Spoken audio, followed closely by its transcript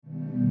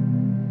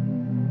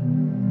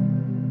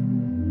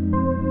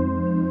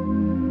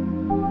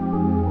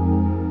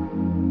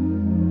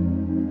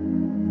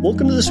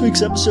Welcome to this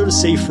week's episode of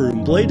Safe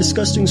Room, Blade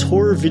Disgusting's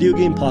horror video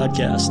game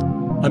podcast.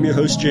 I'm your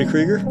host, Jay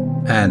Krieger.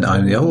 And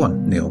I'm the other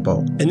one, Neil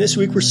Bolt. And this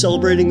week we're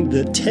celebrating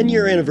the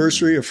 10-year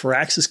anniversary of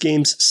Firaxis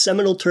Games'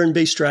 seminal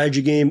turn-based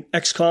strategy game,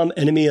 XCOM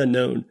Enemy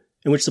Unknown,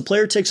 in which the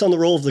player takes on the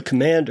role of the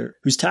commander,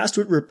 who's tasked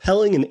with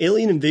repelling an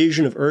alien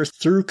invasion of Earth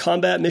through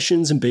combat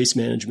missions and base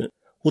management.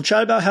 We'll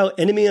chat about how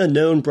Enemy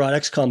Unknown brought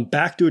XCOM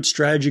back to its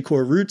strategy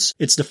core roots,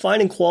 its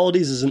defining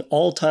qualities as an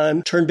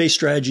all-time turn-based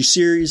strategy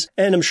series,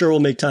 and I'm sure we'll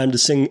make time to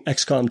sing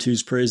XCOM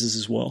 2's praises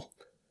as well.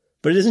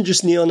 But it isn't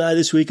just Neil and I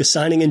this week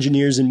assigning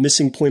engineers and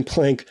missing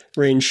point-blank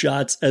range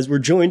shots, as we're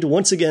joined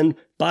once again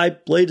by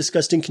Blade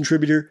Disgusting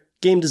contributor,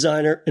 game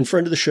designer, and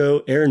friend of the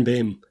show, Aaron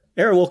Boehm.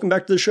 Aaron, welcome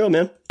back to the show,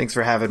 man. Thanks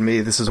for having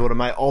me. This is one of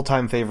my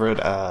all-time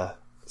favorite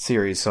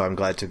series, so I'm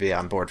glad to be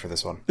on board for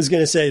this one. I was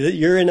going to say that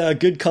you're in a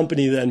good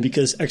company then,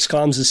 because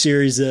XCOM's a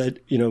series that,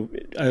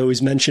 I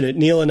always mention it.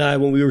 Neil and I,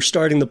 when we were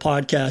starting the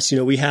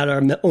podcast, we had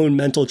our own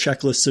mental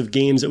checklists of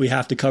games that we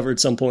have to cover at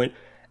some point.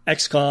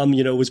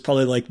 XCOM, was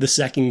probably like the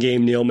second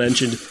game Neil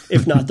mentioned,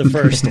 if not the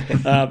first.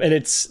 And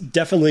it's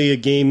definitely a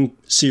game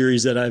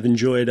series that I've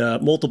enjoyed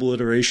multiple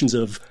iterations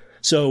of.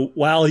 So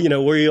while,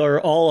 we are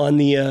all on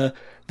the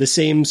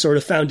same sort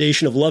of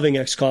foundation of loving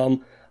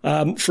XCOM,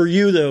 for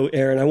you, though,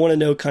 Aaron, I want to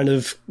know kind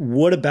of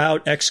what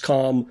about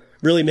XCOM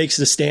really makes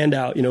it a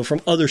standout, from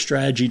other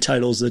strategy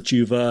titles that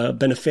you've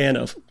been a fan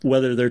of,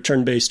 whether they're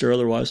turn-based or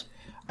otherwise.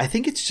 I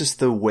think it's just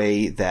the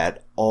way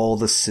that all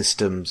the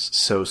systems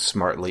so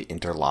smartly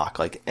interlock.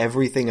 Like,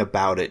 everything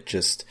about it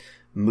just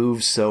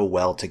moves so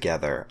well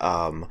together.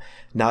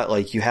 Not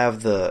like you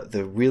have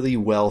the really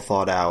well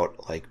thought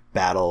out, like,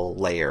 battle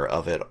layer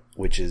of it,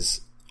 which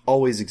is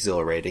always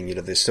exhilarating.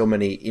 There's so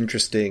many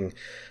interesting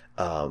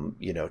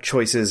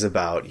choices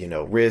about,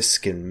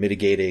 risk and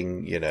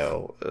mitigating,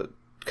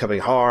 coming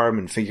harm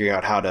and figuring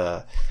out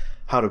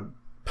how to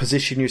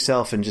position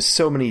yourself, and just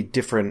so many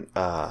different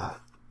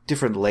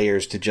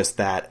layers to just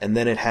that. And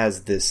then it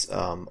has this,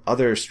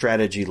 other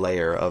strategy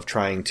layer of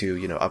trying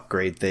to,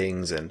 upgrade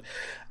things and,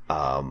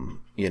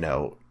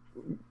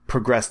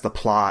 progress the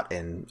plot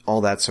and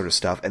all that sort of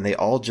stuff. And they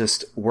all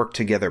just work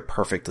together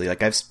perfectly.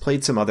 Like, I've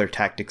played some other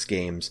tactics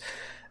games,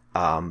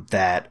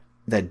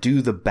 that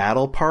do the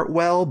battle part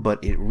well,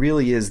 but it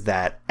really is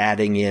that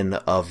adding in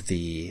of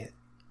the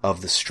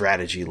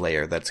strategy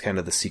layer that's kind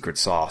of the secret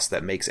sauce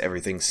that makes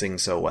everything sing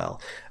so well.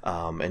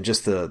 And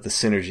just the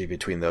synergy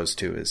between those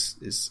two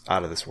is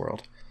out of this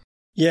world.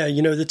 Yeah,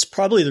 that's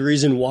probably the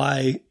reason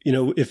why,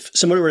 if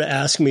somebody were to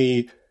ask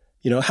me,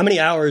 how many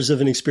hours of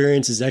an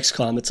experience is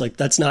XCOM? It's like,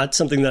 that's not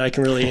something that I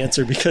can really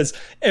answer, because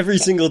every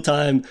single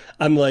time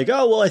I'm like,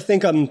 oh, well, I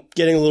think I'm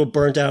getting a little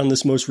burnt out on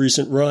this most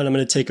recent run. I'm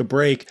going to take a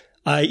break.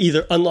 I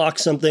either unlock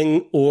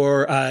something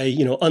or I,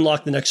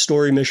 unlock the next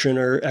story mission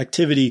or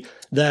activity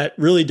that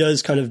really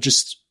does kind of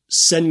just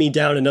send me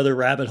down another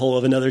rabbit hole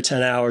of another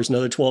 10 hours,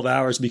 another 12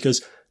 hours,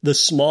 because the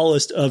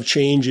smallest of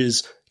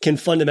changes can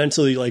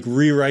fundamentally like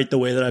rewrite the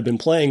way that I've been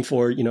playing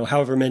for,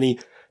 however many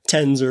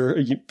tens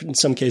or in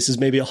some cases,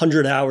 maybe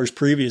 100 hours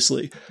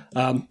previously.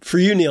 For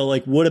you, Neil,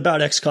 like, what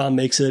about XCOM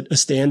makes it a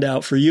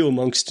standout for you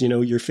amongst,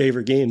 your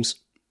favorite games?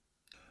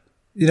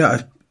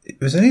 It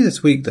was only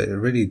this week that it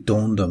really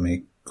dawned on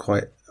me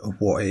quite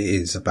what it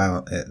is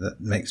about it that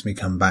makes me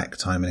come back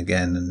time and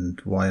again, and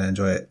why I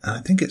enjoy it. And I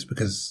think it's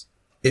because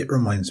it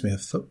reminds me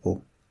of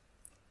football,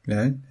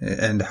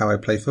 and how I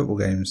play football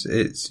games.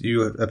 It's,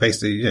 you are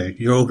basically,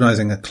 you're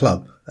organising a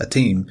club, a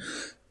team,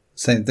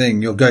 same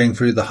thing. You're going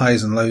through the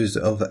highs and lows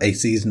of a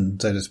season,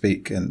 so to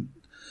speak, and,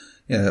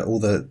 all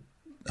the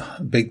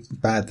big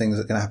bad things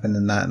that can happen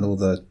in that, and all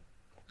the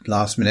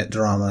last minute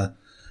drama.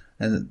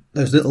 And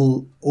those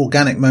little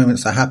organic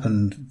moments that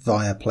happen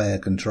via player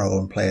control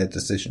and player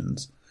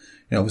decisions.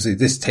 Obviously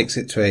this takes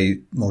it to a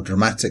more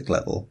dramatic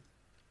level.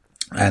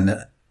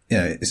 And,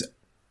 it's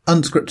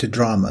unscripted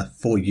drama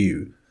for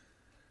you.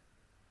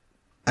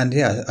 And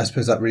yeah, I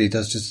suppose that really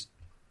does just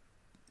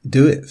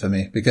do it for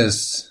me,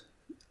 because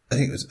I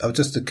think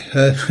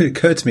it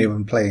occurred to me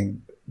when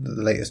playing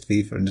the latest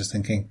FIFA and just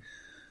thinking,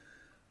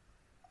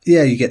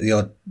 yeah, you get the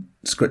odd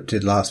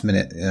scripted last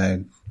minute,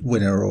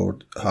 winner or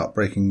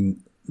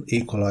heartbreaking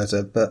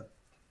equalizer, but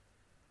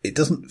it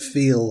doesn't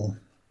feel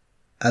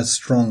as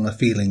strong a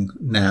feeling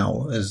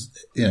now as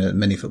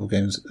many football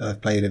games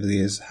I've played over the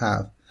years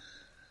have.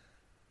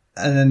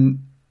 And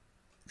then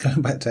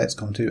going back to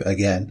XCOM 2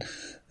 again,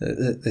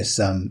 this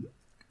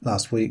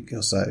last week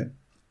or so,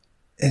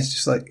 it's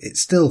just like it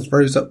still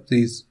throws up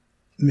these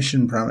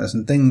mission parameters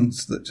and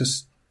things that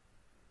just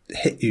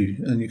hit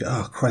you, and you go,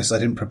 oh Christ, I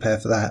didn't prepare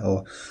for that.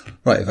 Or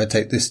right, if I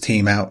take this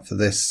team out for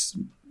this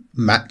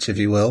match, if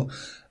you will,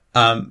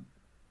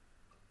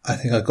 I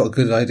think I've got a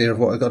good idea of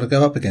what I've got to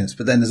go up against.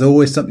 But then there's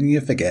always something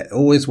you forget,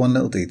 always one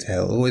little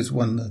detail, always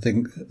one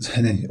thing,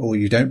 or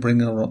you don't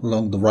bring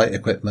along the right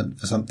equipment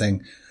for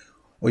something,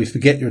 or you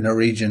forget you're in a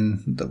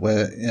region that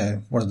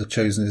where, one of the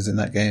chosen is in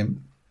that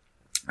game,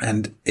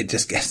 and it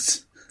just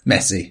gets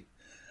messy.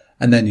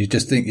 And then you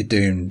just think you're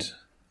doomed.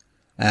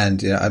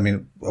 And, at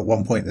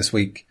one point this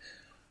week,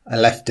 I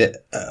left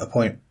it at a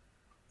point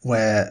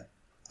where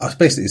I was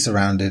basically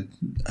surrounded,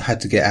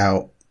 had to get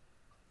out,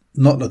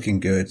 not looking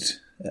good.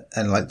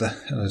 And I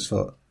just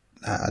thought,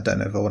 I don't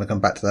know if I want to come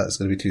back to that. It's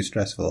going to be too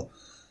stressful.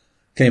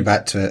 Came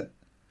back to it,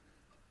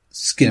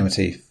 skin of my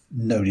teeth,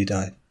 nobody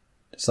died.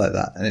 Just like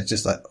that. And it's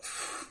just like,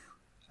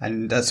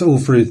 and that's all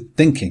through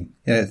thinking,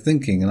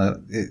 thinking.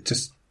 And it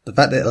just, the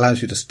fact that it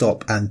allows you to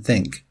stop and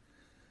think,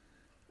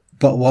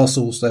 but whilst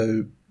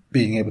also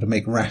being able to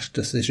make rash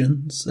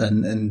decisions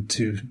and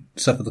to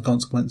suffer the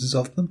consequences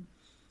of them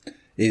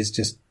is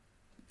just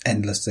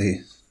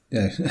endlessly,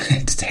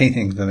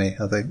 entertaining for me,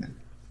 I think.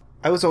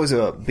 I was always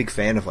a big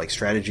fan of like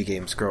strategy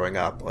games growing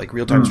up, like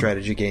real-time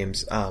strategy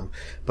games.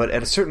 But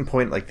at a certain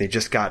point, like they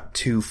just got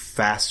too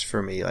fast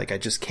for me. Like I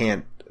just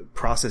can't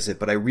process it,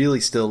 but I really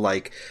still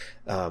like,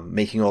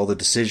 making all the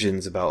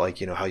decisions about like,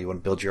 how you want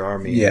to build your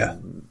army,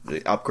 and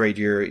upgrade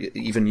your,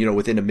 even,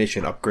 within a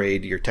mission,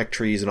 upgrade your tech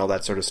trees and all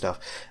that sort of stuff.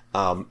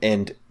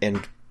 And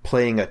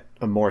playing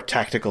a more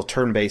tactical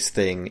turn-based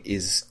thing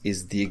is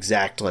the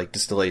exact like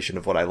distillation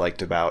of what I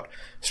liked about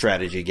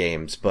strategy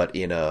games, but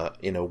in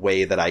a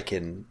way that I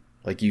can,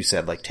 like you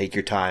said, like take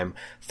your time,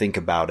 think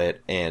about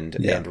it, and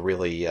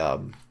really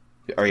are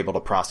able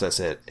to process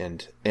it,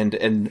 and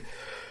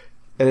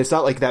it's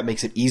not like that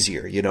makes it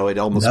easier, it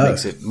almost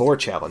makes it more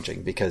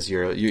challenging because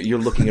you're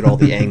looking at all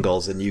the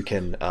angles, and you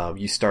can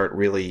you start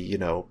really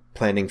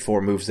planning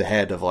 4 moves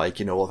ahead of like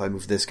well, if I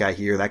move this guy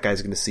here, that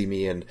guy's going to see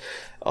me, and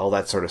all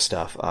that sort of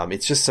stuff.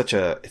 It's just such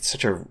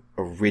a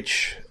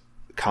rich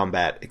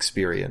combat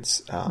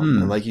experience.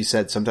 And like you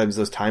said, sometimes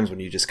those times when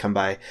you just come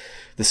by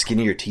the skin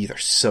of your teeth are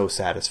so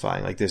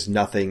satisfying. Like there's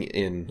nothing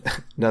in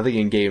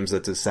games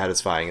that's as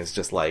satisfying as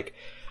just like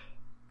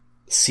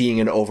seeing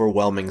an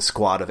overwhelming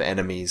squad of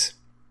enemies,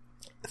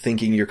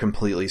 thinking you're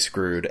completely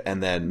screwed,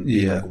 and then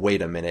being like,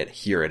 wait a minute,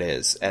 here it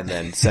is, and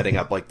then setting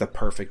up like the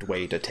perfect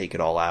way to take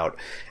it all out.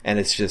 And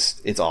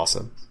it's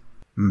awesome.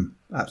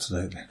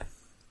 Absolutely.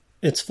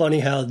 It's funny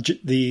how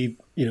the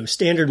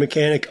standard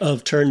mechanic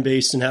of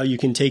turn-based and how you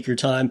can take your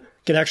time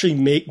can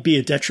actually be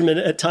a detriment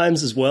at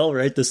times as well,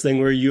 right? This thing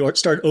where you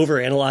start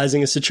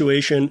overanalyzing a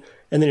situation,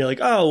 and then you're like,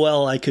 oh,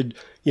 well, I could,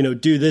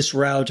 do this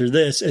route or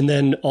this, and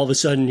then all of a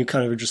sudden you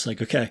kind of are just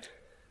like, okay,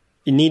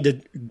 you need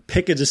to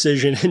pick a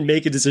decision and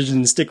make a decision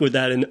and stick with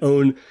that and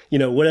own,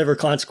 whatever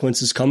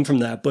consequences come from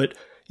that. But,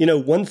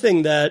 one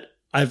thing that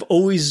I've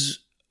always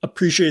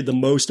appreciated the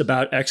most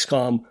about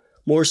XCOM,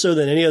 more so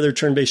than any other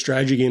turn-based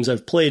strategy games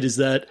I've played, is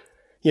that,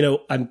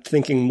 I'm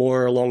thinking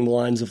more along the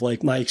lines of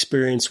like my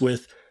experience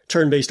with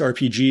turn-based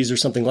RPGs or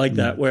something like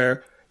that,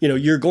 where,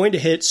 you're going to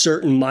hit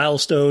certain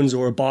milestones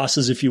or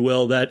bosses, if you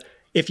will, that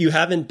if you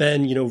haven't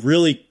been,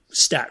 really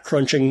stat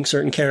crunching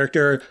certain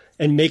character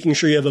and making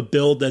sure you have a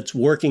build that's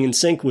working in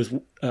sync with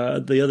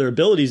the other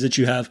abilities that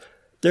you have,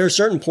 there are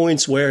certain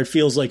points where it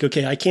feels like,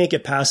 okay, I can't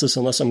get past this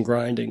unless I'm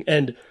grinding.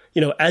 And,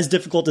 as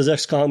difficult as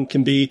XCOM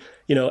can be,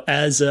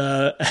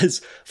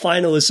 as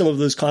final as some of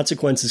those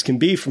consequences can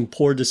be from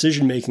poor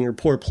decision making or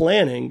poor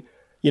planning,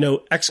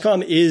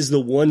 XCOM is the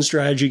one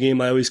strategy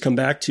game I always come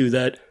back to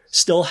that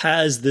still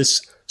has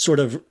this sort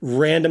of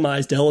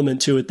randomized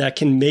element to it that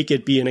can make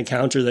it be an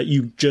encounter that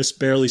you just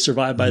barely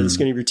survive by the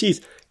skin of your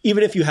teeth,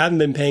 even if you haven't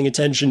been paying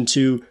attention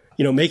to,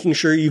 making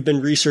sure you've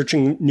been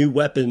researching new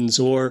weapons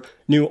or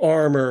new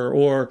armor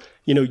or,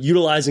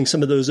 utilizing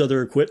some of those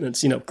other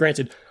equipments.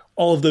 Granted,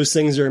 all of those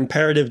things are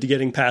imperative to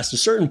getting past a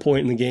certain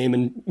point in the game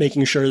and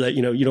making sure that,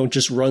 you don't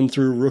just run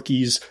through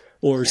rookies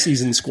or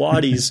seasoned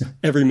squaddies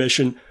every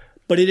mission.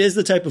 But it is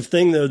the type of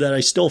thing, though, that I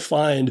still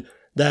find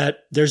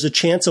that there's a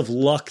chance of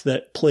luck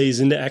that plays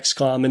into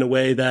XCOM in a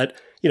way that,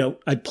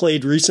 I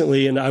played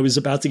recently and I was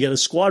about to get a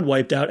squad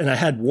wiped out and I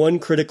had one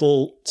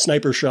critical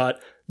sniper shot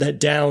that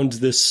downed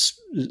this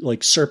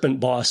like serpent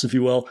boss, if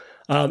you will.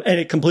 And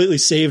it completely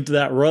saved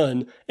that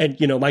run. And,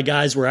 my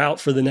guys were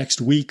out for the next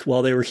week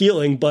while they were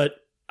healing, but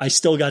I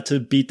still got to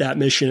beat that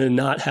mission and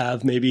not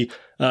have maybe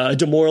a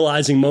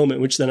demoralizing moment,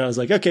 which then I was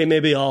like, okay,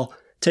 maybe I'll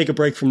take a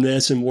break from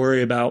this and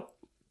worry about,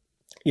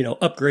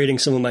 upgrading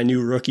some of my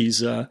new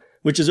rookies,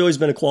 which has always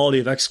been a quality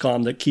of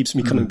XCOM that keeps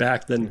me coming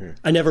back. Then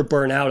I never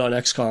burn out on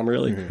XCOM,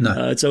 really.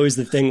 It's always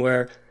the thing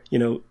where,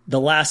 the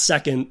last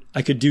second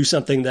I could do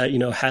something that,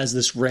 has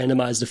this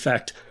randomized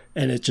effect,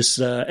 and it just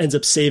ends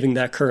up saving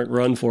that current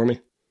run for me.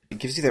 It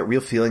gives you that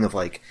real feeling of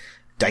like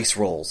dice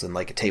rolls and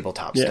like a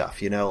tabletop stuff,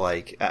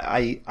 like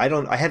I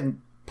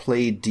hadn't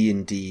played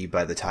D&D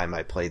by the time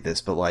I played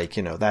this, but like,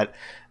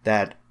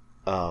 that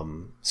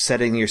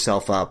setting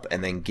yourself up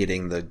and then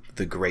getting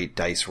the great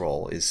dice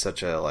roll is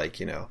such a like,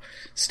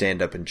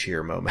 stand up and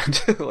cheer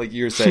moment. Like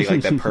you were saying,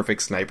 like that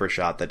perfect sniper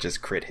shot that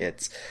just crit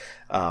hits.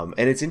 And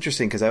it's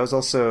interesting because I was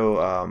also,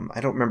 I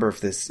don't remember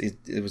if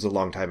it was a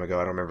long time ago.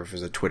 I don't remember if it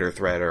was a Twitter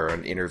thread or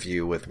an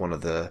interview with one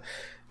of the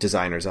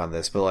designers on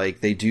this, but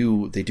like they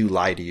do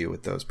lie to you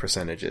with those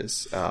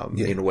percentages,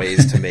 in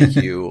ways to make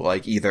you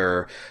like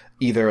either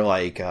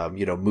like,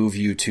 move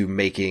you to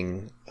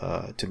making,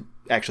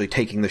 actually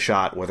taking the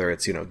shot, whether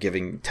it's,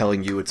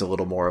 telling you it's a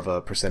little more of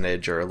a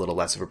percentage or a little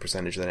less of a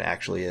percentage than it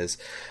actually is.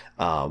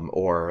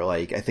 Or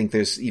like, I think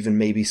there's even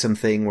maybe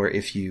something where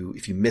if you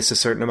miss a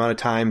certain amount of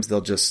times,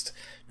 they'll just,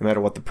 no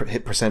matter what the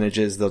hit percentage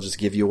is, they'll just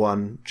give you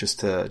one just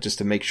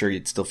to make sure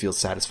it still feels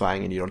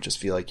satisfying and you don't just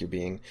feel like you're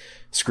being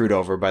screwed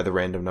over by the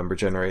random number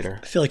generator.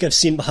 I feel like I've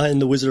seen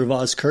behind the Wizard of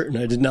Oz curtain.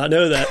 I did not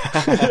know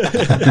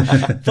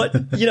that.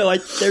 But,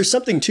 there's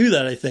something to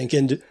that, I think.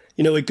 And,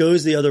 it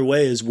goes the other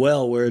way as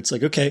well, where it's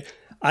like, okay,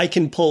 I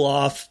can pull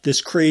off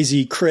this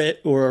crazy crit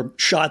or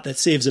shot that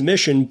saves a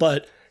mission,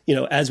 but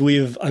as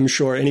I'm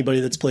sure anybody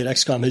that's played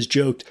XCOM has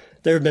joked,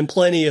 there have been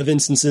plenty of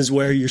instances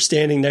where you're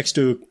standing next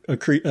to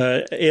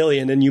a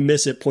alien and you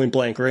miss it point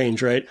blank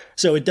range, right?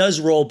 So it does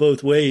roll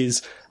both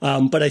ways.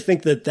 But I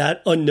think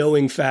that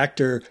unknowing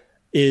factor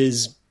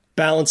is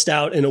balanced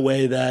out in a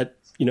way that,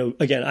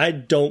 again, I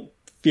don't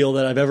feel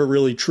that I've ever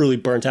really truly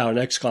burnt out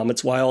in XCOM.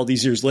 It's why all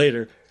these years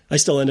later, I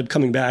still end up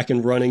coming back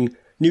and running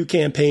new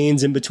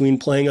campaigns in between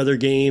playing other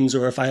games,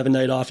 or if I have a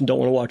night off and don't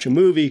want to watch a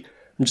movie,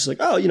 I'm just like,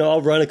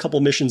 I'll run a couple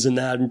missions in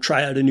that and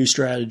try out a new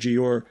strategy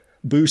or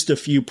boost a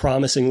few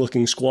promising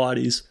looking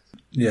squaddies.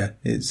 Yeah,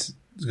 it's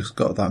just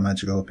got that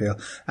magical appeal.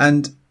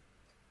 And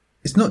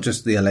it's not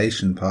just the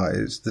elation part,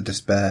 it's the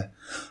despair.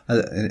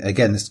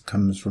 Again, this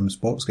comes from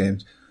sports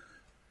games.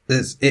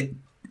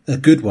 A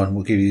good one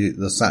will give you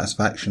the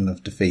satisfaction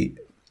of defeat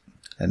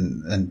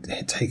and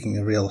taking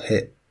a real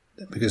hit,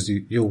 because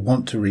you'll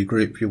want to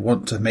regroup, you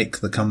want to make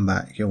the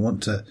comeback, you'll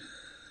want to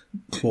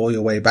claw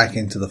your way back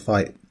into the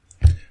fight.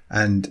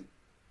 And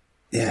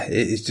yeah,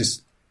 it's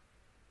just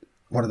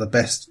one of the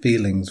best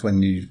feelings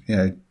when you've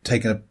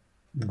taken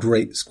a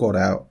great squad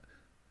out,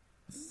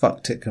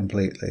 fucked it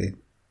completely,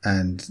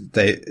 and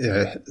they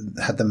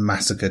had them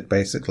massacred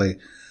basically.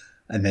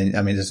 And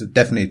then, it's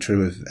definitely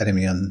true of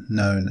Enemy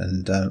Unknown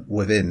and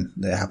Within.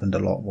 It happened a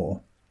lot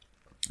more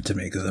to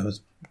me because I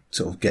was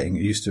sort of getting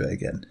used to it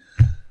again.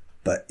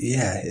 But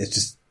yeah, it's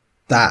just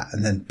that,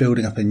 and then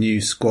building up a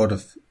new squad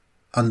of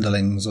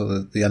underlings, or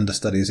the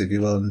understudies, if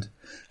you will, and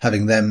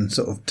having them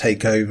sort of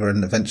take over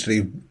and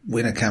eventually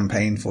win a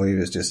campaign for you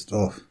is just,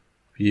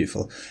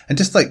 beautiful. And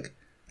just like,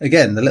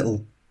 again, the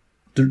little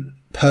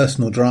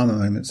personal drama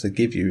moments they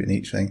give you in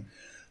each thing.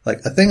 Like,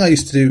 a thing I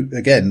used to do,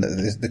 again,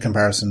 the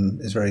comparison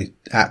is very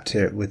apt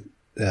here with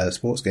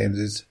sports games,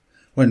 is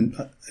when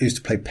I used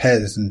to play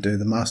PES and do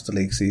the Master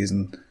League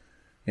season,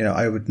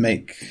 I would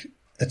make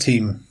a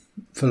team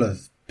full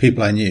of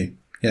people I knew,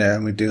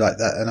 and we'd do like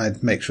that, and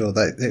I'd make sure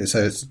that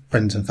so it's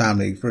friends and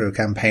family through a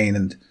campaign,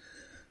 and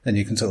then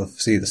you can sort of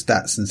see the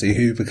stats and see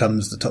who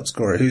becomes the top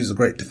scorer, who's a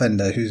great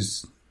defender,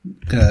 who's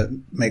gonna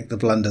make the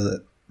blunder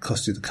that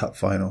cost you the cup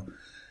final.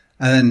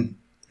 And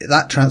then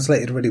that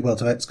translated really well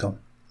to XCOM,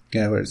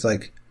 where it's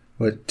like,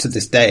 to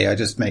this day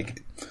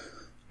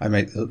I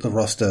make the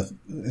roster,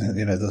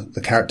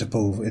 the character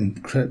pool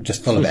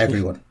just full of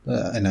everyone,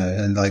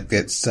 and like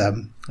it's,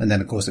 and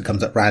then of course it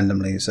comes up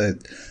randomly, so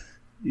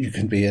you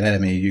can be an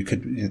enemy, you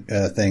could, unit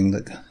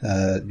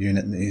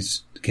that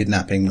needs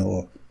kidnapping,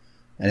 or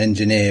an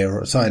engineer,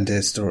 or a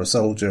scientist, or a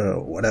soldier,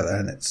 or whatever,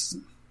 and it's,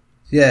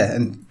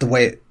 and the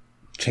way it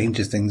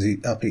changes things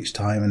up each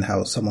time, and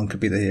how someone could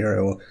be the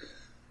hero, or,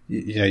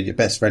 your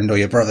best friend or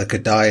your brother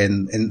could die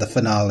in the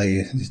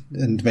finale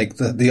and make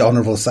the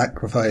honourable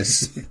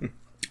sacrifice.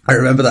 I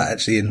remember that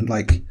actually in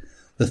like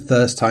the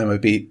first time I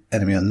beat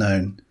Enemy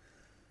Unknown,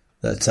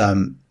 that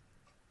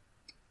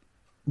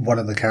one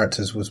of the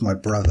characters was my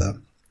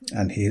brother,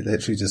 and he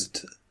literally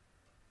just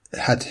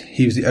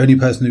he was the only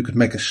person who could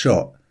make a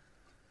shot,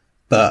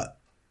 but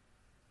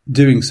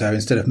doing so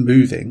instead of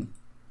moving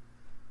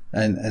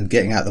and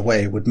getting out of the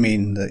way would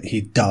mean that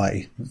he'd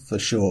die for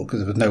sure, because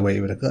there was no way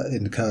he would have got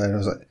in the car. And I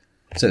was like,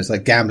 so it's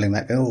like gambling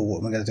that, what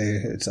am I going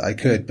to do? I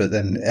could, but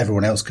then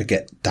everyone else could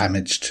get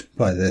damaged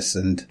by this.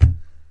 And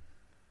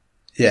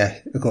yeah,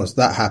 of course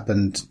that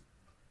happened,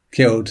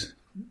 killed,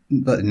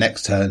 but the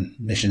next turn,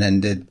 mission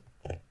ended,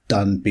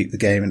 done, beat the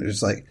game. And it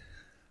was like,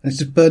 and it's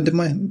just burned in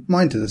my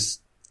mind to this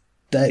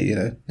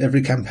day,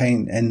 every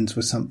campaign ends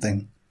with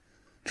something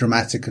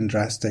dramatic and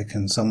drastic,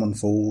 and someone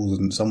falls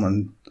and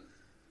someone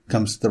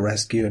comes to the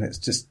rescue, and it's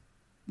just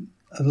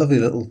a lovely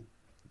little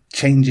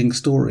changing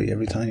story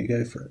every time you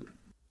go for it.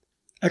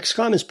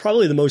 XCOM is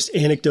probably the most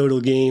anecdotal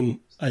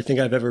game I think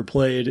I've ever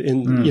played.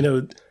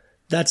 And,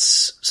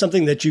 that's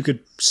something that you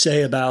could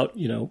say about,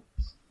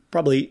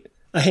 probably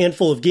a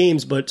handful of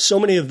games, but so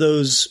many of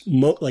those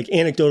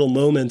anecdotal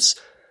moments,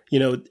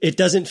 it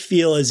doesn't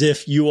feel as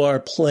if you are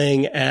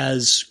playing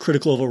as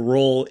critical of a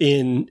role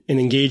in an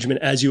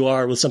engagement as you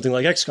are with something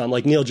like XCOM,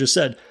 like Neil just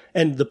said.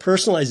 And the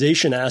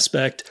personalization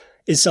aspect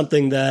is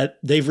something that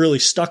they've really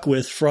stuck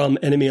with from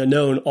Enemy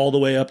Unknown all the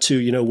way up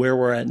to, where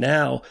we're at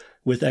now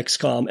with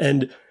XCOM.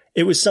 And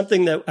it was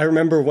something that I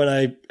remember when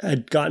I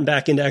had gotten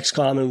back into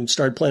XCOM and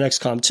started playing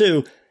XCOM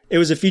 2, it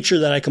was a feature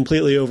that I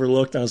completely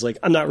overlooked. I was like,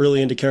 I'm not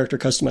really into character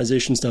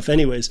customization stuff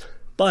anyways.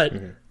 But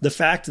the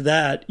fact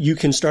that you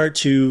can start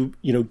to,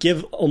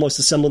 give almost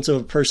a semblance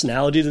of a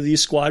personality to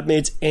these squad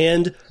mates,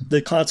 and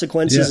the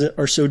consequences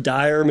are so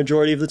dire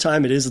majority of the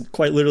time, it is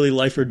quite literally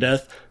life or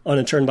death on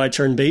a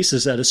turn-by-turn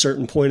basis at a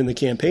certain point in the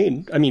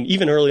campaign. I mean,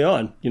 even early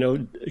on,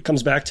 it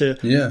comes back to,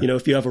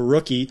 if you have a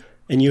rookie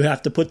and you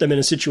have to put them in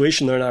a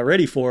situation they're not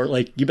ready for,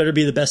 like, you better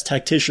be the best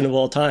tactician of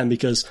all time,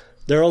 because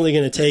they're only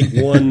going to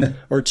take one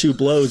or two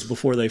blows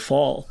before they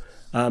fall.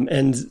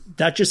 And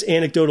that just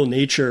anecdotal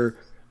nature,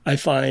 I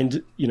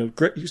find,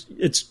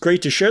 it's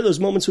great to share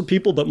those moments with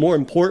people, but more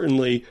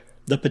importantly,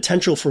 the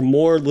potential for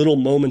more little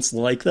moments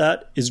like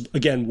that is,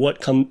 again,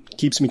 what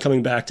keeps me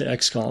coming back to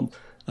XCOM.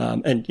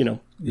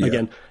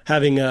 Again,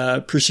 having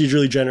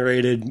procedurally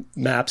generated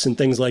maps and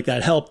things like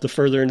that help the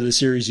further into the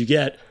series you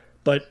get,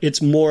 but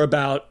it's more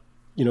about,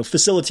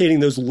 facilitating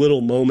those little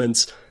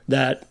moments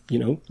that,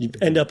 you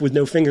end up with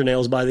no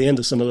fingernails by the end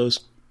of some of those.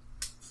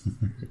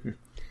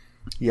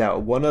 Yeah,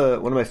 one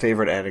of my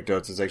favorite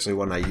anecdotes is actually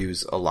one I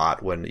use a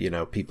lot when,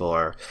 people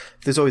are,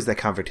 there's always that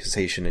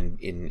conversation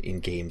in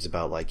games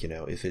about, like,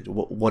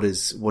 what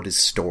is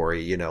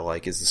story,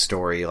 like, is the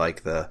story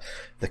like the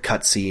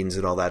cutscenes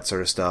and all that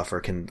sort of stuff,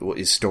 or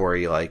is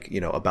story like,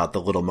 about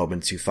the little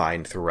moments you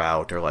find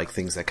throughout, or like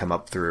things that come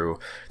up through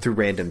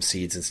random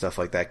seeds and stuff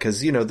like that. 'Cause,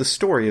 the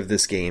story of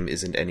this game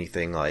isn't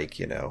anything like,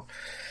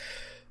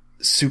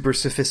 super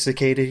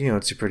sophisticated,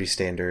 it's a pretty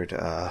standard,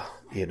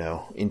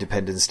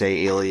 Independence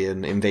Day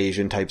alien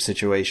invasion type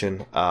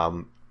situation.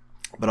 But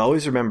I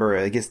always remember,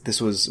 I guess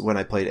this was when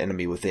I played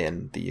Enemy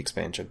Within, the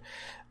expansion.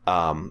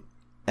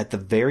 At the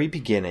very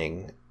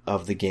beginning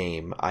of the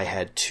game, I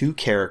had two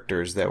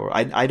characters that were,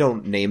 I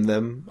don't name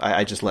them.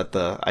 I just let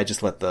the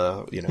let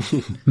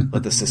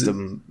the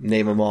system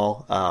name them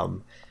all.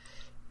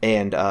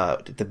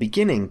 At the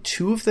beginning,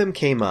 two of them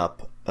came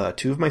up,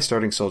 two of my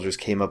starting soldiers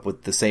came up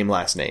with the same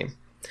last name.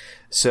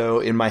 So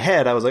in my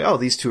head, I was like, oh,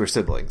 these two are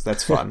siblings.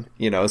 That's fun.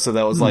 So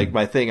that was like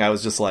my thing. I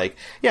was just like,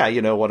 yeah,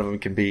 one of them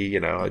can be,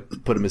 I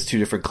put them as two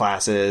different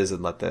classes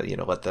and let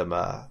them,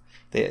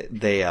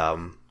 they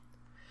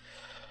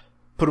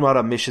put them out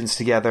on missions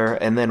together.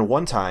 And then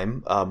one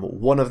time,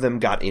 one of them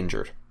got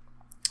injured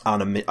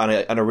on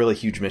a really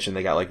huge mission.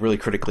 They got like really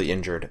critically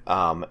injured.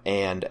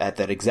 And at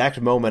that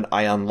exact moment,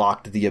 I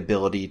unlocked the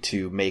ability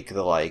to make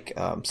the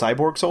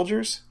cyborg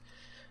soldiers.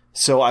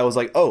 So I was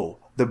like, oh,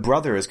 the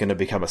brother is going to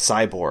become a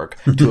cyborg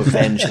to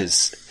avenge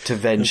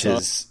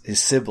his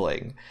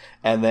sibling.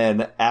 And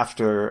then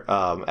after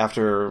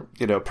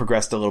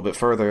progressed a little bit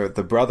further,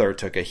 the brother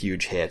took a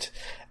huge hit.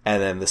 And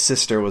then the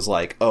sister was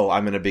like, oh,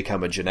 I'm going to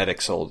become a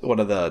genetic soldier, one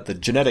of the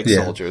genetic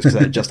soldiers, because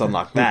I had just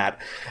unlocked that.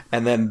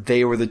 And then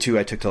they were the two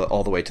I took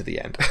all the way to the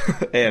end.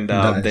 And,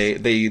 nice.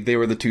 They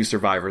were the two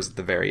survivors at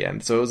the very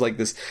end. So it was like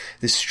this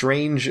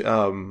strange,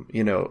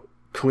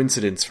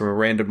 coincidence from a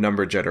random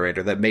number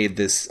generator that made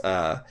this,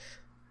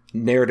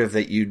 narrative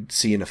that you'd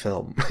see in a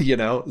film,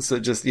 so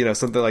just,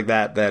 something like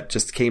that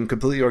just came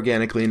completely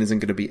organically and isn't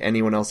going to be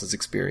anyone else's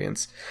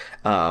experience.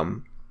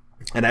 And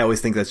I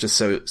always think that's just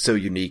so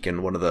unique,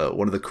 and one of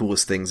the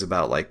coolest things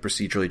about like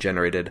procedurally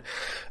generated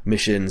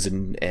missions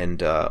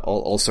and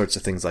all sorts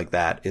of things like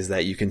that is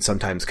that you can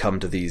sometimes come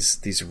to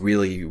these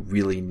really,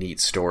 really neat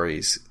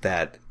stories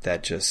that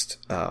just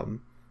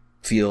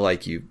feel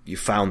like you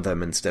found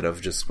them instead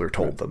of just were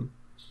told them.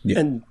 Yeah.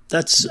 And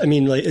that's,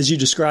 as you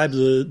described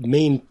the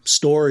main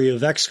story of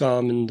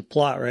XCOM and the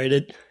plot, right?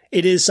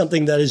 It is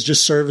something that is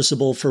just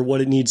serviceable for what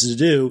it needs to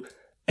do.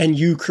 And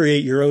you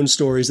create your own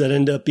stories that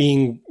end up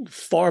being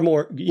far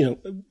more,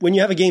 when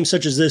you have a game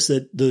such as this,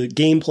 that the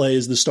gameplay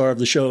is the star of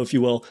the show, if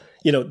you will,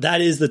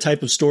 that is the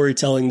type of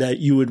storytelling that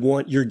you would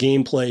want your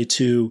gameplay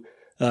to,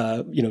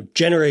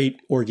 generate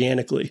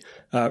organically,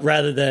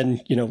 rather than,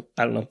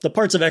 I don't know, the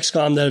parts of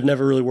XCOM that have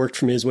never really worked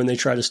for me is when they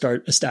try to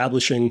start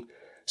establishing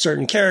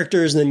certain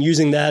characters and then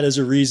using that as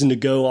a reason to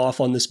go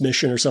off on this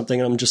mission or something.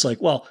 And I'm just like,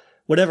 well,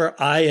 whatever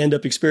I end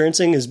up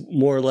experiencing is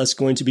more or less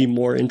going to be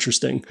more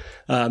interesting,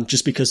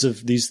 just because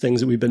of these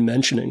things that we've been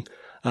mentioning.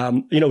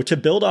 To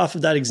build off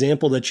of that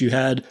example that you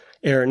had,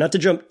 Aaron, not to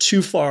jump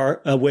too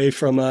far away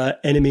from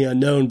Enemy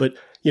Unknown, but,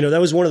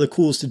 that was one of the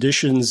coolest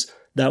additions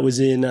that was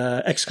in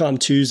XCOM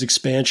 2's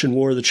expansion,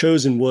 War of the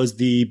Chosen, was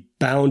the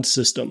bound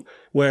system,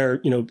 where,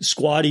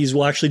 squaddies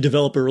will actually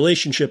develop a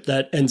relationship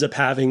that ends up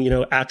having,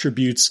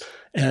 attributes.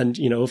 And,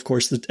 of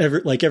course,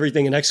 like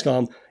everything in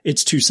XCOM,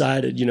 it's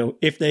two-sided.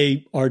 If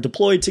they are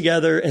deployed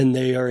together and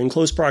they are in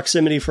close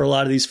proximity for a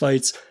lot of these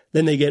fights,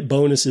 then they get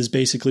bonuses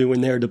basically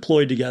when they're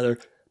deployed together.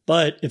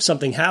 But if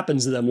something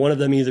happens to them, one of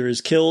them either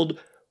is killed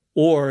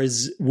or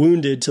is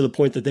wounded to the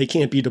point that they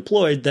can't be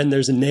deployed, then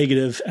there's a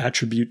negative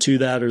attribute to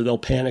that, or they'll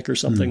panic or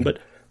something. But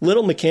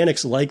little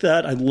mechanics like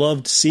that, I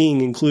loved seeing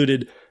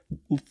included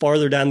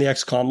farther down the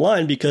XCOM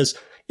line, because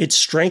it's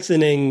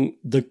strengthening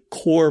the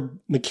core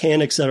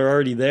mechanics that are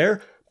already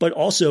there, but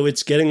also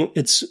it's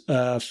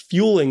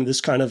fueling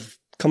this kind of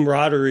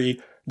camaraderie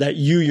that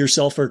you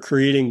yourself are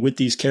creating with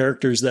these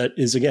characters that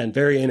is, again,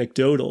 very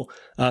anecdotal.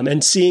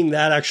 And seeing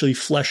that actually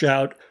flesh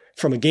out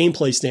from a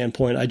gameplay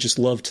standpoint, I just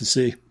love to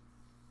see.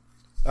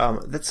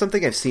 That's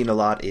something I've seen a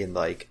lot in,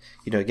 like,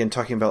 again,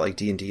 talking about like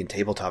D&D and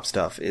tabletop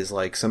stuff, is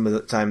like some of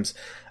the times,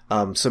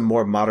 some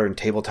more modern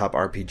tabletop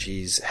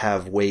RPGs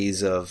have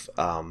ways of,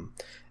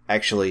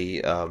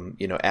 actually,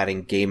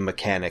 adding game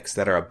mechanics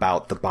that are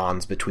about the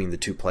bonds between the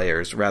two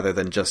players, rather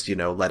than just,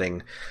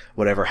 letting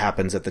whatever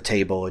happens at the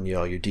table in,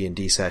 your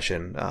D&D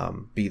session,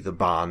 be the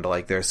bond.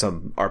 Like, there are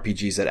some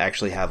RPGs that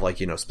actually have, like,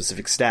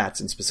 specific stats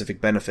and specific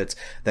benefits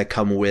that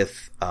come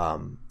with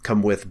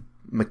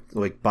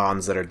like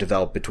bonds that are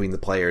developed between the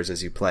players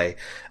as you play,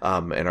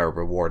 and are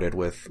rewarded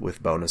with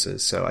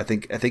bonuses. So I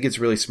think it's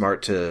really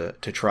smart to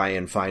try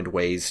and find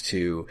ways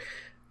to,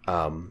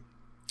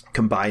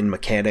 combine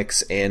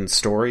mechanics and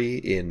story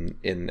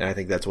in I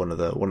think that's one of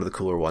the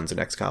cooler ones in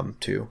XCOM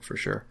 2, for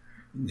sure.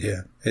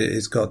 Yeah,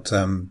 it's got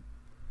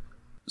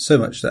so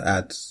much that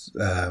adds,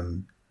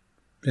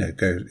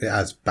 it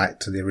adds back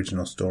to the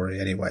original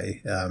story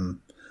anyway.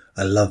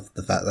 I love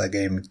the fact that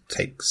game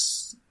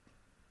takes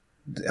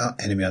the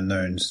enemy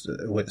unknowns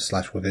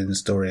 / within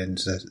story and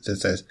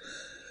says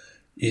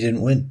you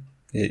didn't win.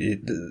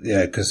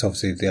 Because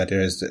obviously the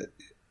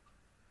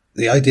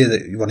idea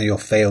that one of your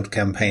failed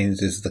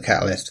campaigns is the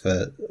catalyst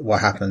for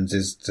what happens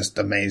is just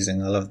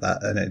amazing. I love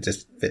that. And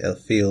it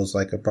feels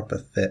like a proper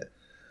fit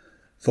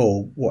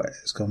for what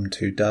XCOM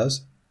 2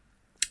 does.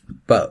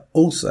 But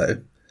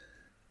also,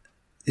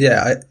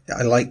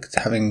 I liked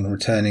having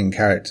returning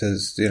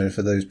characters,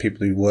 for those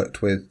people who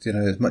worked with,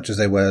 as much as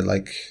they were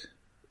like,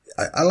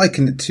 I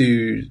liken it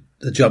to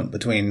the jump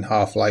between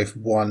Half-Life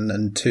 1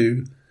 and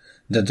 2.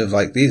 In terms of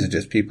like, these are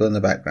just people in the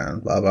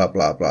background, blah, blah,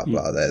 blah, blah,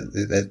 blah.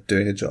 They're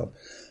doing a job.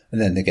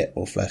 And then they get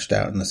all fleshed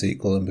out in the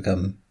sequel and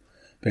become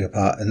a bigger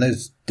part. And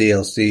those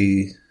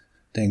DLC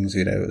things,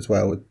 as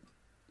well, with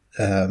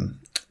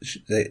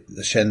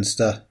the Shen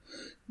stuff.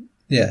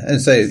 Yeah,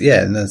 and so,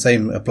 and the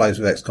same applies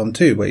with XCOM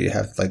 2, where you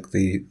have like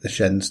the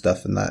Shen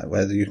stuff and that,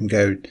 where you can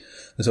go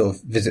and sort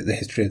of visit the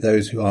history of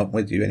those who aren't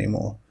with you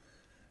anymore.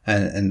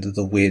 And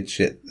the weird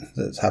shit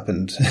that's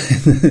happened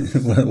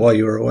while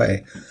you were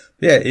away.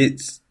 Yeah,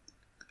 it's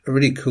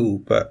really cool,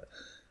 but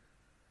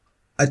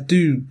I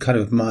do kind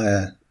of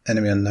admire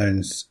Enemy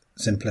Unknown's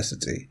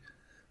simplicity,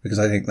 because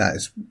I think that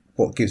is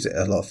what gives it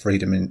a lot of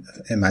freedom in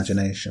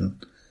imagination.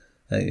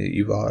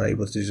 You are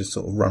able to just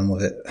sort of run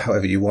with it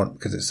however you want,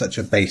 because it's such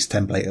a base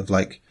template of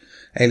like,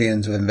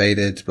 aliens have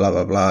invaded, blah,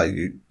 blah, blah.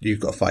 You've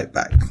got to fight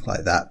back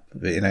like that.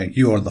 But,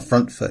 you're on the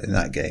front foot in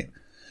that game.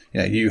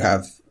 You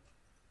have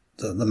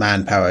the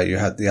manpower, you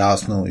have the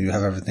arsenal, you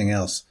have everything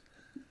else.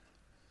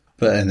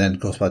 And then, of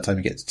course, by the time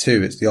you get to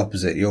 2, it's the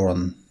opposite. You're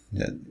on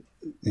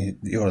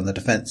the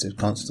defensive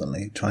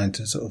constantly, trying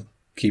to sort of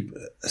keep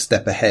a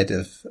step ahead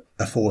of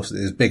a force that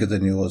is bigger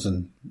than yours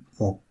and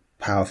more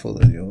powerful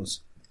than yours,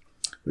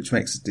 which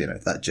makes,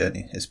 that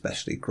journey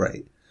especially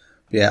great.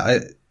 But yeah,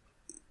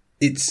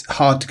 it's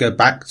hard to go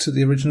back to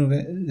the original,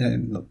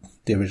 not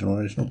the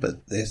original, but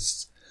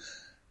it's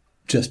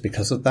just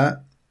because of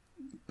that.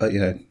 But,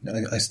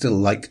 I still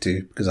like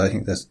to, because I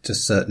think there's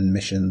just certain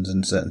missions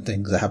and certain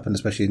things that happen,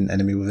 especially in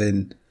Enemy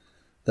Within,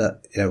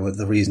 that, were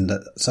the reason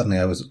that suddenly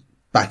I was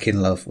back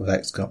in love with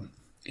XCOM,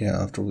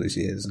 after all these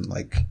years, and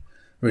like,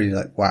 really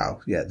like,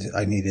 wow, yeah,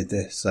 I needed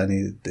this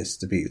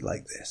to be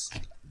like this.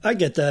 I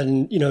get that.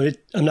 And,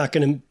 I'm not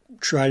going to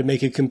try to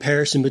make a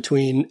comparison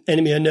between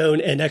Enemy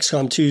Unknown and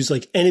XCOM 2's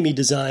like enemy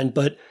design,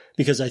 but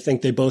because I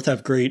think they both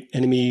have great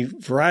enemy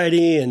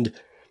variety and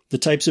the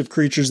types of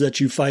creatures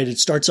that you fight, it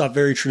starts off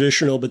very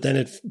traditional, but then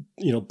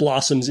it,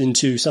 blossoms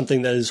into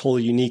something that is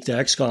wholly unique to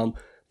XCOM.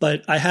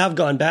 But I have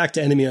gone back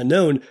to Enemy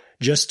Unknown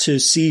just to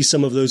see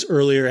some of those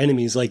earlier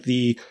enemies, like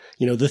the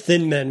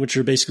Thin Men, which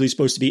are basically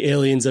supposed to be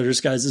aliens that are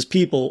disguised as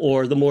people,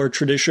 or the more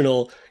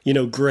traditional,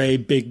 gray,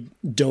 big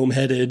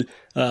dome-headed,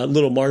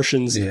 little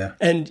Martians. Yeah.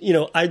 And,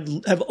 I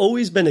have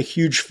always been a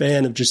huge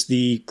fan of just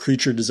the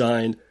creature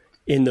design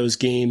in those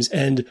games.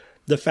 And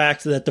the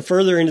fact that the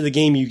further into the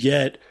game you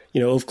get,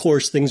 of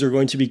course, things are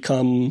going to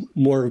become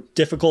more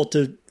difficult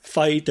to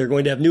fight. They're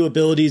going to have new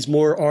abilities,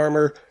 more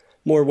armor,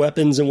 more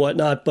weapons and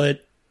whatnot.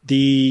 But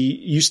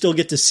you still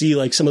get to see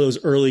like some of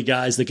those early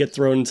guys that get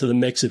thrown into the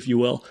mix, if you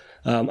will.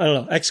 I don't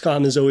know.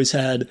 XCOM has always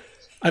had,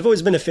 I've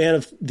always been a fan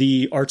of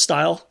the art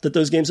style that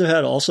those games have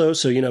had also.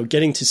 So,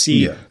 getting to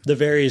see the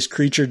various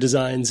creature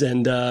designs,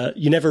 and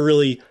you never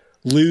really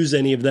lose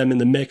any of them in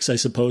the mix, I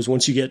suppose,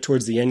 once you get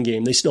towards the end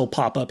game. They still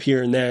pop up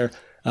here and there.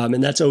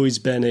 And that's always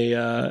been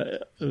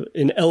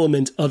an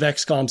element of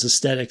XCOM's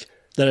aesthetic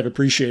that I've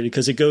appreciated,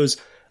 because it goes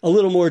a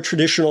little more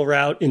traditional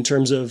route in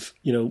terms of,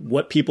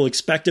 what people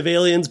expect of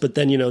aliens. But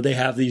then, they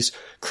have these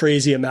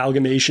crazy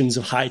amalgamations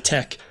of high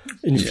tech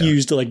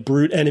infused to like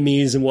brute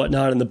enemies and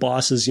whatnot. And the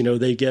bosses,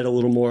 they get a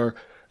little more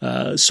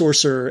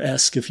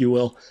sorcerer-esque, if you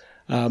will.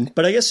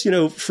 But I guess,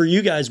 for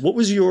you guys, what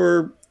was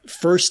your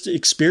first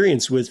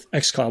experience with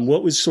XCOM?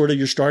 What was sort of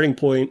your starting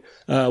point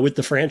with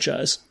the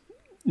franchise?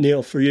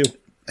 Neil, for you?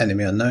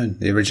 Enemy Unknown,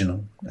 the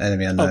original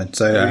Enemy Unknown. Oh,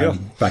 so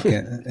back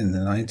in the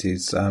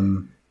 90s,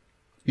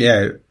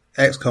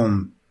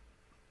 XCOM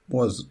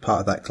was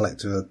part of that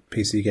collective of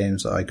PC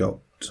games that I got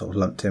sort of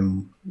lumped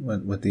in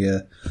with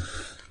the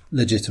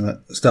legitimate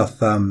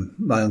stuff.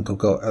 My uncle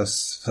got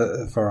us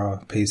for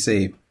our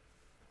PC,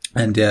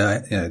 and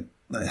I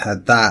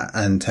had that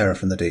and Terror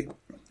from the Deep.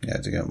 Yeah,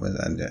 to go with,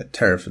 and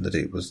Terror from the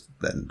Deep was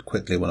then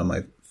quickly one of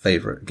my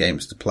favourite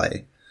games to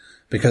play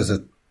because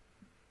it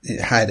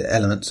had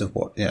elements of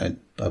what I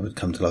would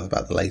come to love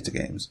about the later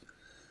games.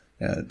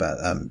 About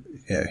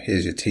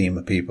here's your team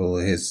of people,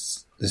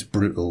 here's this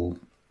brutal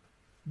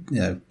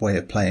way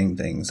of playing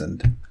things,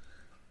 and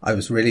I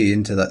was really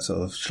into that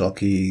sort of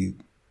schlocky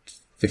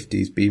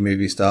 50s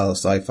B-movie style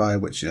sci-fi,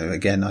 which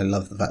again I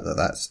love the fact that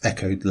that's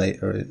echoed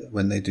later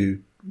when they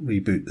do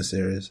reboot the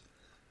series,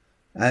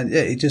 and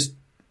it just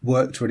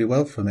worked really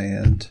well for me,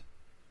 and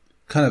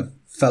kind of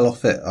fell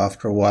off it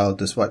after a while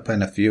despite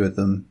playing a few of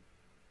them.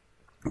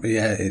 But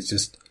it's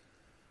just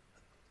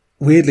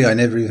weirdly I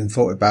never even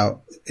thought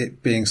about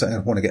it being something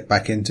I want to get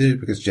back into,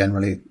 because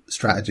generally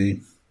strategy,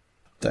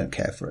 don't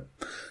care for it.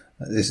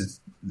 This is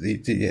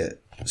the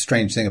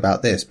strange thing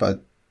about this,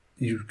 but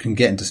you can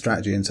get into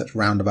strategy in such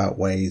roundabout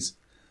ways.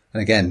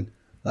 And again,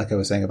 like I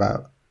was saying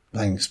about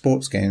playing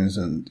sports games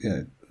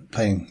and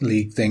playing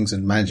league things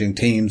and managing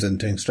teams and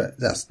doing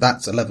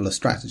that's a level of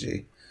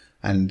strategy,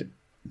 and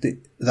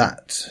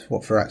that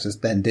what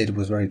Firaxis then did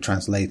was very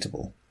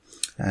translatable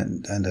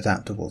and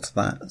adaptable to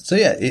that. So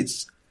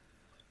it's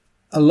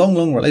a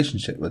long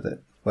relationship with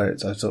it, where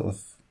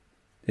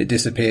it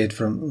disappeared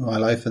from my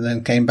life and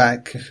then came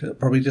back at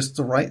probably just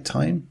the right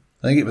time.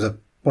 I think it was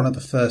one of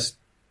the first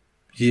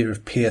year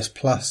of PS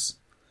Plus.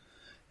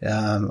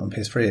 On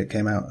PS3 it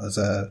came out as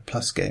a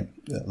Plus game,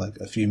 like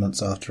a few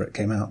months after it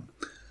came out.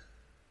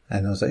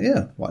 And I was like,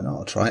 yeah, why not?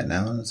 I'll try it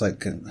now. And it's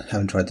like,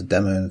 having tried the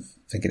demo and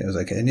thinking it was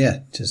okay.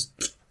 And just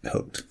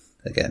hooked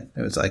again.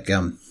 It was like,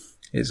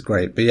 it's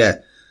great.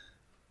 But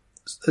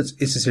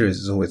it's a series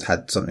that's always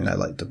had something I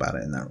liked about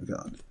it in that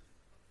regard.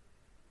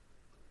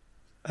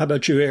 How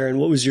about you, Aaron?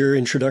 What was your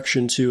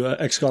introduction to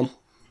XCOM?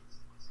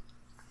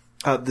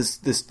 This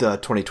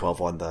 2012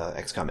 one, the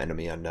XCOM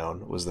Enemy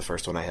Unknown, was the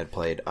first one I had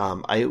played.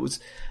 I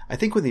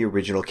think when the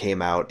original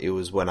came out, it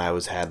was when I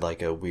had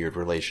like a weird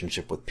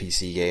relationship with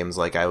PC games.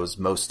 Like I was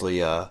mostly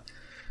a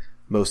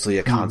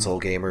console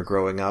gamer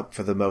growing up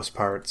for the most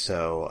part.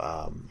 So,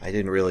 I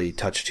didn't really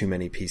touch too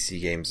many PC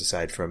games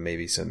aside from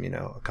maybe some,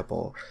 a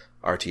couple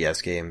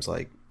RTS games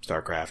like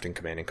StarCraft and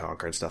Command and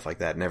Conquer and stuff like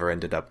that. Never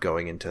ended up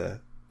going into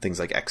things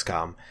like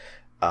XCOM.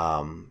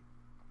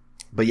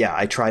 But yeah,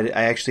 I tried it.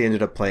 I actually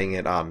ended up playing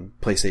it on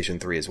PlayStation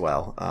 3 as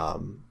well.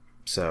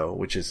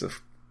 Which is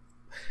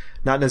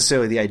not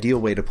necessarily the ideal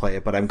way to play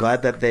it, but I'm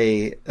glad that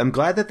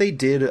they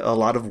did a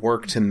lot of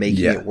work to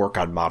making it work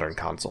on modern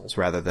consoles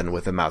rather than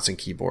with a mouse and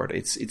keyboard.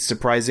 It's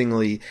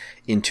surprisingly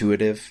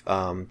intuitive,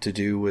 to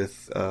do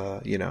with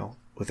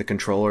a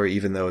controller,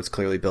 even though it's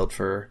clearly built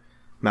for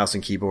mouse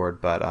and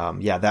keyboard. But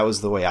that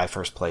was the way I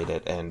first played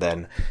it, and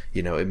then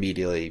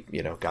immediately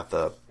got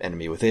the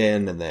Enemy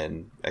Within and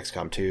then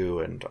XCOM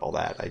 2 and all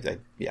that.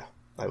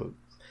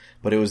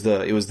 But it was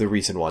the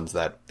recent ones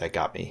that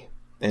got me,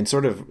 and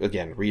sort of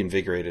again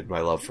reinvigorated my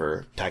love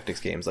for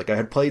tactics games. Like I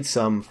had played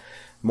some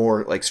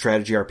more like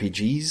strategy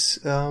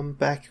RPGs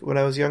back when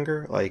I was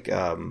younger. Like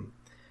I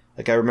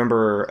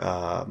remember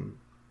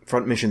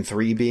Front Mission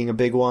 3 being a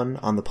big one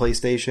on the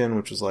PlayStation,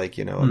 which was like,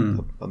 a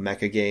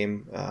mecha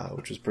game,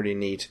 which was pretty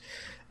neat.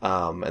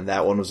 And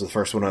that one was the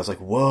first one I was like,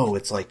 whoa,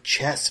 it's like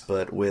chess,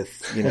 but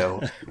with,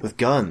 with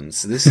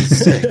guns. This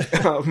is sick.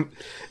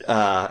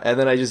 And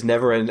then I just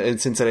never,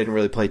 and since I didn't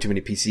really play too many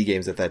PC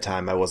games at that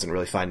time, I wasn't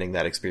really finding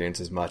that experience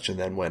as much. And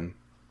then when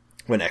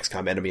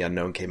XCOM Enemy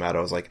Unknown came out, I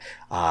was like,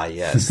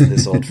 yes,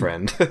 this old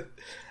friend.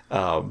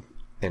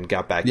 And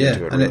got back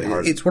into it really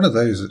hard. It's one of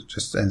those that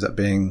just ends up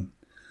being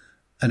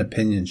an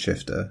opinion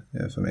shifter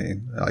for me.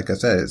 Like I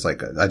said, it's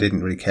like I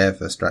didn't really care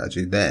for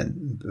strategy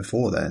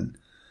before then,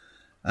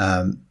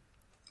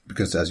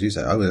 because as you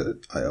said, I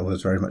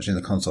was very much in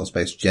the console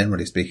space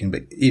generally speaking,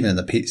 but even in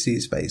the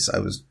PC space, I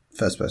was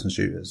first person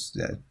shooters.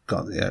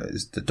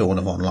 It's the dawn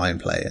of online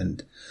play,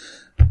 and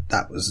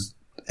that was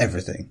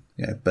everything.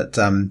 But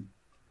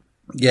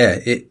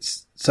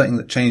it's something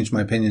that changed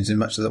my opinions in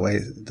much of the way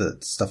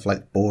that stuff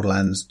like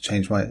Borderlands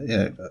changed my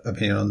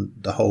opinion on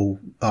the whole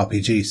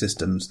RPG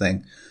systems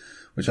thing,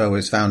 which I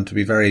always found to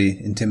be very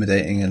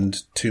intimidating and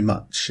too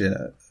much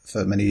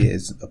for many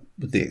years,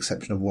 with the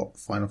exception of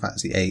Final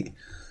Fantasy VIII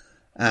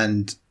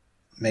and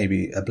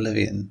maybe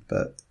Oblivion.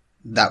 But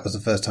that was the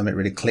first time it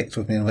really clicked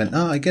with me and went,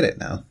 oh, I get it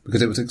now,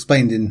 because it was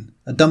explained in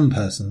a dumb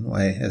person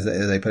way, as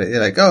they put it.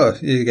 You're like, oh,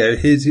 here you go,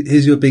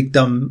 here's your big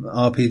dumb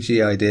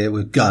RPG idea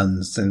with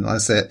guns, and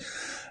that's it.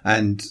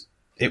 And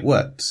it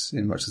worked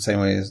in much the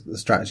same way as the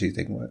strategy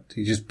thing worked.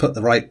 You just put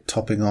the right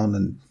topping on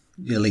and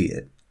you'll eat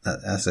it.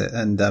 That's it.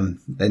 And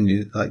then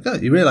you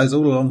you realise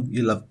all along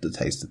you love the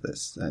taste of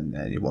this,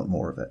 and you want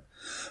more of it.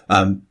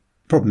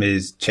 Problem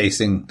is,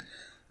 chasing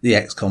the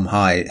XCOM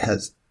high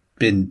has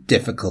been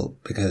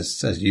difficult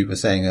because, as you were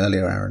saying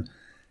earlier, Aaron,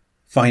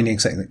 finding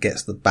something that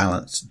gets the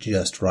balance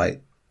just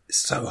right is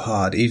so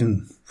hard,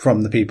 even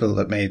from the people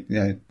that made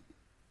the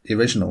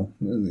original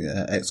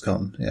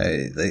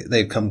XCOM.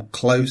 They've come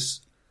close,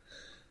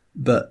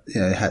 but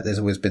there's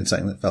always been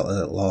something that felt a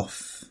little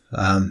off.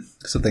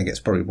 So I think it's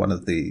probably one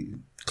of the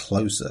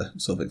closer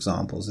sort of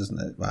examples, isn't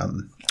it?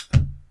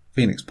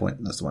 Phoenix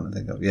Point, that's the one I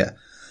think of. Yeah.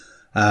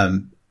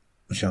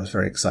 Which I was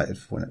very excited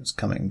for when it was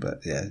coming,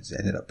 but yeah, it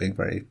ended up being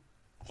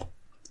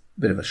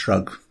bit of a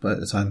shrug at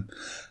the time.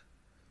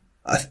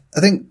 I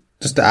think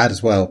just to add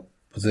as well,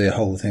 the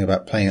whole thing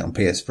about playing it on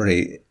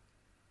PS3,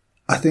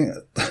 I think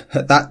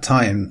at that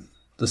time,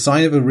 the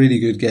sign of a really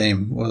good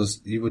game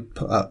was you would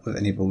put up with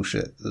any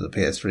bullshit that the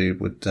PS3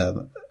 would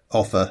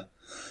offer.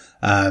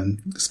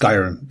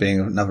 Skyrim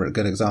being another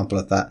good example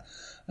of that,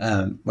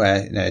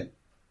 where,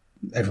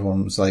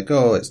 everyone was like,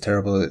 oh, it's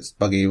terrible, it's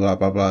buggy, blah,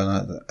 blah, blah.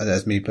 And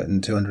there's me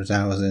putting 200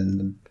 hours in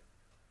and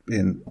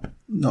being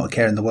not a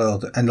care in the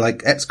world. And like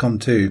XCOM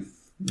 2,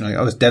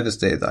 I was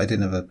devastated that I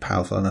didn't have a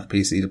powerful enough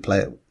PC to play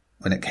it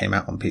when it came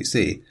out on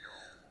PC.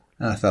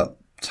 And I felt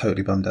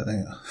totally bummed out.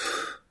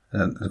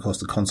 And of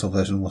course the console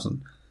version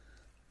wasn't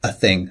a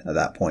thing at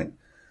that point.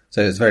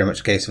 So it's very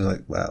much a case of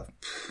like, well,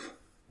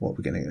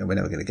 we're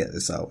never going to get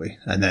this, are we?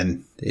 And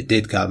then it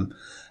did come,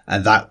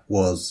 and that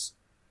was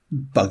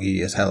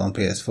buggy as hell on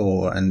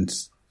PS4 and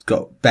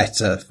got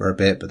better for a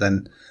bit, but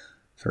then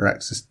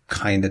Firaxis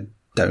kind of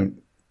don't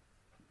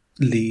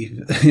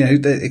leave,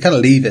 they kind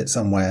of leave it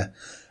somewhere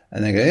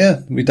and they go,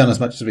 yeah, we've done as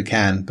much as we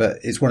can, but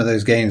it's one of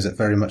those games that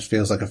very much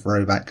feels like a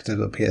throwback to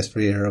the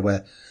PS3 era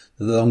where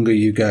the longer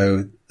you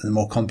go, the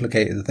more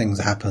complicated the things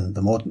happen,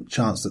 the more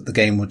chance that the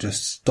game will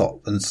just stop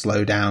and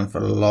slow down for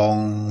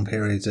long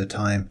periods of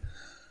time.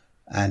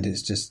 And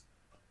it's just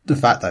the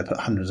fact that I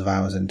put hundreds of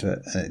hours into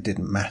it and it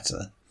didn't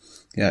matter.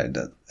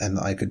 And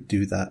I could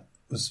do that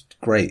was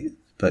great.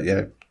 But,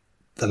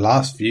 the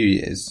last few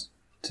years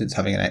since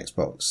having an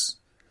Xbox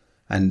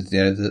and,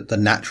 the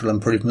natural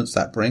improvements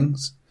that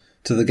brings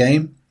to the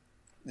game,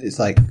 it's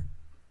like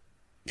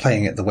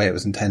playing it the way it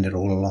was intended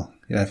all along.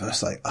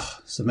 It's like, oh,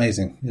 it's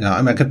amazing.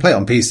 I could play it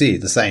on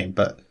PC the same,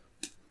 but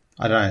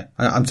I don't know.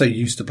 I'm so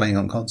used to playing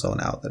on console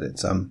now that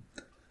it's,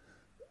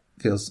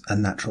 feels a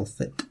natural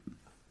fit.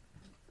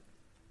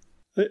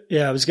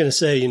 Yeah, I was going to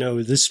say,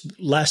 this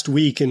last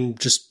week and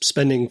just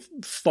spending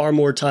far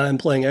more time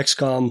playing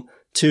XCOM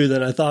 2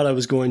 than I thought I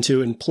was going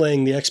to, and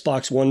playing the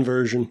Xbox One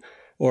version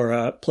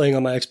or playing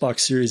on my Xbox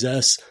Series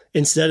S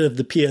instead of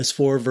the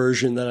PS4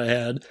 version that I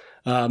had.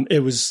 It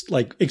was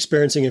like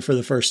experiencing it for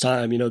the first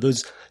time.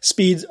 Those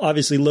speeds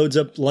obviously loads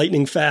up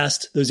lightning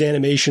fast. Those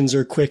animations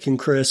are quick and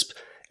crisp.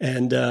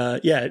 And,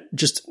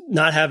 just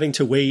not having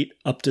to wait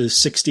up to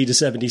 60 to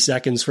 70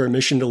 seconds for a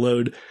mission to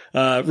load,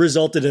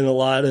 resulted in a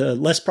lot of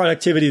less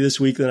productivity this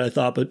week than I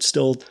thought, but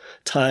still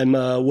time,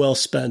 well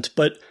spent.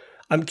 But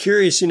I'm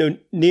curious,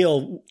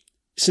 Neil,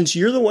 since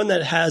you're the one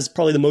that has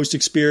probably the most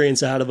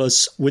experience out of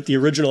us with the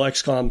original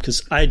XCOM,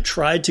 because I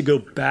tried to go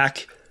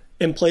back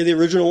and play the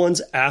original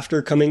ones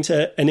after coming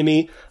to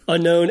Enemy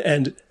Unknown.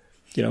 And,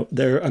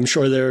 I'm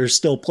sure there are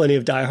still plenty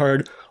of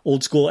diehard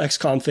old school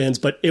XCOM fans,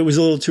 but it was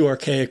a little too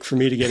archaic for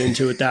me to get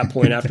into at that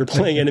point after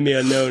playing Enemy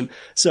Unknown.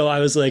 So I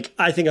was like,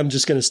 I think I'm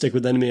just going to stick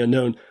with Enemy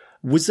Unknown.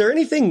 Was there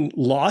anything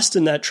lost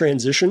in that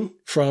transition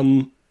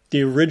from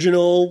the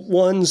original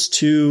ones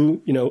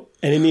to,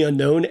 Enemy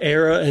Unknown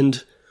era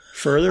and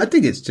further? I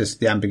think it's just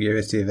the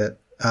ambiguity of it.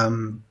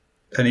 And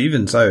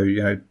even so,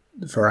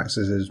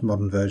 Firaxis'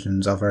 modern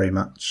versions are very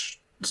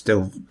much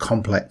still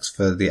complex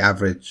for the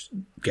average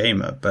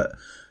gamer, but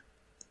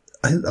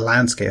I think the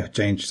landscape had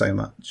changed so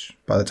much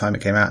by the time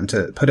it came out, and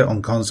to put it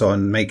on console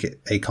and make it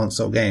a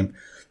console game,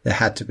 there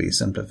had to be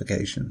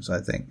simplifications,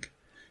 I think.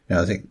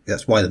 I think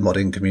that's why the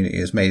modding community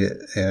has made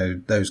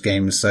it, those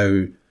games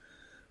so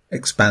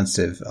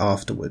expansive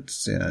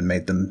afterwards, and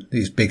made them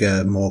these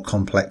bigger, more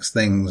complex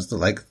things that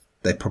like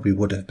they probably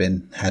would have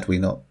been had we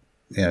not,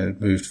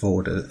 moved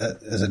forward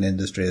as an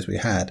industry as we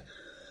had.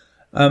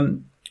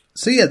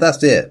 So yeah,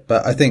 that's it.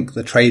 But I think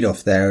the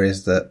trade-off there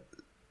is that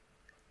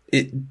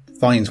it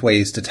finds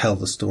ways to tell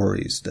the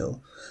stories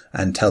still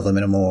and tell them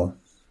in a more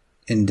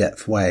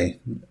in-depth way.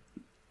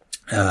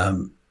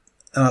 And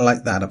I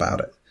like that about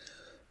it.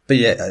 But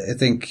yeah, I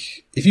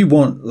think if you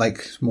want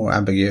like more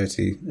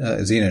ambiguity,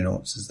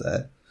 Xenonauts is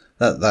there.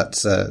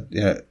 That's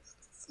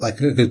like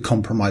a good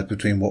compromise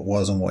between what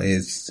was and what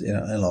is, in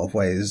a lot of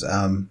ways.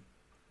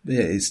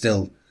 Yeah, it's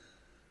still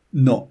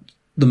not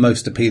the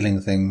most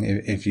appealing thing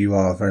if you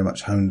are very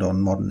much honed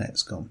on modern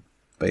XCOM.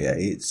 But yeah,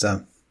 it's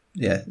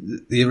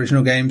the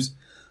original games,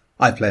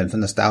 I play them for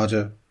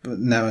nostalgia, but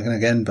now and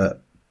again.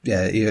 But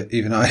yeah,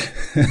 even I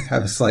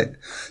have a slight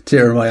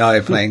tear in my eye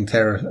playing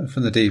Terror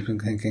from the Deep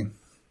and thinking,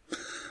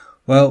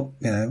 well,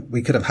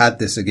 we could have had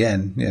this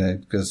again,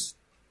 because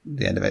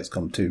the end of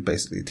XCOM 2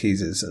 basically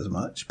teases as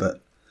much,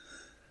 but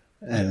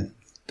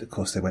of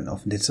course they went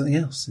off and did something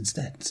else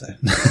instead. So,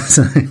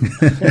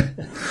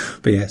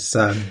 but yes,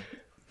 so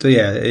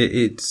yeah,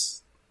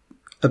 it's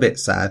a bit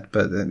sad,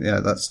 but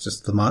that's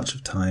just the march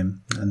of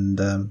time,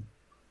 and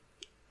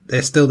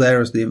they're still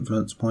there as the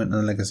influence point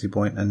and the legacy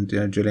point, and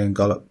Julian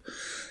Gollop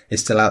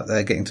is still out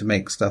there getting to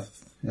make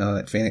stuff,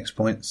 like Phoenix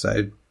Point.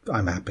 So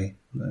I'm happy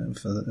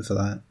for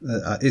that.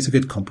 It's a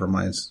good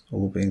compromise,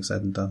 all being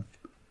said and done.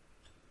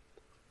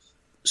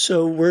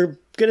 So we're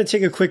going to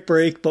take a quick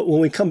break, but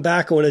when we come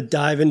back, I want to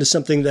dive into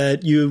something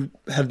that you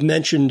have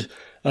mentioned,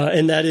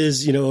 and that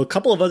is, a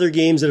couple of other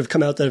games that have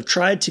come out that have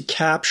tried to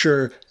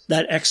capture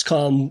that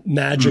XCOM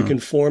magic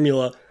and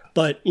formula,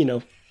 but,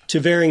 to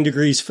varying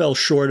degrees fell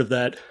short of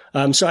that.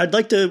 So I'd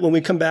like to, when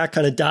we come back,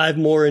 kind of dive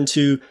more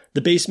into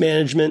the base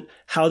management,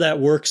 how that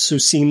works so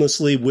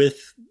seamlessly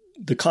with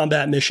the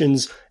combat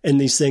missions and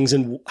these things,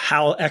 and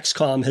how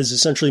XCOM has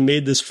essentially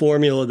made this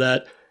formula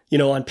that,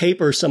 on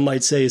paper, some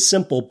might say is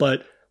simple,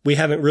 but we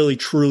haven't really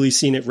truly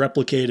seen it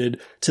replicated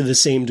to the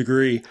same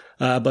degree.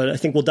 But I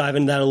think we'll dive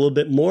into that a little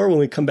bit more when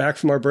we come back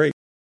from our break.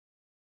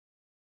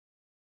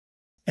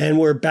 And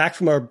we're back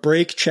from our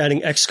break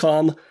chatting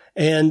XCOM.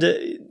 And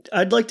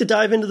I'd like to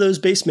dive into those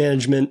base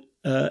management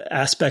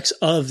aspects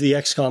of the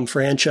XCOM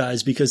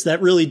franchise, because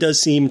that really does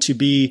seem to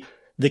be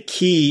the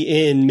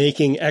key in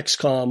making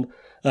XCOM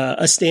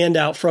a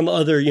standout from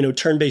other,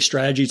 turn-based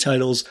strategy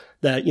titles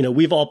that,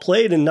 we've all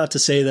played. And not to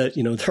say that,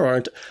 there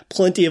aren't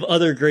plenty of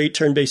other great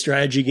turn-based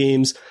strategy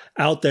games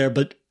out there,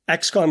 but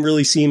XCOM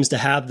really seems to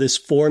have this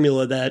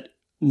formula that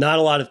not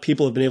a lot of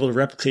people have been able to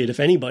replicate, if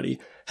anybody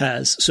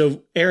has.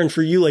 So Aaron,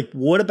 for you,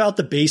 what about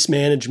the base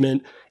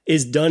management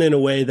is done in a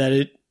way that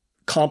it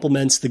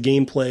complements the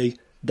gameplay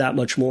that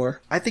much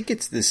more? I think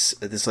it's this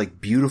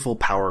beautiful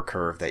power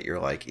curve that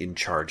you're in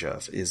charge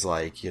of, is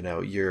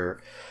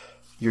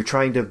you're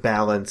trying to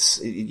balance,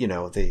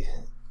 the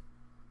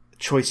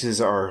choices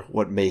are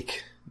what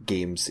make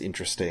games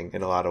interesting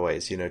in a lot of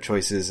ways,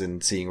 choices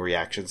and seeing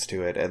reactions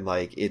to it. And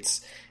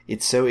it's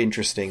so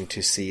interesting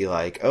to see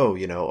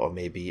or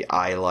maybe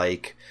I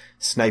like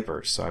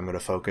snipers, so I'm going to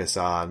focus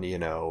on,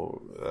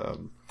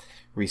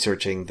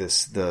 researching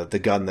the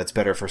gun that's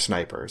better for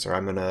snipers, or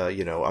I'm going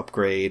to,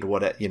 upgrade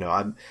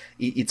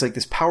it's like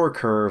this power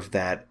curve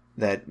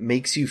that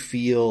makes you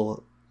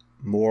feel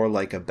more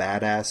like a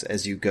badass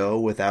as you go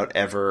without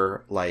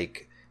ever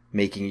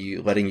letting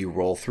you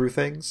roll through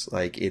things.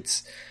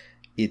 It's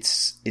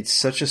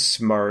such a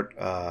smart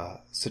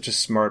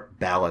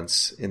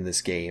balance in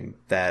this game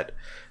that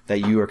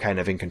you are kind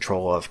of in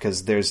control of,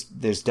 because there's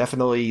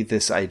definitely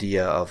this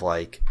idea of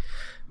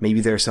maybe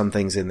there are some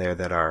things in there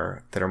that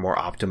are more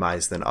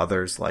optimized than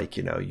others.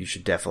 You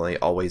should definitely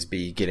always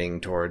be getting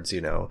towards,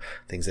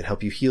 things that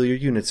help you heal your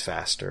units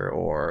faster,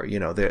 or,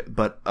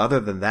 but other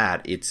than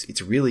that,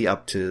 it's really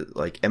up to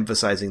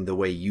emphasizing the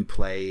way you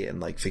play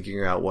and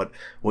figuring out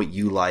what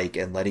you like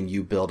and letting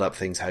you build up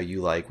things how you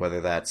like,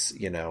 whether that's,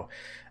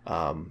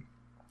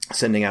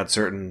 sending out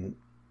certain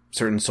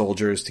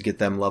soldiers to get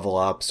them level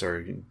ups,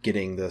 or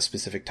getting the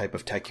specific type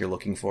of tech you're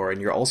looking for.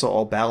 And you're also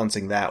all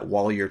balancing that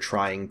while you're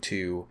trying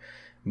to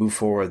move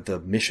forward the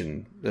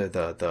mission,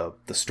 the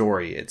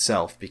story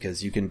itself,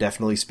 because you can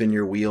definitely spin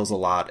your wheels a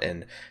lot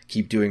and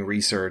keep doing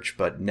research,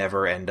 but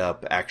never end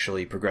up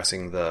actually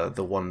progressing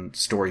the one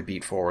story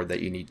beat forward that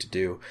you need to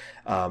do.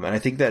 And I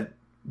think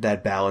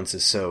that balance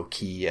is so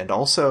key. And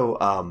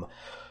also,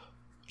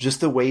 just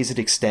the ways it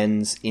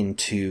extends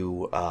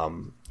into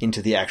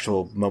the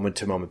actual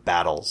moment-to-moment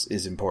battles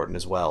is important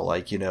as well.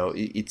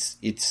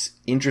 It's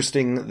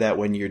interesting that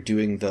when you're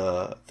doing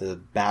the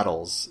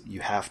battles, you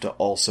have to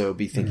also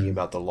be thinking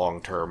about the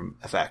long-term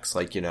effects.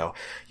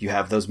 You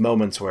have those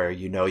moments where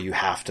you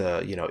have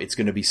to, it's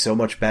going to be so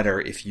much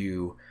better if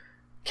you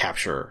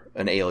capture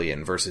an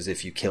alien versus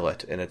if you kill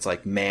it. And it's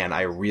man,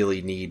 I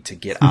really need to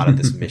get out of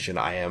this mission.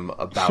 I am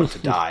about to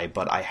die,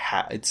 but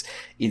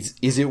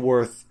is it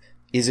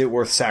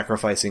worth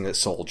sacrificing a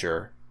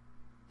soldier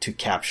to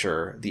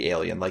capture the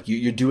alien?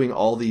 You're doing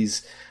all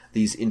these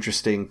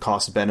interesting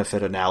cost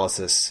benefit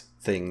analysis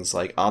things,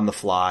 on the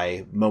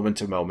fly, moment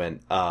to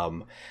moment.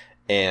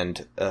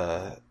 And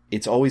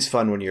it's always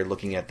fun when you're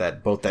looking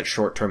at both that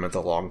short term and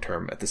the long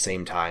term at the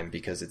same time,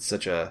 because it's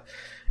such an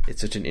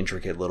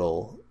intricate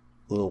little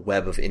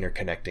web of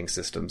interconnecting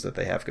systems that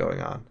they have going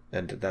on.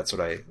 And that's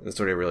what I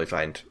really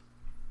find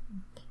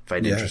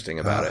interesting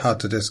about it. Hard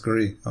to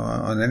disagree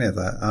on any of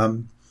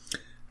that.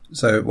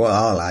 So what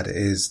I'll add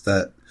is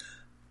that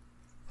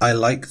I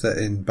like that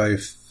in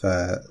both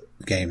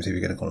games, if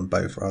you're going to call them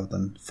both rather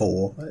than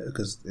four,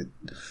 because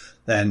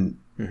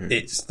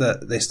it's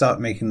that they start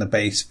making the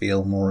base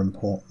feel more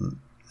important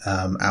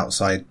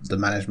outside the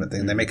management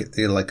thing. They make it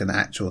feel like an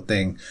actual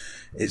thing.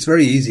 It's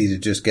very easy to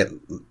just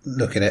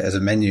look at it as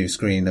a menu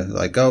screen of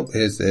oh,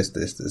 here's this,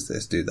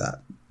 do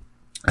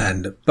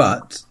that.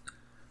 But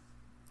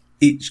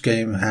each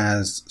game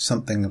has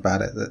something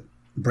about it that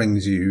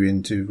brings you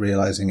into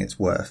realizing its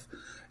worth.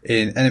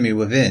 In Enemy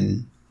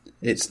Within,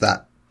 it's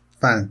that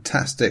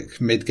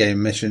fantastic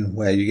mid-game mission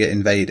where you get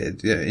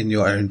invaded in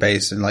your own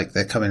base, and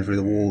they're coming through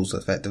the walls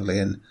effectively,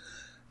 and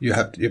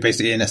you're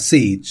basically in a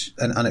siege,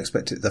 and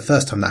unexpected. The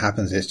first time that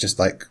happens, it's just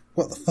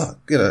what the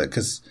fuck,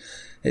 because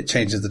it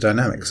changes the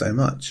dynamic so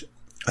much.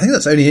 I think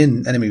that's only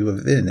in Enemy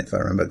Within, if I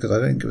remember, because I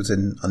don't think it was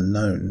in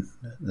Unknown.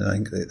 I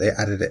think they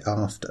added it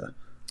after.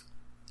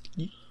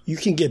 You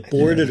can get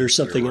boarded or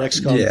something in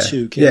XCOM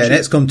 2. Yeah, in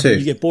XCOM 2.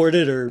 You get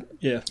boarded or,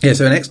 yeah. Yeah,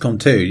 so in XCOM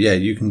 2,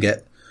 you can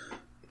get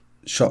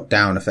shot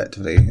down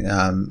effectively,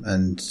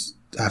 and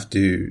have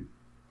to,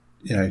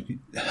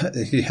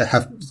 you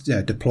have,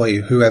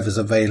 deploy whoever's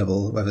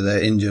available, whether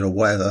they're injured or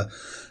whatever.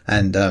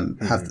 And,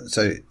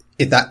 so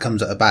if that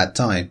comes at a bad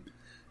time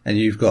and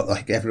you've got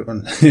like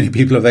everyone,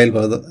 people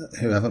available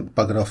who haven't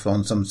buggered off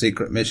on some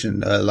secret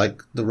mission,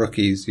 like the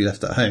rookies you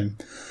left at home.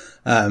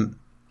 And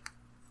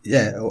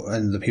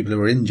the people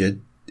who are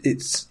injured,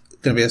 it's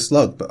going to be a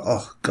slug, but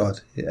oh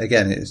God,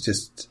 again, it's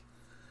just,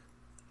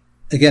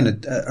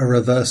 a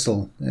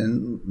reversal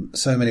in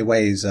so many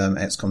ways,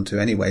 XCOM 2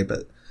 anyway,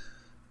 but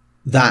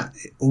that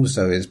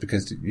also is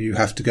because you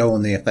have to go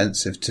on the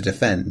offensive to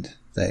defend.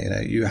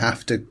 You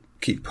have to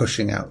keep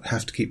pushing out,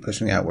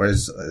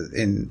 whereas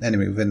in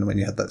Enemy Within, when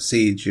you had that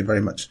siege, you're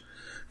very much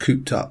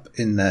cooped up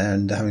in there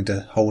and having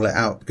to hold it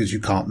out because you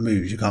can't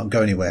move, you can't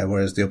go anywhere,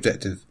 whereas the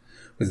objective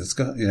with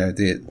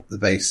the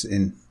base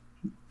in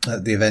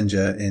the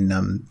Avenger in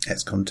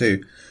XCOM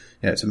 2,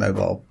 it's a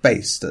mobile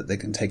base that they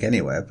can take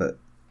anywhere, but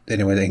the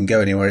only way they can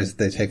go anywhere is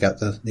they take out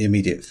the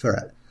immediate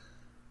threat.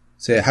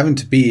 So having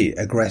to be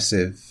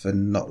aggressive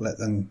and not let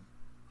them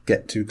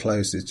get too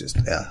close is just,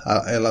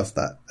 I love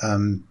that.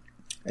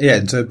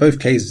 And so in both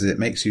cases, it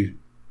makes you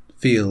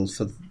feel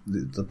for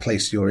the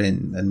place you're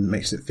in and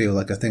makes it feel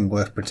like a thing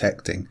worth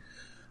protecting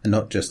and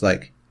not just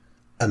like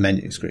a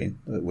menu screen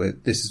where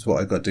this is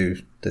what I got to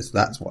do,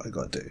 that's what I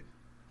got to do.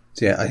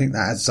 So I think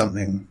that adds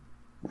something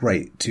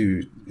great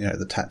to,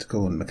 the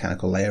tactical and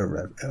mechanical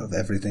layer of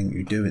everything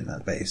you do in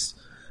that base.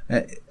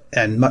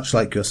 And much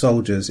like your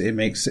soldiers, it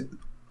makes it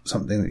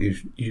something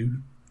that you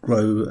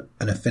grow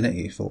an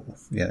affinity for,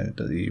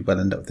 that you will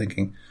end up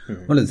thinking,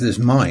 well, this is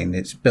mine.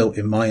 It's built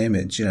in my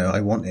image. I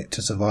want it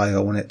to survive. I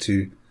want it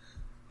to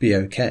be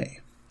okay.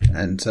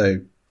 And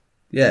so,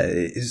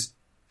 it is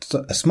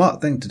a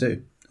smart thing to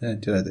do.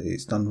 And,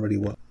 it's done really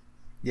well.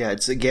 Yeah,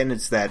 it's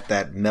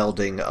that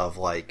melding of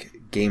like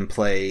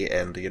gameplay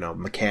and,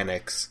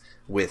 mechanics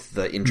with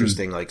the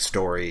interesting like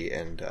story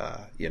and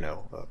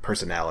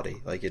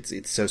personality. Like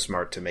it's so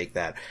smart to make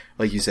that,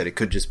 like you said, it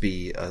could just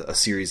be a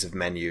series of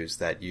menus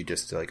that you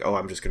just like, oh,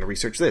 I'm just going to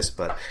research this,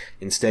 but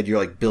instead you're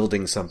like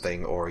building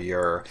something, or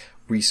you're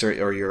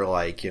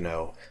like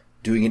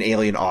doing an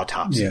alien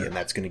autopsy, and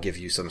that's going to give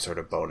you some sort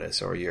of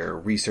bonus, or you're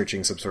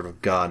researching some sort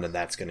of gun and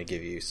that's going to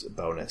give you a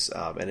bonus,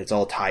 and it's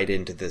all tied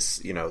into this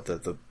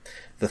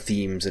the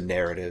themes and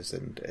narratives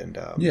and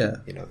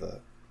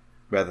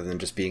rather than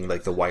just being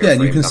like the wireframe. Yeah,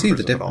 and you can see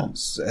the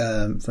difference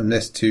from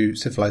this to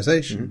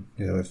Civilization,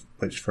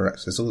 which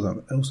Firaxis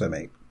also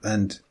make,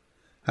 and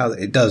how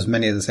it does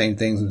many of the same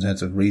things in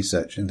terms of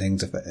research and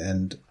things,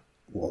 and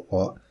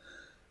what,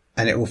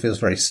 and it all feels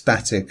very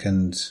static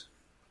and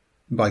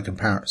by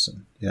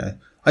comparison.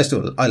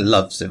 I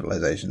love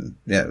Civilization.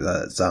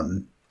 That's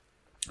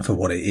for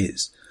what it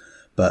is,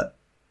 but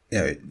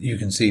you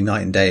can see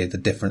night and day the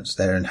difference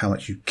there and how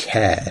much you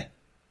care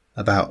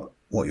about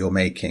what you're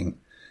making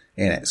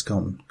in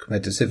XCOM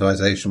compared to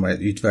Civilization, where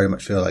you very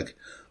much feel like,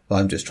 well,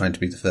 I'm just trying to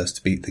be the first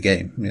to beat the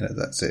game.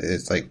 That's it.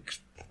 It's like,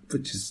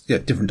 which is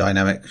different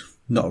dynamic,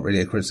 not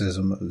really a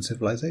criticism of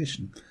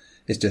Civilization.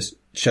 It just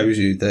shows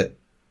you that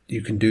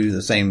you can do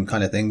the same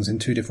kind of things in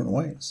two different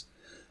ways.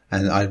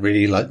 And I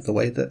really like the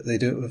way that they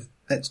do it with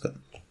XCOM.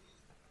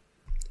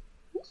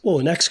 Well,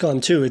 in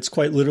XCOM too, it's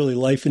quite literally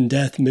life and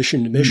death,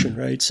 mission to mission,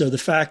 right? So the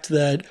fact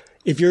that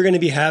if you're going to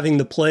be having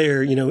the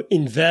player,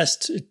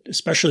 invest,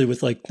 especially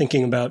with like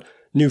thinking about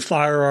new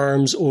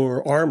firearms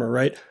or armor,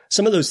 right?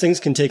 Some of those things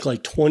can take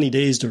like 20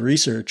 days to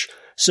research.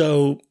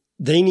 So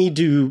they need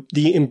to,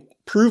 the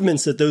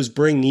improvements that those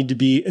bring need to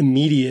be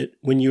immediate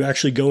when you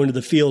actually go into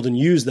the field and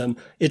use them.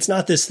 It's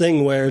not this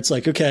thing where it's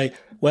like, okay,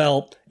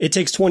 well, it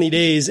takes 20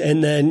 days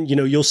and then,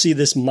 you'll see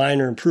this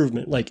minor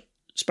improvement, like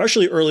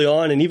especially early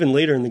on and even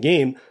later in the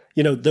game,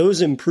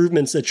 those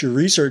improvements that you're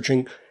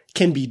researching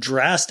can be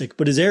drastic.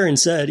 But as Aaron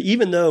said,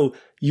 even though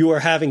you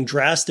are having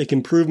drastic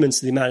improvements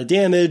to the amount of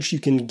damage you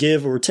can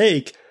give or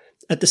take,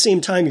 at the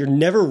same time, you're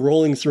never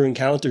rolling through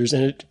encounters.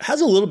 And it has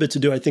a little bit to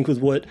do, I think, with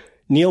what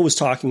Neil was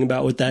talking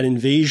about with that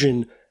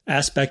invasion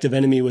aspect of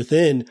Enemy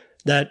Within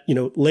that,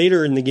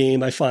 later in the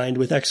game, I find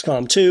with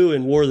XCOM 2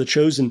 and War of the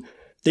Chosen,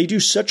 they do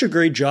such a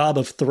great job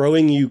of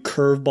throwing you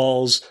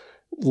curveballs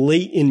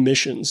late in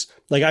missions.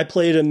 Like I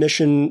played a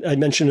mission I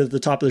mentioned at the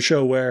top of the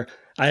show where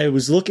I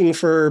was looking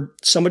for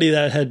somebody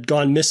that had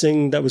gone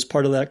missing that was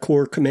part of that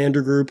core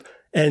commander group.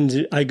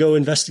 And I go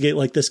investigate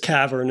like this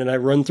cavern and I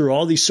run through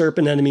all these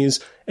serpent enemies.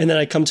 And then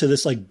I come to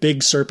this like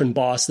big serpent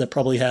boss that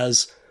probably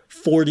has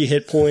 40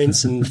 hit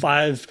points and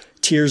 5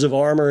 tiers of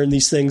armor and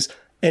these things.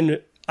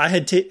 And I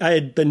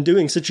had been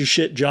doing such a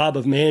shit job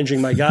of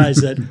managing my guys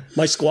that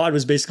my squad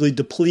was basically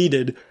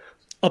depleted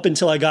up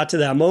until I got to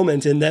that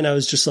moment. And then I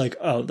was just like,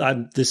 oh,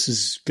 this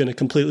is going to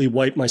completely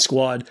wipe my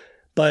squad.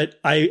 But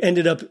I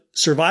ended up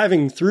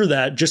surviving through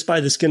that just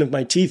by the skin of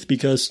my teeth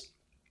because,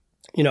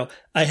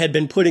 I had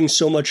been putting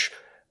so much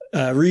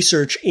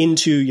research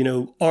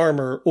into,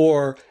 armor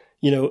or,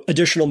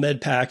 additional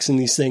med packs and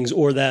these things,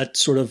 or that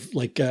sort of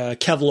like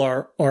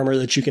Kevlar armor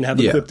that you can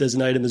have equipped as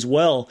an item as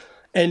well.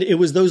 And it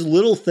was those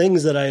little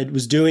things that I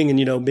was doing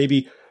and,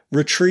 maybe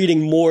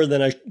retreating more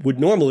than I would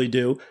normally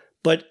do.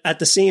 But at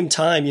the same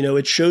time,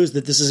 it shows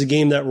that this is a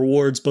game that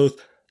rewards both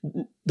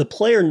the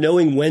player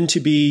knowing when to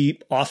be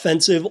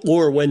offensive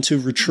or when to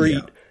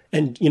retreat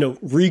and,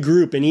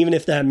 regroup. And even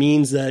if that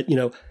means that,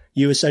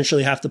 you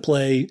essentially have to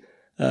play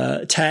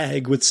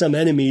tag with some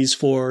enemies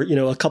for,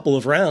 a couple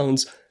of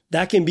rounds,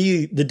 that can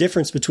be the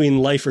difference between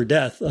life or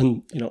death.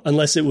 And,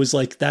 unless it was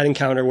like that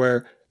encounter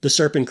where the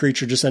serpent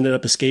creature just ended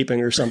up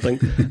escaping or something,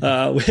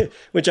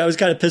 which I was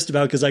kind of pissed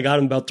about because I got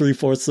him about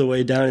 3/4 of the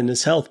way down in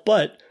his health.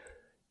 But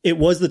it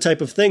was the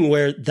type of thing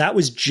where that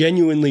was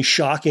genuinely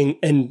shocking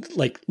and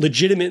like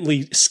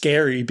legitimately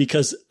scary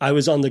because I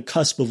was on the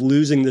cusp of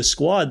losing this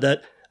squad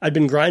that I'd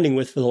been grinding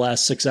with for the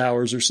last 6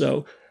 hours or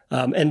so.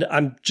 And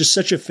I'm just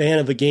such a fan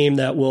of a game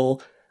that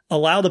will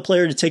allow the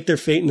player to take their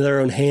fate into their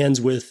own hands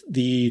with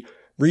the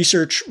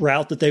research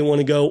route that they want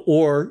to go,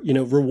 or,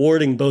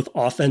 rewarding both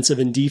offensive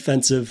and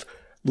defensive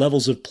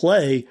levels of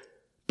play.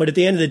 But at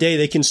the end of the day,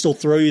 they can still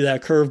throw you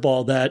that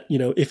curveball that,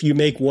 if you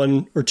make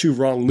 1 or 2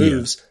 wrong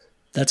moves,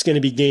 that's going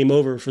to be game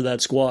over for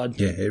that squad.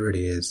 Yeah, it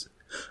really is.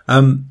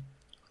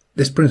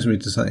 This brings me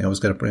to something I was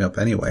going to bring up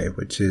anyway,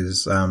 which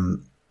is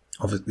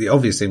the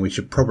obvious thing we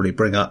should probably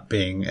bring up,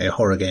 being a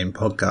horror game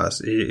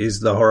podcast,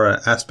 is the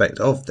horror aspect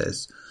of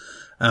this.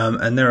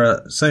 And there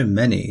are so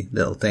many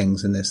little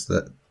things in this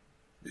that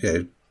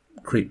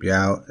creep you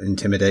out,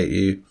 intimidate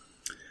you.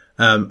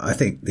 I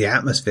think the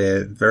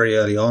atmosphere very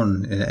early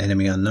on in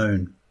Enemy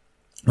Unknown,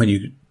 when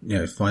you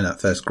find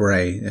that first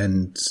grey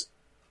and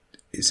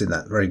it's in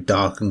that very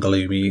dark and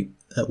gloomy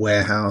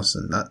warehouse,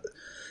 and that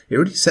it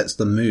really sets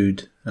the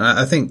mood. And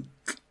I think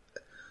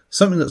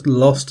something that's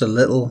lost a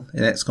little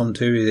in XCOM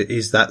 2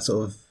 is that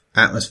sort of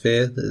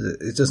atmosphere.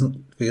 It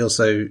doesn't feel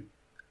so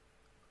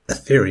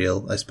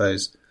ethereal, I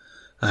suppose.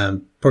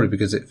 Probably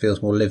because it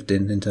feels more lived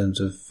in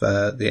terms of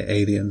the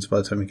aliens by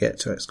the time we get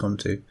to XCOM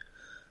 2.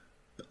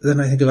 But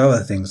then I think of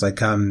other things, like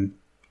one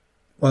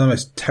of the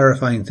most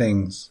terrifying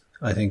things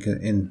I think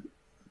in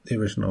the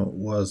original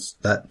was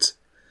that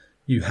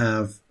you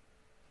have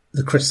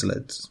the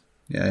chrysalids,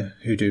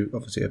 who do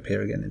obviously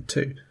appear again in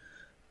 2.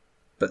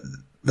 But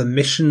the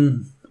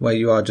mission where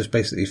you are just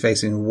basically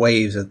facing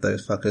waves of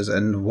those fuckers,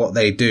 and what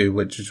they do,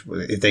 which is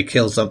if they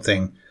kill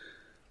something,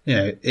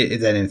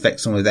 it then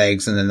infects them with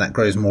eggs, and then that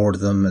grows more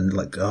of them, and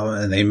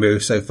and they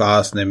move so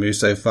fast and they move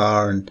so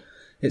far, and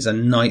it's a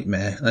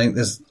nightmare. I think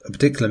there's a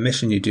particular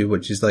mission you do,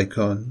 which is like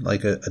on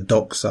a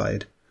dock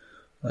side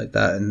like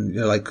that, and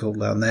you're all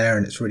down there,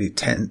 and it's really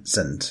tense,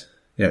 and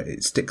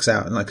it sticks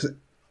out. And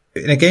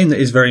in a game that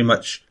is very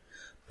much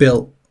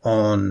built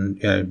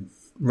on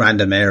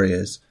random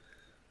areas,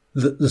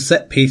 the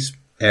set piece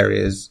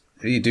areas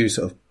you do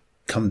sort of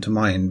come to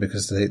mind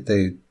because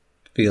they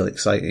feel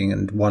exciting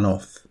and one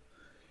off.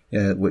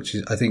 Which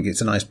is, I think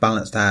it's a nice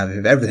balance to have.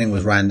 If everything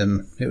was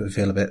random, it would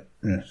feel a bit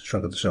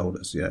shrug of the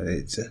shoulders.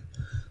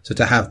 So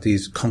to have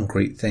these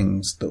concrete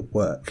things that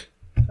work.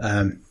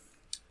 But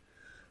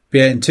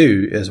yeah, in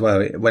 2 as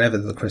well, whenever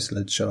the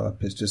chrysalids show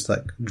up, it's just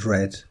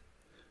dread,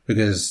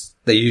 because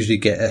they usually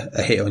get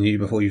a hit on you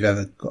before you've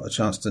ever got a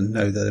chance to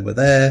know that they were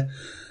there.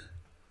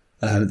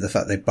 The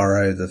fact they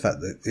burrow, the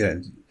fact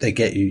that they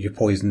get you, you're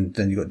poisoned,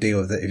 then you've got to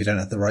deal with it. If you don't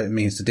have the right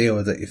means to deal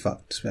with it, you're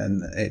fucked,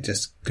 and it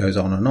just goes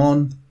on and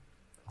on.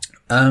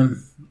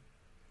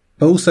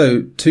 But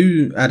also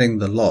 2 adding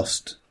the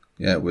Lost,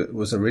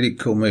 was a really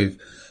cool move.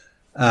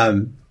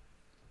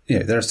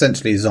 They're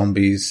essentially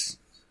zombies,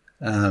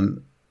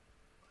 and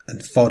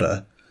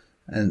fodder.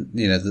 And,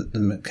 the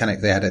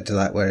mechanic they added to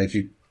that, where if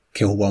you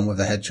kill one with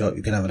a headshot,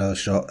 you can have another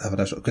shot,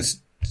 because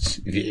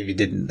if you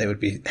didn't, they would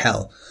be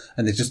hell.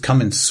 And they just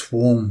come in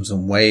swarms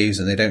and waves,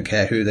 and they don't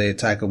care who they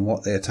attack and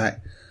what they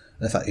attack.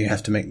 And the fact that you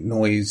have to make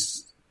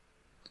noise,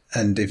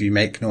 and if you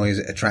make noise,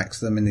 it attracts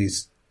them in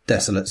these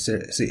desolate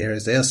sea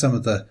areas. They are some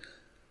of the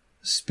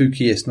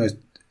spookiest, most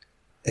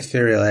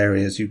ethereal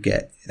areas you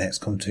get in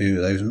XCOM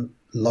 2. Those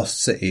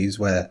lost cities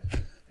where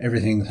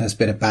everything has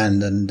been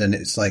abandoned, and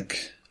it's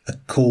like a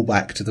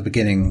callback to the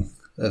beginning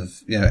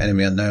of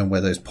Enemy Unknown,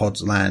 where those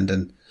pods land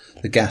and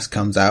the gas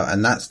comes out,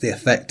 and that's the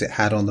effect it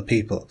had on the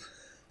people,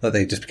 that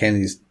they just became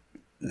these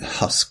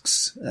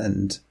husks.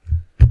 And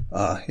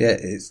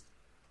it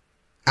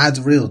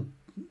adds real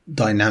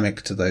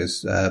dynamic to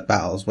those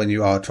battles when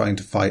you are trying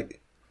to fight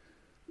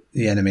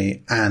the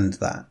enemy and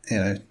that,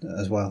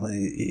 as well.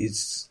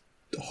 It's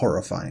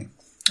horrifying.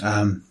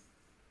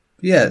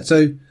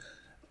 So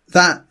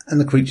that and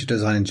the creature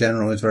design in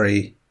general is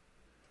very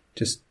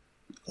just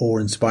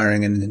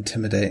awe-inspiring and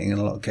intimidating in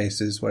a lot of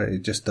cases, where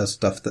it just does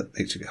stuff that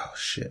makes you go, oh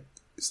shit,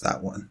 it's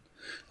that one.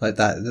 Like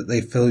that they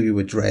fill you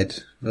with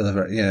dread for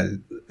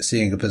the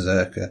seeing a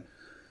berserker,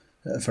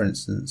 for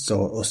instance,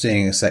 or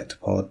seeing a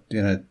sectopod,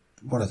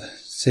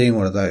 seeing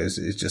one of those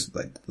is just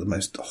the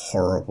most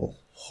horrible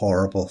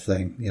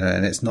thing,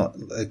 and it's not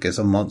like it's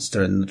a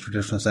monster in the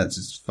traditional sense.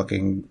 It's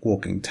fucking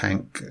walking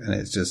tank, and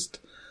it's just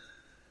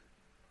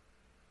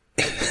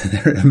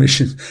there are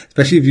missions,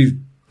 especially if you've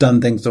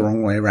done things the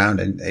wrong way around,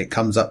 and it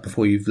comes up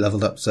before you've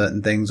leveled up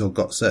certain things or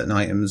got certain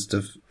items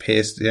to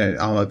pierce,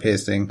 armor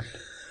piercing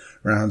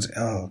rounds.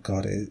 Oh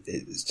god,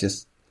 it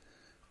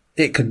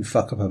it can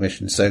fuck up a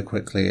mission so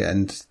quickly,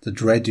 and the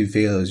dread you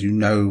feel is you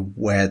know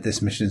where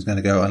this mission is going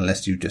to go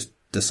unless you just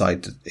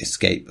decide to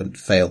escape and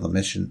fail the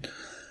mission,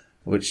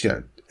 which,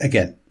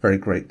 again, very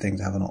great thing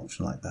to have an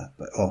option like that.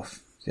 But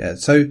yeah.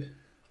 So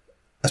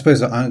I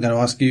suppose I'm going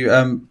to ask you,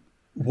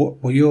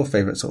 what were your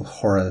favourite sort of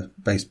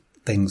horror-based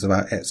things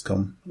about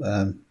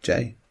XCOM,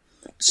 Jay?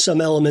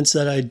 Some elements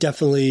that I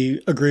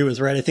definitely agree with,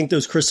 right? I think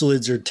those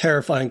chrysalids are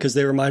terrifying because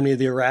they remind me of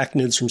the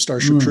arachnids from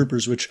Starship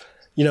Troopers, which,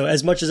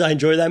 as much as I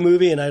enjoy that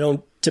movie and I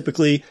don't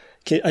typically,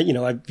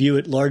 I view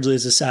it largely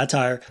as a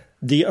satire,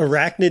 the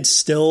arachnids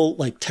still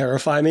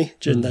terrify me.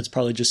 And that's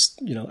probably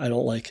just, I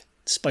don't like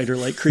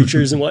spider-like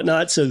creatures and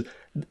whatnot. So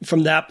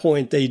from that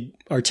point, they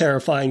are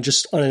terrifying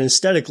just on an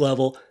aesthetic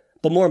level.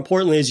 But more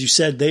importantly, as you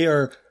said, they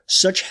are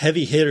such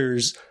heavy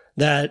hitters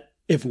that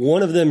if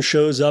one of them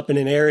shows up in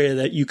an area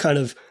that you kind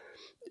of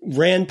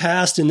ran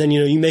past and then,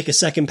 you make a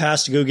second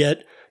pass to go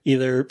get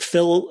either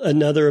fill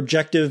another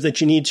objective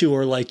that you need to,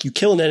 or you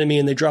kill an enemy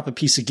and they drop a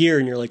piece of gear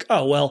and you're like,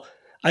 oh, well,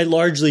 I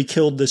largely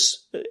killed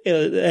this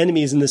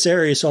enemies in this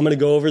area, so I'm going to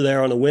go over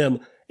there on a whim.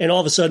 And all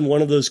of a sudden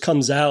one of those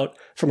comes out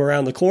from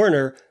around the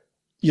corner.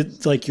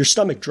 Your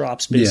stomach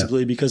drops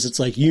basically, because it's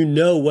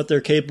what they're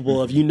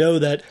capable of.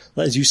 That,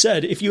 as you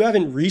said, if you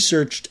haven't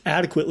researched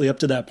adequately up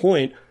to that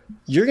point,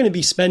 you're going to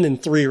be spending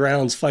 3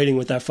 rounds fighting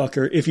with that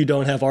fucker if you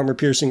don't have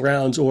armor-piercing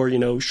rounds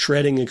or,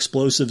 shredding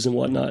explosives and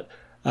whatnot.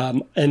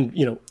 And,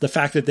 the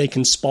fact that they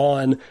can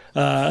spawn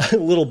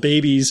little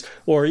babies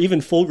or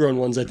even full-grown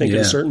ones, I think, at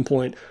a certain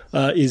point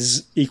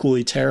is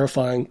equally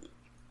terrifying.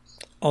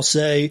 I'll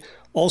say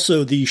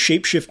also the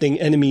shape-shifting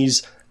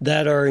enemies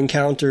that are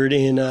encountered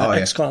in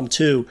XCOM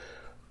 2.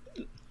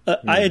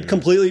 I had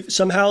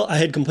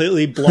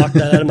completely blocked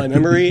that out of my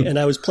memory, and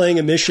I was playing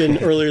a mission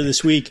earlier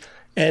this week,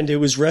 and it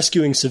was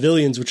rescuing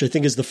civilians, which I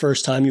think is the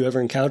first time you ever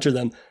encounter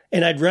them.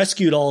 And I'd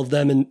rescued all of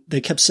them, and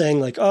they kept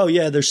saying oh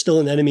yeah, there's still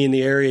an enemy in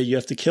the area you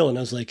have to kill. And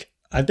I was like,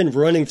 I've been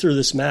running through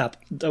this map.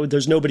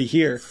 There's nobody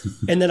here.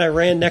 And then I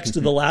ran next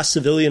to the last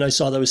civilian I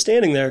saw that was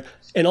standing there,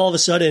 and all of a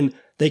sudden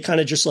they kind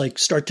of just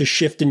start to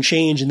shift and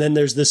change. And then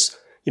there's this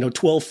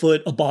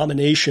 12-foot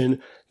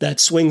abomination that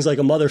swings like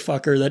a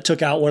motherfucker that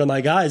took out one of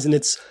my guys. And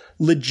it's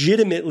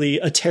legitimately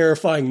a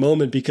terrifying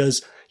moment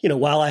because,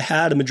 while I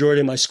had a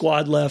majority of my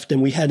squad left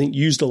and we hadn't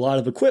used a lot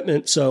of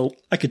equipment, so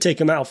I could take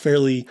them out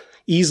fairly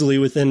easily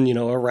within,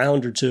 a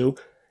round or two,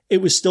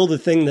 it was still the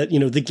thing that,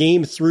 the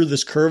game threw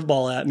this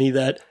curveball at me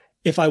that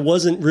if I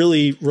wasn't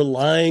really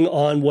relying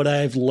on what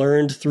I've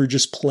learned through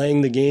just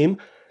playing the game,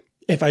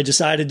 if I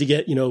decided to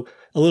get,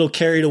 a little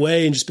carried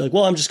away and just be like,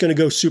 well, I'm just going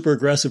to go super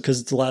aggressive because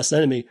it's the last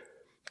enemy,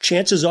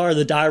 chances are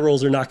the die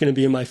rolls are not going to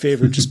be in my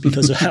favor just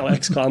because of how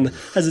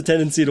XCOM has a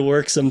tendency to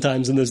work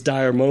sometimes in those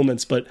dire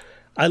moments. But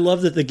I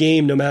love that the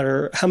game, no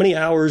matter how many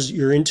hours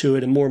you're into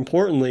it, and more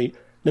importantly,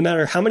 no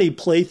matter how many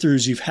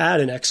playthroughs you've had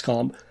in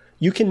XCOM,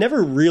 you can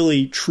never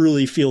really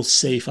truly feel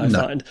safe, I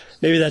find.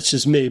 Maybe that's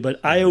just me,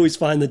 but I always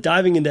find that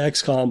diving into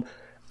XCOM,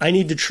 I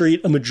need to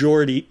treat a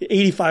majority,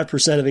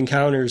 85% of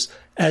encounters,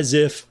 as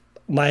if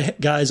my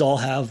guys all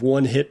have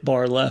one hit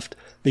bar left,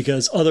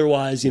 because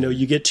otherwise,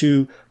 you get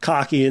too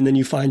cocky and then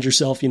you find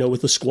yourself,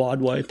 with a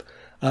squad wipe.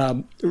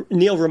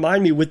 Neil,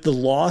 remind me, with the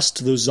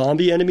Lost, those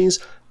zombie enemies,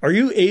 are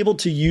you able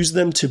to use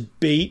them to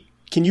bait?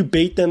 Can you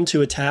bait them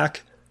to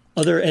attack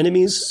other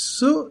enemies?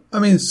 So,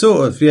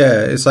 sort of,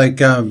 yeah. It's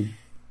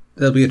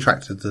they'll be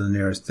attracted to the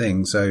nearest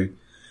thing. So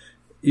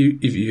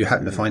if you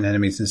happen to find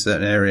enemies in a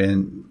certain area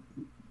and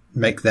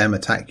make them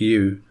attack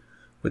you,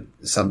 with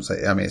some say,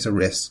 it's a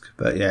risk,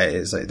 but yeah,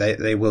 it's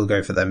they will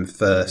go for them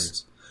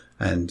first,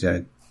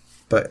 and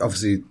but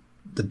obviously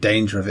the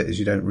danger of it is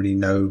you don't really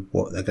know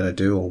what they're going to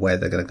do or where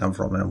they're going to come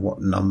from and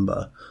what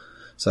number.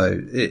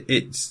 So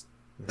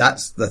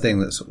that's the thing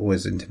that's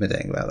always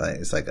intimidating about that.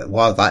 It's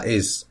while that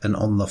is an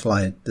on the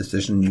fly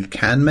decision you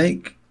can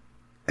make,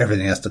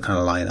 everything has to kind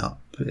of line up.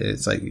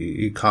 It's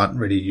you can't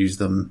really use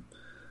them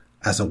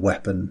as a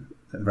weapon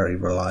very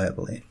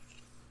reliably.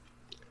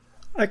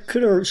 I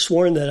could have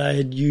sworn that I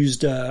had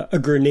used a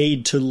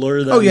grenade to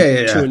lure them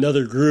to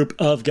another group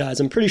of guys.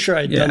 I'm pretty sure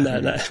I'd done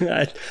that. And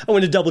I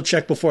want to double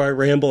check before I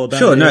ramble about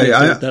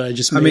that I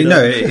just made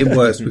up. It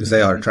works because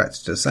they are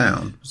attracted to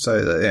sound. So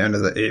at the end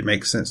of it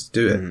makes sense to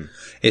do it.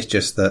 It's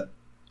just that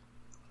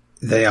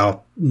they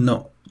are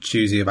not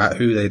choosy about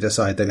who they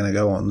decide they're going to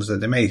go on. So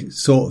they may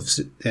sort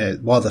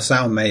of, while the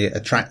sound may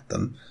attract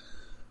them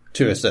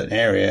to a certain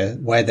area,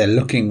 where they're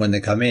looking when they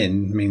come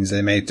in means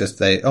they may just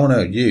say, oh no,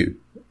 you.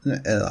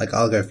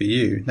 I'll go for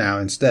you now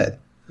instead.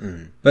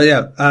 But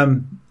yeah,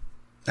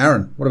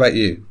 Aaron, what about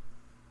you?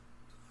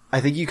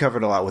 I think you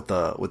covered a lot with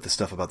the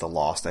stuff about the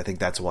Lost. I think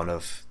that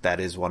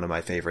is one of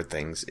my favorite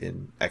things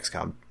in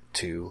XCOM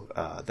 2,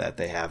 that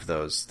they have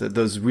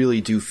those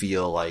really do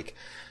feel like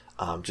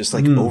just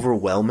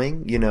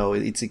overwhelming.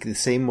 It's the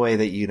same way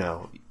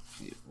that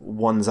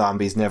one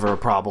zombie's never a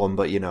problem,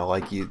 but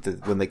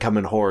when they come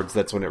in hordes,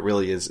 that's when it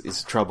really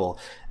is trouble.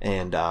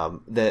 And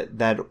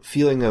that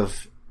feeling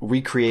of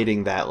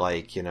recreating that,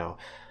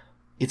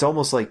 it's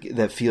almost like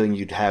that feeling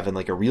you'd have in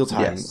like a real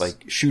time Yes.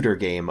 like shooter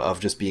game of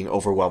just being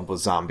overwhelmed with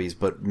zombies,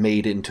 but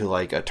made into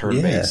like a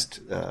turn-based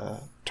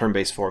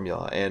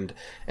formula, and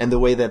the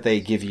way that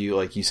they give you,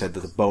 like you said,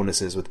 the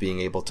bonuses with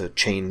being able to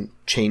chain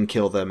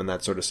kill them and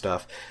that sort of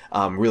stuff,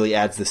 really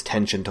adds this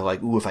tension to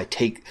like, ooh, if I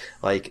take,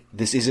 like,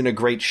 this isn't a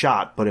great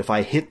shot, but if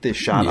I hit this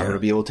shot, I'm going to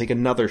be able to take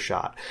another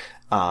shot.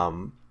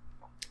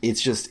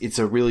 It's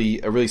a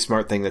really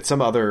smart thing that some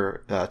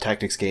other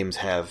tactics games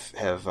have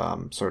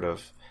sort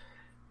of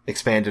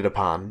expanded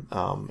upon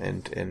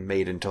and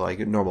made into like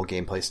normal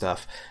gameplay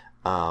stuff.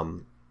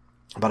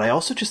 But I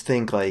also just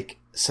think like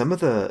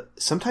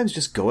sometimes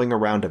just going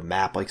around a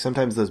map, like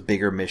sometimes those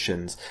bigger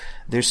missions,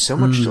 there's so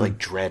much like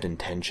dread and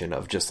tension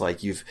of just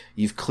like you've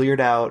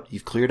cleared out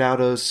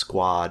a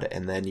squad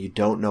and then you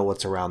don't know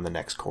what's around the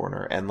next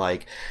corner, and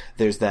like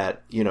there's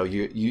that,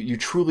 you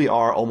truly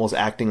are almost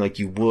acting like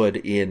you would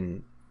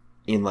in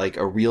like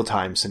a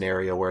real-time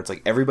scenario where it's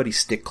like everybody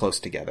stick close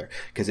together,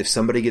 because if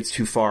somebody gets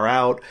too far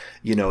out,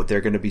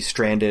 they're going to be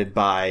stranded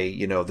by,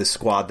 the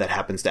squad that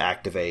happens to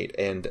activate,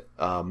 and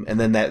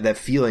then that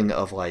feeling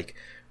of like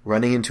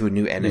running into a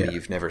new enemy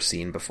you've never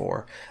seen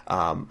before.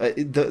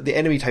 The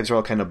enemy types are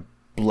all kind of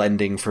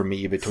blending for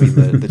me between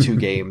the two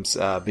games,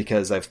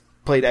 because I've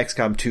played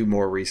XCOM 2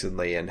 more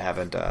recently and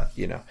haven't,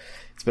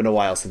 it's been a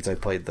while since I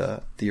played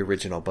the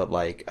original, but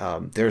like,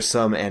 there's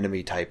some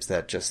enemy types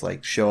that just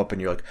like show up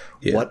and you're like,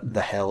 what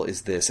the hell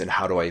is this? And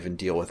how do I even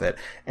deal with it?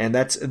 And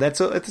that's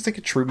like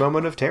a true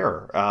moment of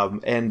terror.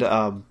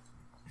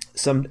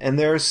 And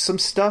there's some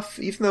stuff,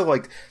 even though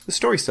like the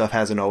story stuff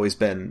hasn't always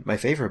been my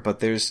favorite, but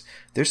there's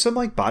some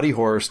like body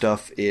horror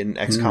stuff in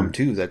XCOM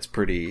 2 that's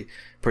pretty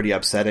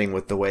upsetting,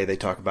 with the way they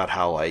talk about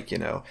how like,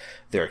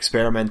 they're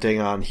experimenting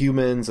on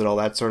humans and all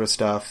that sort of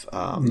stuff.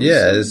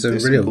 There's some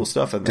real cool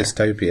stuff in there.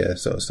 Dystopia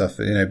sort of stuff,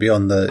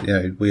 beyond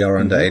the, we are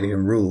under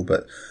alien rule,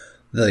 but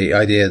the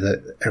idea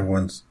that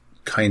everyone's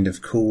kind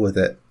of cool with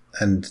it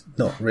and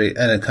not really,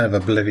 and are kind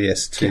of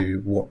oblivious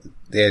to what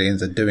the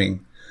aliens are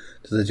doing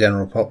to the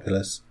general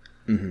populace.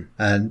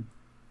 And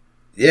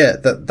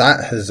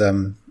that has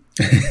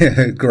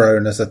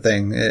grown as a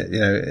thing,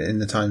 in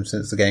the time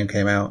since the game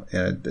came out.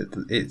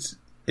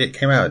 It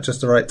came out at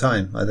just the right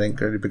time, I think,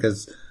 really,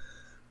 because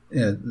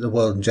the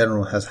world in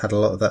general has had a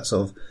lot of that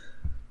sort of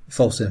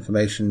false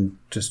information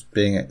just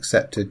being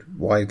accepted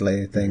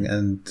widely, I think,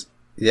 and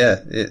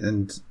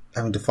and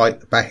having to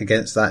fight back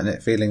against that, and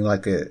it feeling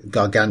like a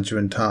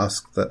gargantuan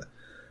task that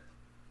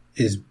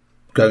is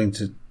going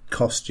to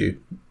cost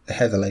you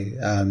heavily.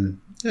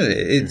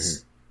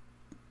 It's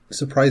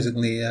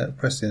surprisingly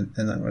prescient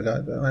in that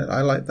regard.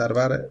 I like that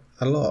about it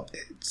a lot.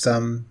 It's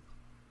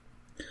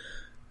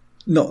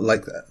not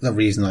like the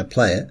reason I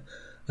play it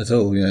at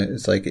all.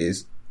 It's like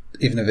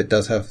even if it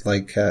does have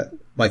like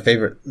my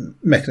favorite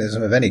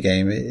mechanism of any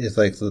game is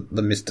like the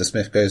Mr.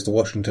 Smith Goes to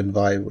Washington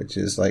vibe, which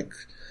is like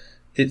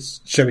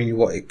it's showing you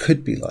what it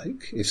could be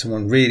like if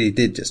someone really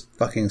did just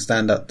fucking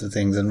stand up to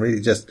things and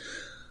really just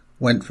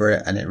went for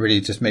it, and it really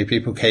just made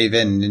people cave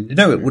in. And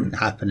it wouldn't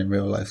happen in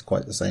real life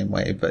quite the same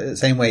way, but the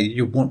same way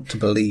you want to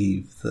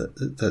believe that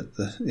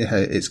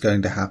it's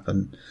going to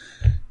happen,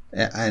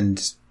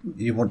 and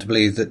you want to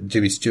believe that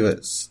Jimmy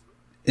Stewart's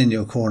in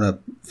your corner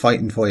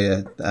fighting for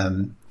you.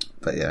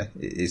 But yeah,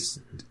 it's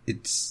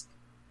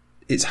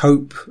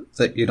hope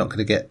that you're not going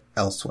to get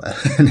elsewhere,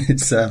 and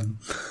it's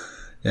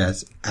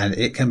yes, and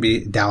it can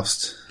be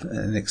doused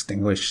and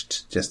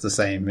extinguished just the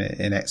same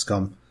in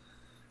XCOM.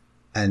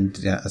 And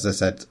as I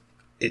said,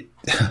 it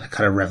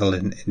kind of revel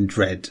in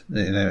dread,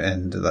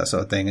 and that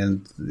sort of thing,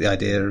 and the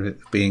idea of it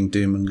being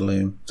doom and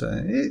gloom.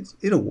 So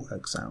it all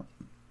works out.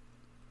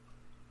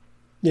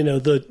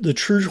 The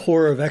true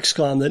horror of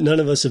XCOM that none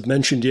of us have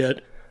mentioned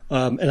yet,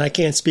 and I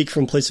can't speak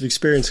from place of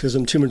experience because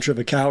I'm too much of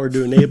a coward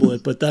to enable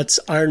it, but that's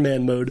Iron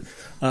Man mode,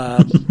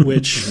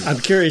 which I'm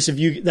curious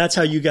if that's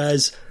how you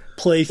guys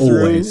play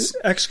through Always.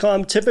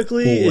 XCOM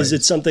typically? Always. Is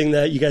it something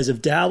that you guys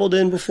have dabbled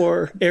in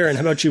before? Aaron,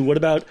 how about you? What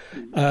about,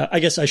 I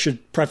guess I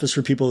should preface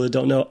for people that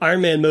don't know,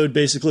 Iron Man mode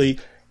basically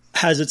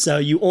has it so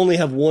you only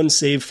have one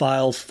save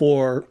file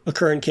for a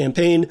current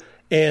campaign,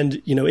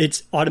 and,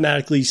 it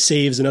automatically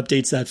saves and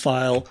updates that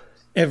file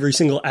every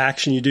single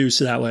action you do.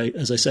 So that way,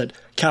 as I said,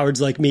 cowards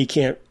like me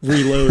can't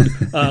reload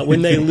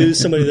when they lose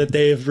somebody that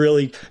they have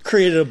really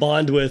created a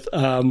bond with.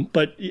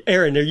 But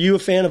Aaron, are you a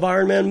fan of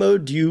Iron Man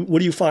mode? What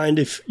do you find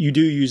if you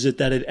do use it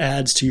that it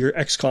adds to your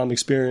XCOM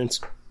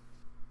experience?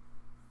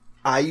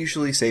 I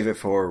usually save it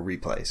for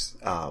replays.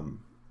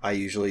 I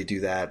usually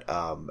do that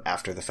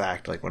after the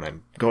fact, like when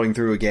I'm going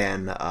through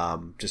again,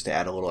 just to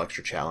add a little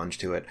extra challenge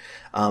to it.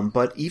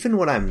 But even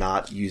when I'm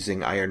not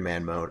using Iron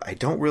Man mode, I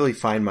don't really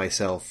find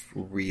myself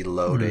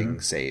reloading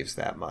saves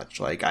that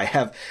much. Like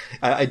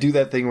I do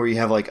that thing where you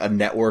have like a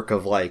network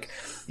of like,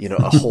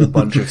 a whole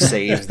bunch of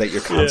saves that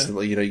you're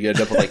constantly, you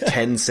end up with like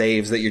 10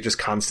 saves that you're just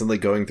constantly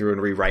going through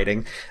and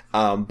rewriting.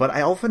 But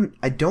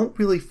I don't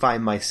really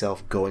find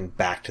myself going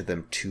back to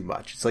them too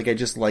much. It's like I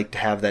just like to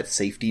have that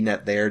safety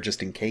net there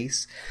just in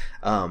case.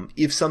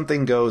 If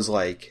something goes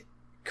like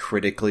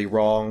critically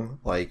wrong,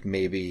 like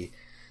maybe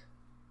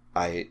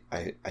I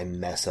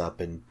mess up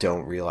and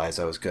don't realize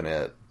I was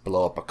gonna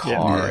blow up a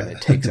car and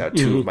it takes out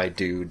two of my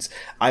dudes.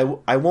 I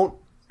won't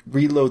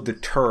reload the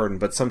turn,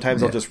 but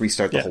sometimes I'll just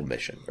restart the whole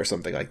mission or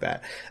something like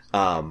that.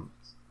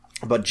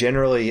 But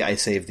generally I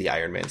save the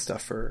Iron Man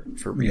stuff for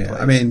replay. Yeah,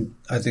 I mean,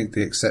 I think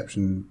the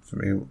exception for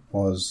me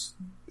was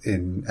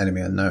in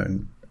Enemy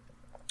Unknown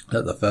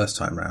at the first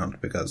time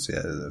round, because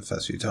the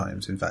first few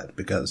times, in fact,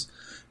 because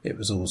it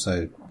was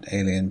also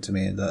alien to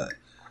me, and that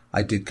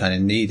I did kind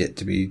of need it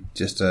to be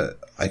just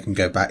I can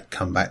go back,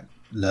 come back,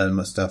 learn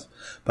my stuff.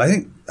 But I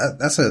think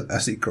that's a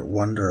secret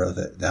wonder of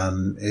it,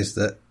 is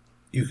that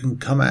you can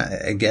come at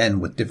it again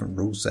with different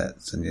rule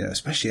sets, and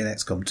especially in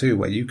XCOM 2,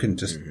 where you can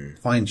just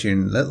fine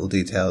tune little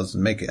details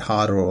and make it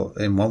harder or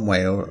in one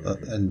way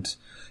and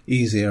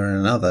easier in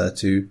another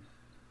to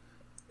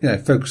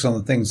focus on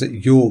the things that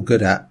you're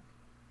good at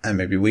and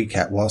maybe weak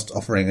at, whilst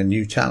offering a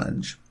new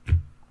challenge.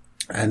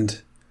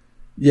 And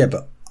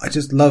but I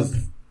just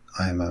love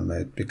Iron Man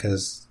mode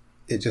because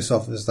it just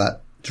offers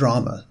that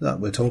drama that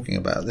we're talking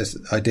about. This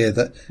idea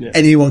that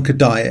anyone could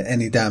die at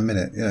any damn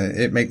minute.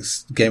 It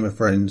makes Game of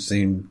Thrones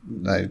seem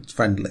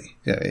friendly.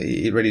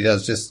 It really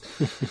does. Just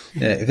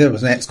if there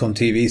was an XCOM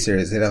TV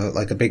series, they'd have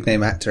like a big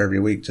name actor every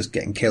week just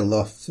getting killed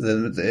off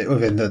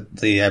within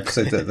the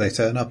episode that they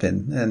turn up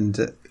in,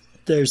 and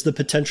there's the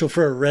potential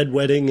for a red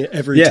wedding at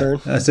every turn.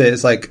 That's it.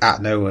 It's like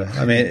out nowhere.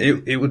 I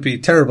mean, it would be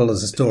terrible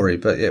as a story,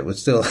 but it would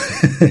still,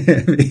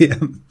 it'd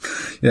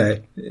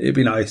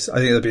be nice. I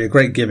think it'd be a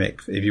great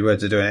gimmick if you were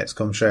to do an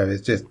XCOM show.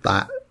 It's just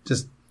that.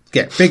 Just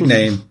get big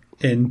name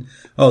in.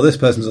 Oh, this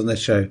person's on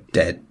this show,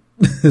 dead.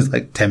 It's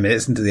like 10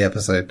 minutes into the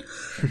episode.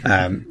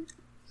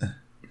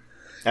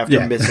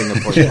 After missing a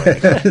point.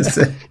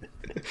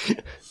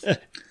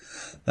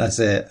 That's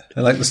it.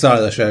 I like the start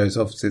of the show is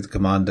obviously the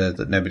commander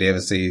that nobody ever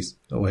sees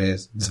or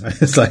hears. So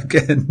it's like,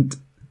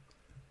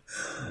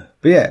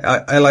 but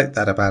I like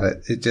that about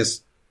it. It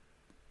just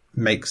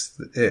makes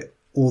it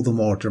all the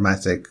more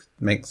dramatic,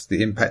 makes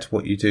the impact of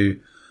what you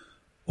do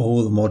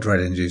all the more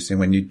dread-inducing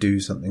when you do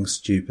something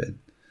stupid.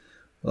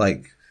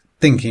 Like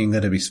thinking you're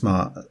going to be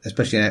smart,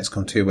 especially in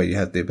XCOM 2 where you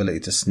have the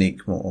ability to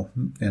sneak more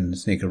and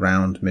sneak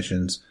around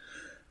missions.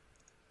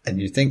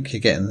 And you think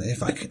you're getting,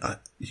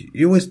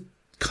 you always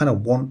kind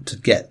of want to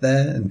get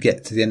there and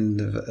get to the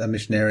end of a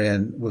mission area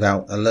and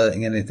without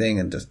alerting anything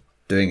and just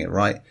doing it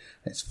right.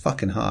 It's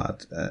fucking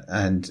hard.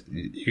 And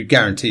you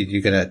guaranteed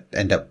you're going to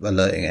end up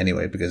alerting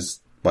anyway because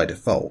by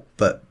default,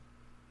 but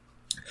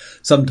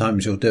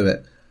sometimes you'll do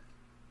it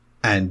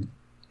and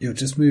you'll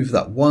just move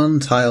that one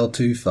tile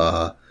too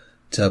far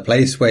to a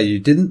place where you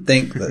didn't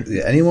think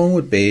that anyone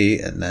would be.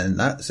 And then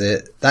that's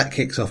it. That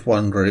kicks off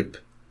one group.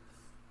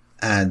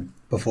 And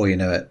before you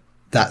know it,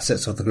 that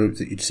sets off the group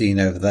that you'd seen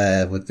over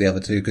there with the other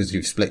two because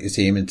you've split your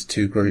team into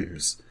two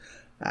groups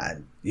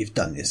and you've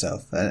done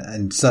yourself.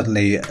 And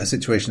suddenly a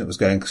situation that was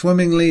going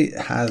swimmingly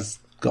has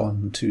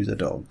gone to the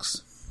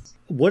dogs.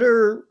 What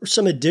are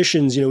some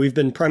additions? We've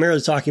been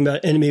primarily talking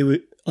about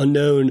Enemy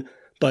Unknown,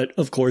 but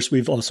of course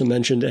we've also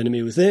mentioned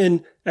Enemy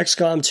Within,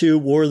 XCOM 2,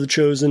 War of the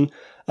Chosen.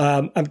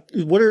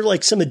 What are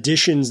like some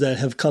additions that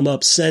have come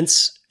up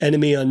since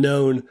Enemy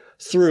Unknown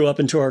through up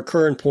into our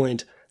current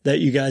point that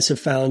you guys have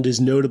found is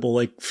notable?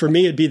 Like for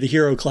me, it'd be the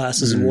hero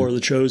classes in War of the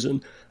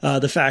Chosen.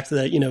 The fact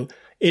that,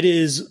 it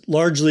is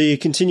largely a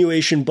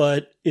continuation,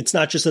 but it's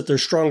not just that they're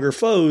stronger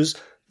foes,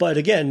 but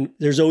again,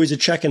 there's always a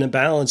check and a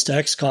balance to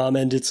XCOM.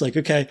 And it's like,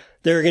 okay,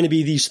 there are going to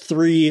be these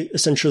three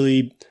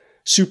essentially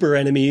super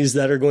enemies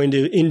that are going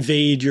to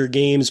invade your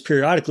games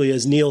periodically,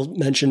 as Neil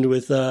mentioned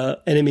with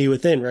Enemy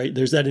Within, right?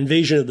 There's that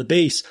invasion of the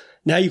base.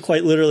 Now you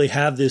quite literally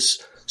have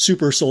this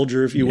super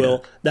soldier, if you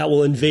will, that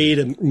will invade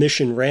a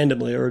mission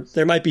randomly, or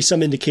there might be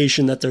some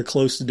indication that they're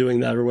close to doing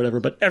that or whatever.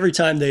 But every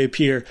time they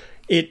appear,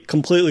 it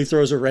completely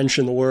throws a wrench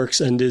in the works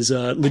and is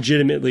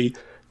legitimately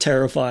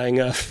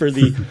terrifying for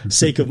the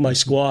sake of my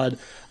squad.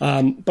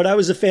 But I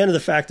was a fan of the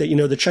fact that,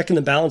 the check and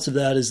the balance of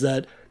that is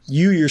that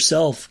you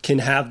yourself can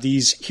have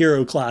these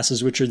hero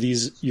classes, which are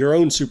your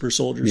own super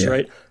soldiers,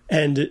 right?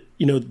 And,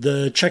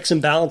 the checks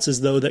and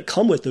balances, though, that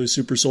come with those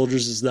super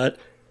soldiers is that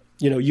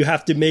you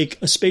have to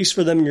make a space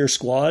for them in your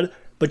squad,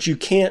 but you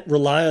can't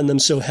rely on them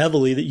so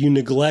heavily that you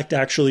neglect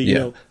actually,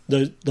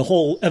 the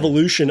whole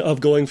evolution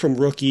of going from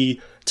rookie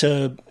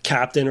to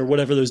captain or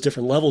whatever those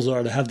different levels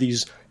are to have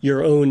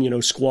your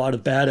own, squad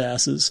of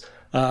badasses.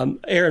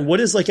 Aaron,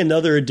 what is like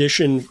another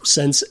addition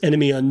since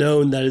Enemy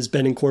Unknown that has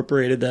been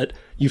incorporated that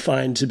you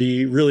find to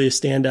be really a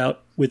standout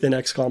within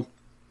XCOM?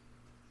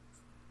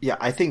 Yeah,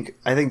 I think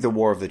the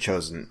War of the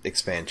Chosen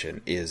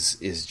expansion is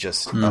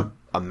just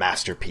a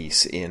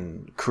masterpiece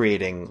in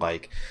creating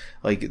like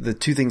the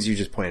two things you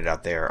just pointed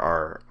out there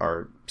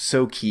are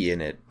so key in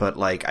it, but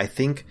like I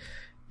think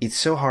it's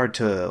so hard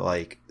to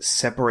like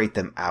separate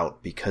them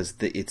out because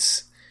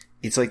it's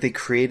like they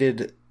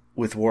created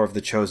with War of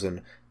the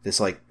Chosen this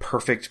like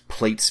perfect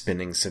plate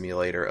spinning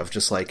simulator of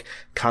just like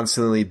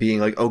constantly being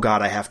like, oh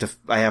god, I have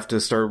to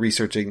start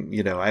researching,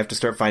 you know, I have to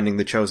start finding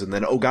the Chosen.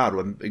 Then, oh god,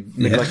 I'm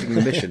neglecting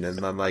the mission.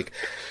 And I'm like,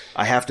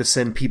 I have to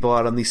send people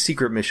out on these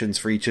secret missions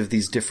for each of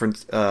these different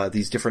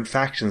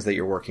factions that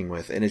you're working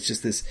with. And it's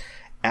just this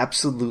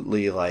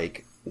absolutely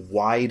like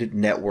wide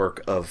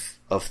network of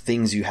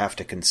things you have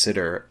to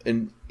consider.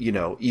 And, you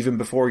know, even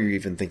before you're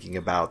even thinking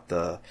about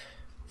the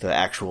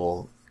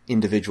actual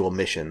individual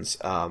missions.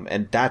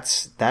 And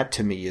that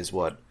to me is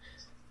what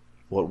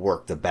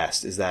worked the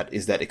best, is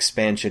that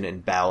expansion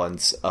and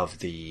balance of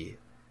the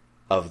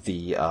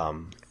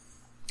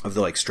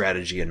like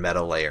strategy and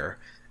meta layer.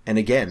 And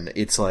again,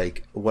 it's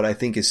like, what I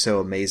think is so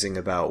amazing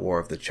about War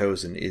of the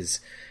Chosen is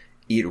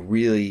it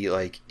really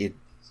like it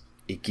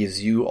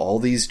gives you all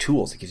these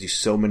tools. It gives you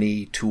so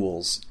many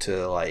tools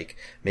to like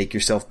make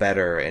yourself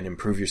better and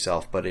improve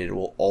yourself, but it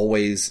will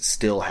always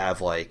still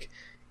have like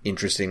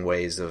interesting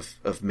ways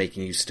of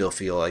making you still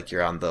feel like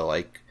you're on the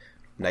like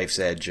knife's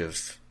edge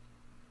of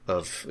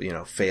you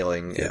know,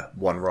 failing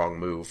one wrong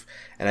move.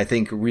 And I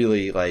think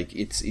really like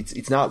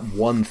it's not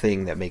one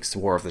thing that makes the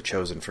War of the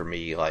Chosen for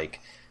me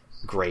like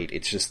great.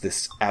 It's just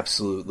this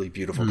absolutely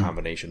beautiful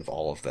combination of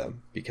all of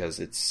them, because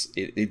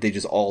they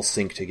just all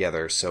sync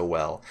together so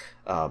well.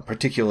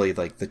 Particularly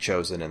like the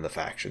Chosen and the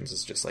factions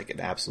is just like an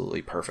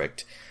absolutely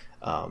perfect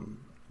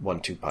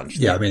 1-2 punch.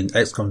 Yeah, I mean,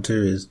 XCOM 2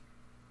 is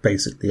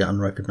basically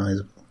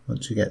unrecognizable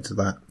once you get to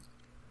that.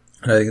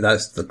 And I think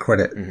that's the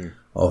credit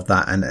of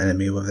that and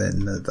Enemy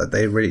Within, that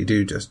they really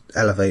do just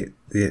elevate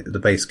the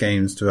base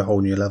games to a whole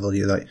new level.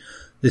 You're like,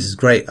 this is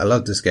great, I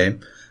love this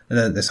game. And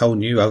then this whole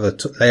new other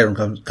layer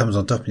comes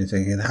on top, and you're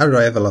thinking, how did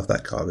I ever love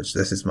that garbage?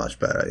 This is much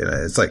better. You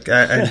know, it's like,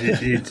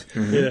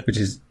 which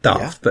is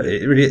daft, but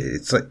it really,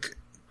 it's like,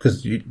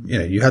 because you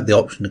know, you had the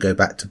option to go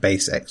back to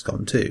base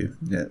XCOM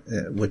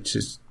 2, which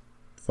is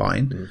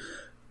fine,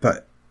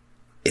 but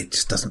it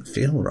just doesn't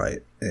feel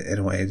right in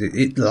a way.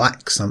 It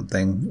lacks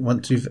something.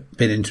 Once you've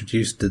been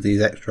introduced to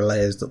these extra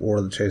layers that War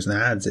of the Chosen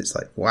adds, it's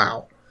like,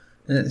 wow.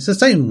 And it's the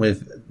same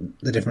with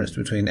the difference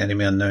between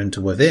Enemy Unknown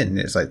to Within.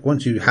 It's like,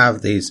 once you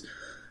have these,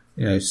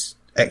 you know,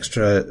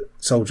 extra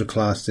soldier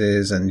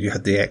classes, and you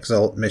had the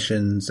Exalt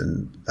missions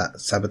and that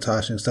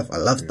sabotaging stuff, I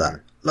loved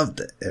that. Loved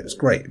it. It was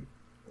great.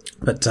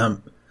 But,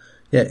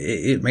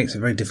 it makes it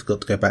very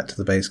difficult to go back to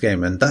the base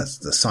game, and that's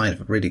the sign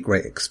of a really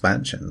great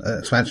expansion. An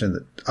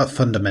expansion that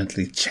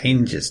fundamentally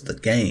changes the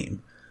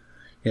game,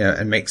 you know,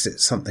 and makes it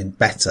something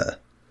better.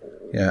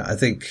 Yeah, I don't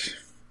think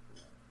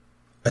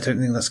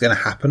that's going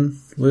to happen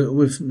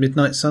with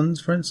Midnight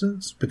Suns, for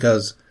instance,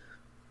 because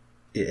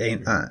it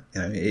ain't that.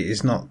 You know,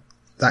 it's not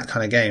that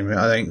kind of game.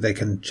 I think they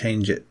can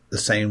change it the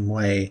same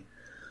way,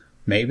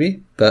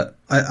 maybe, but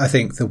I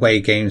think the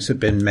way games have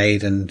been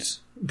made and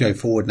go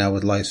forward now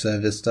with live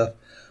service stuff,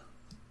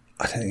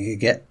 I don't think you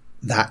get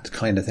that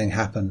kind of thing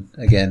happen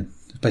again,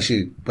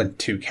 especially when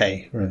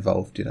 2K are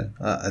involved, you know.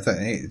 I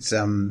think it's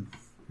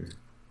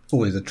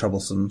always a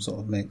troublesome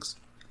sort of mix.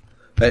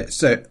 But,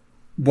 so,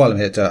 while I'm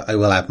here, I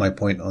will add my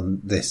point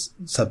on this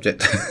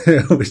subject,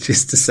 which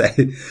is to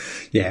say,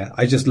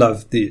 I just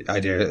love the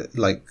idea,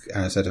 like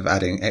Aaron said, of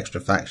adding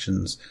extra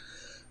factions,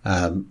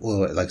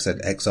 or like I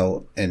said,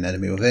 Exalt in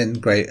Enemy Within,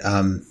 great.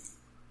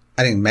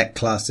 Adding mech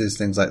classes,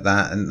 things like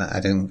that, and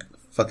adding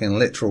fucking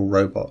literal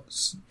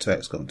robots to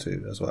XCOM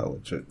 2 as well,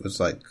 which was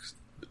like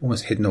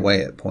almost hidden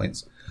away at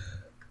points.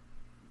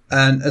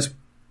 And as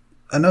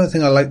another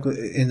thing I like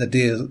in the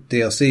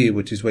DLC,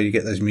 which is where you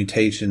get those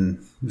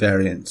mutation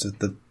variants of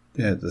the,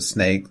 you know, the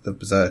snake, the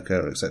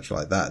berserker, etc.,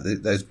 like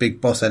that. Those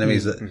big boss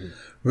enemies that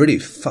really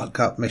fuck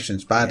up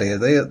missions badly. Yeah.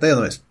 They're the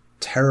most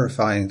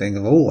terrifying thing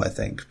of all, I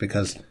think,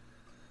 because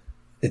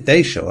if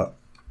they show up,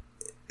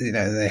 you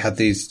know, they have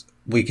these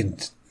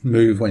weakened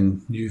move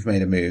when you've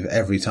made a move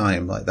every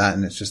time like that,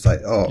 and it's just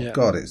like,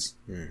 god, it's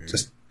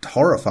just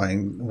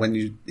horrifying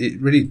when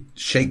it really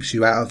shakes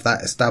you out of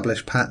that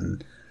established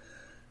pattern.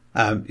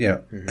 I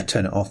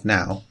turn it off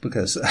now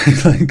because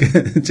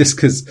just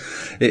because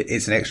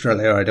it's an extra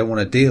layer I don't want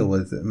to deal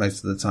with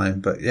most of the time,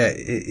 but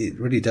it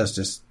really does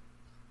just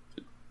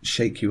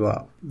shake you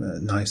up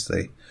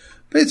nicely.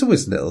 But it's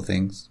always little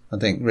things, I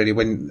think, really,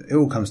 when it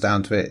all comes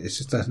down to it. It's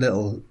just those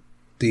little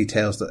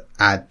details that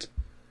add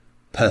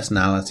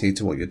personality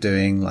to what you're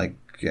doing, like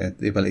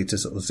the ability to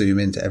sort of zoom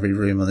into every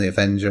room on the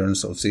Avenger and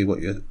sort of see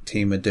what your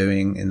team are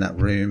doing in that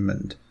room,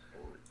 and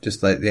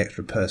just like the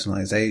extra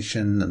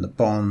personalization and the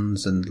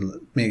bonds,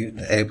 and being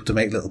able to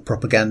make little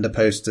propaganda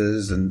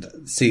posters and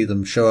see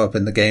them show up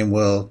in the game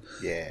world.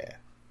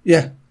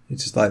 Yeah,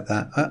 it's just like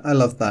that. I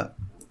love that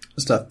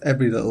stuff.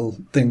 Every little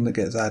thing that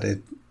gets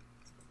added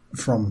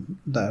from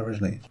that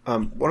originally.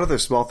 One other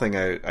small thing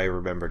I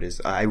remembered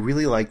is I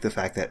really like the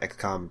fact that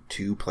XCOM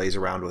 2 plays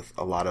around with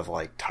a lot of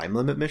like time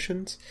limit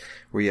missions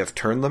where you have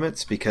turn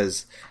limits,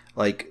 because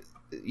like,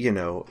 you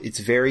know, it's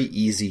very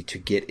easy to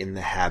get in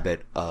the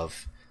habit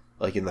of,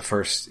 like in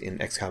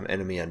XCOM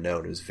Enemy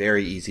Unknown, it was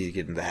very easy to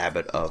get in the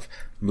habit of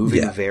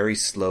moving very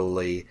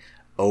slowly,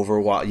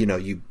 overwatch,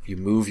 you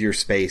move your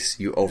space,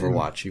 you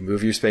overwatch, you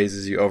move your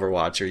spaces, you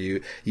overwatch, or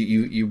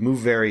you move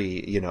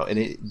very,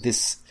 and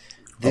this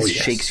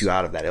shakes you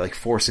out of that. It like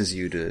forces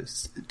you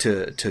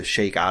to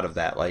shake out of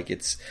that. Like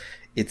it's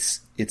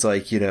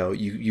like,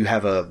 you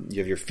have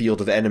your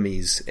field of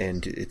enemies,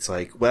 and it's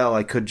like, well,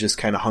 I could just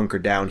kind of hunker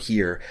down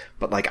here,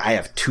 but like I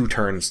have 2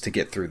 turns to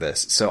get through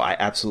this. So I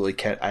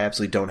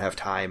absolutely don't have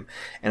time.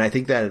 And I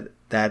think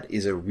that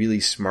is a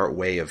really smart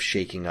way of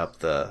shaking up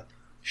the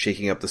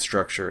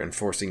structure and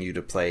forcing you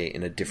to play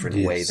in a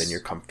different way than you're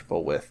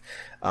comfortable with.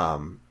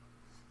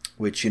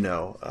 Which,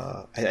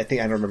 I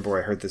think, I don't remember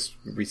where I heard this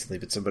recently,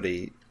 but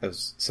somebody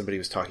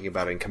was talking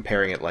about it and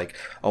comparing it like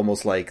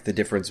almost like the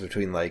difference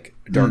between like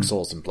Dark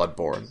Souls and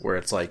Bloodborne, where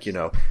it's like, you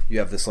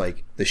have this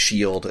like the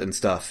shield and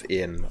stuff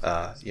in,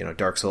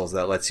 Dark Souls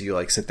that lets you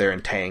like sit there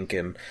and tank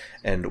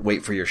and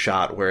wait for your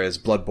shot. Whereas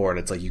Bloodborne,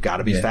 it's like, you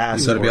gotta be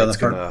fast, you gotta be on the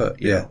front gonna,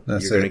 foot. you're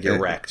gonna get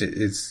wrecked.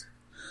 It's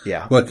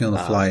working on the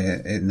fly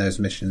in those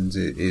missions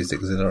is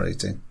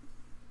exhilarating.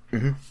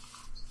 Mm-hmm.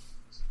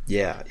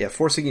 Yeah,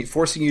 forcing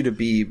you to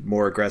be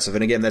more aggressive,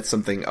 and again, that's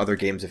something other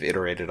games have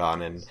iterated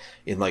on,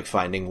 in like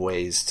finding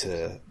ways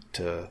to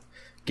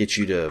get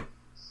you to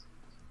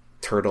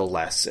turtle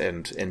less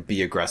and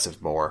be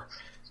aggressive more.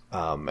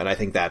 And I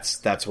think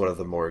that's one of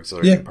the more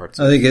exhilarating parts.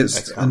 I think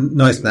it's a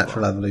nice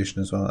natural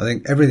evolution as well. I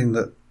think everything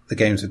that the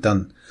games have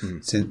done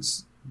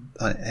since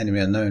Enemy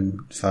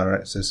Unknown Fire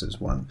Exorcist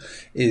 1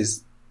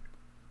 is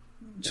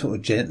sort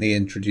of gently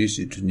introduce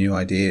you to new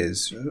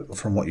ideas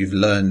from what you've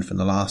learned from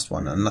the last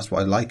one, and that's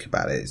what I like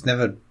about it. It's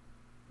never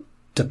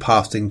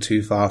departing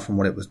too far from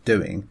what it was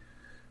doing,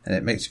 and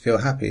it makes you feel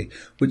happy,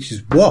 which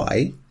is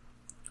why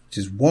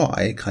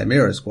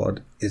Chimera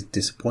Squad is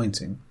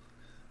disappointing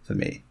for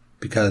me,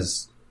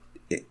 because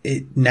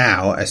it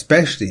now,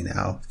 especially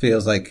now,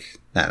 feels like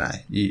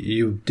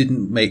you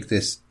didn't make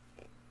this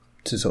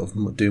to sort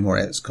of do more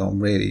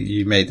XCOM, really.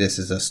 You made this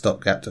as a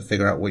stopgap to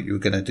figure out what you were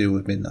going to do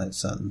with Midnight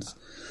Suns.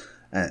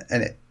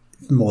 And it,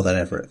 more than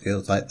ever, it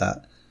feels like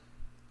that.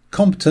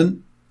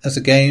 Competent as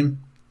a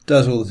game,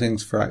 does all the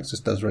things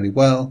Firaxis does really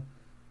well.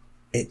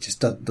 It just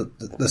does,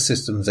 the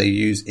systems they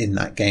use in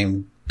that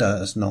game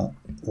does not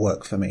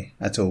work for me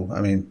at all.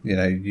 I mean,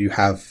 you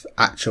have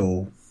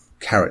actual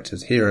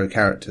characters, hero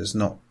characters,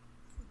 not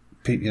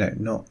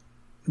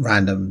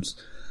randoms,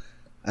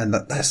 and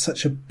that's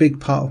such a big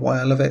part of why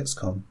I love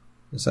XCOM.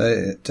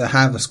 So to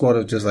have a squad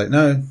of just like,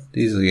 no,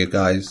 these are your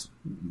guys.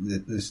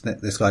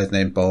 This guy's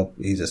named Bob.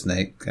 He's a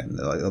snake, and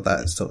like all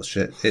that sort of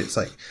shit. It's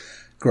like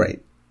great,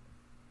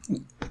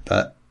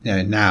 but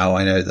now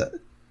I know that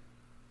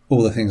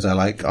all the things I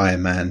like,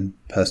 Iron Man,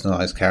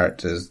 personalized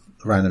characters,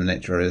 random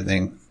nature of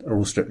everything, are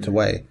all stripped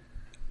away.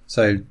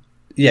 So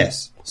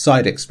yes,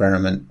 side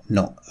experiment,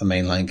 not a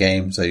mainline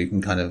game. So you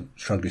can kind of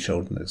shrug your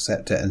shoulders and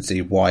accept it and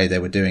see why they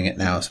were doing it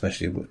now,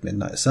 especially with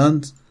Midnight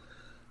Suns,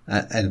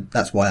 and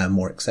that's why I'm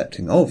more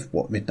accepting of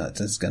what Midnight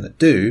Suns is going to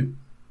do.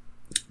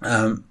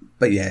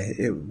 But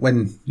yeah,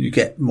 when you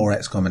get more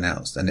XCOM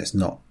announced and it's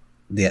not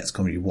the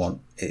XCOM you want,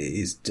 it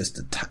is just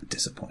a tad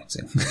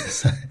disappointing.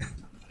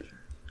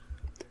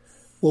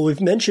 Well,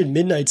 we've mentioned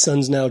Midnight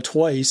Suns now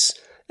twice,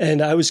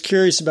 and I was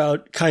curious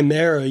about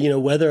Chimera,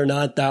 whether or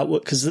not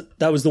because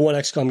that was the one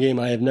XCOM game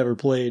I have never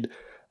played.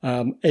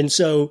 And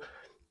so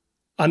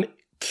I'm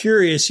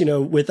curious,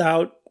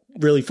 without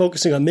really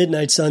focusing on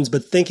Midnight Suns,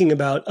 but thinking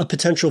about a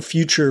potential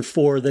future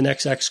for the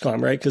next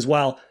XCOM, right? Because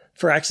while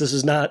Firaxis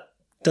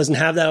doesn't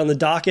have that on the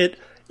docket,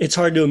 it's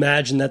hard to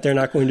imagine that they're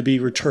not going to be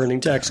returning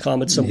to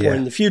XCOM at some point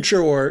in the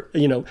future, or,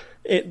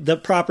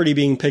 the property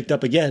being picked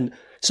up again.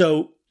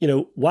 So,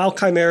 while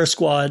Chimera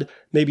Squad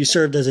maybe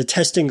served as a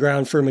testing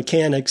ground for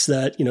mechanics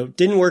that,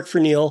 didn't work for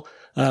Neil,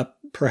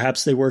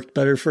 perhaps they worked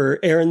better for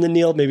Aaron than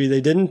Neil, maybe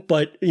they didn't.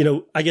 But,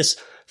 I guess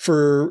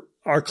for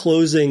our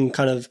closing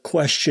kind of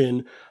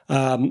question,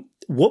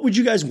 what would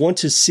you guys want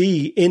to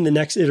see in the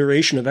next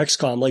iteration of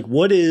XCOM? Like,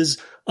 what is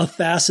a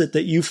facet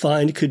that you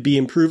find could be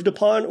improved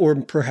upon, or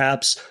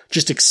perhaps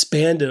just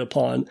expanded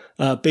upon,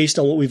 based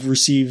on what we've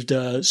received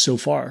so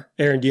far?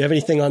 Aaron, do you have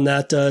anything on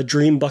that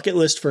dream bucket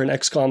list for an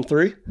XCOM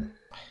 3?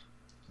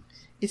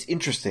 It's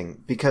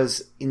interesting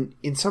because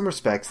in some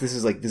respects, this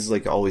is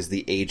like always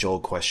the age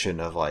old question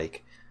of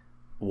like,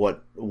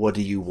 what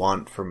do you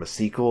want from a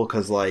sequel?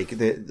 Because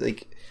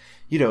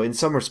in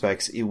some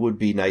respects, it would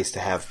be nice to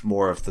have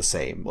more of the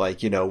same.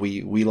 Like,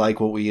 we like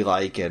what we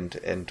like,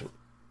 and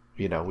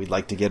we'd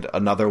like to get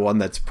another one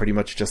that's pretty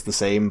much just the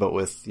same, but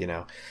with,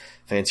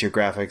 fancier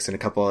graphics and a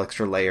couple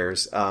extra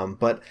layers.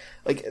 But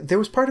like, there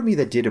was part of me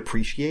that did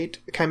appreciate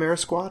Chimera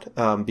Squad,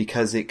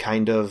 because it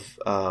kind of,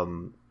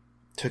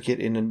 took it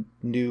in a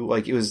new,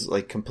 like, it was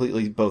like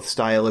completely, both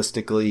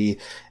stylistically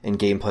and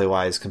gameplay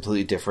wise,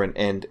 completely different,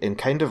 and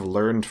kind of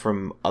learned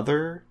from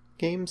other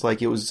games.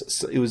 Like, it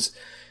was,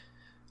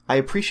 I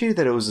appreciated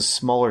that it was a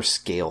smaller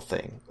scale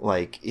thing.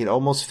 Like, it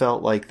almost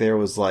felt like there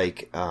was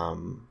like, I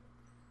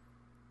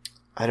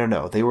don't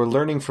know, they were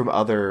learning from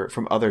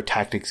other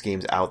tactics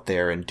games out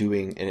there and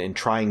doing and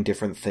trying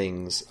different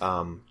things,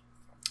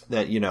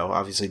 that, you know,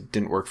 obviously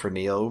didn't work for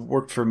Neil. It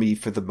worked for me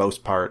for the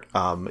most part,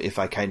 if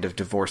I kind of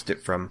divorced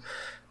it from,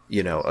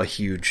 you know, a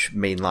huge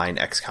mainline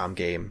XCOM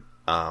game.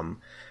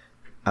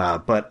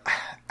 But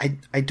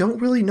I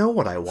don't really know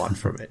what I want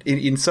from it.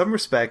 In some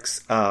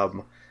respects,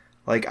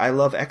 like, I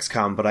love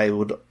XCOM, but I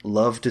would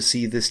love to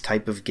see this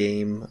type of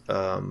game,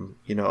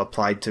 you know,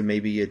 applied to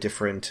maybe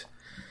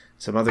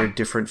some other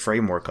different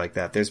framework like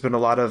that. There's been a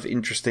lot of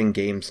interesting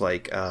games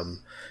like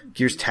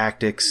Gears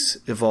Tactics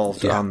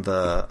evolved on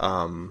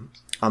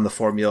the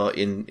formula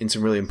in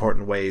some really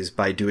important ways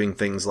by doing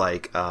things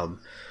like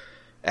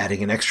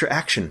adding an extra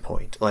action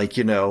point, like,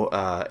 you know,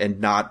 and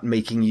not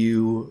making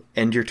you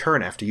end your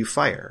turn after you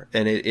fire.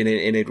 And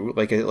it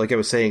like I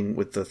was saying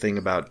with the thing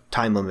about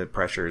time limit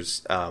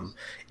pressures,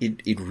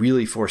 it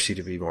really forced you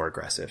to be more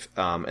aggressive.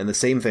 And the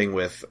same thing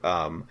with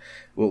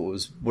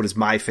what is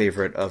my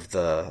favorite of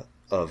the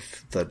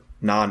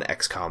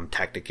non-XCOM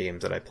tactic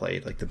games that I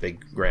played, like the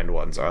big grand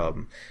ones,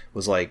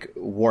 was like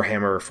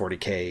Warhammer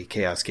 40k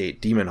Chaos Gate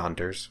Demon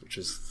Hunters, which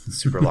is a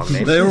super long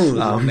name. They're all the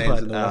long names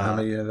in the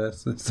Warhammer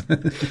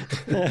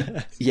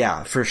universe.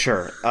 Yeah, for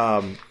sure.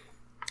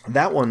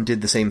 That one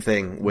did the same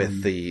thing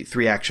with the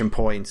 3 action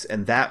points,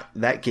 and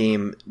that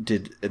game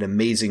did an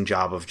amazing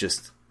job of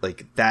just,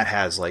 like, that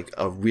has like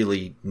a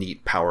really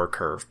neat power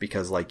curve,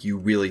 because like you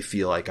really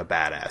feel like a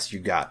badass.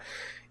 You've got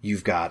you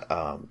got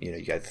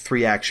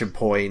 3 action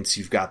points.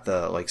 You've got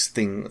the like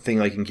thing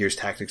like in Gears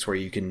Tactics where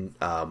you can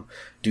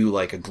do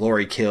like a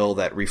glory kill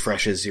that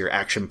refreshes your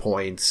action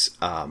points,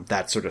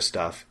 that sort of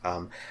stuff.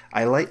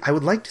 I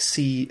would like to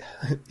see,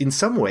 in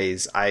some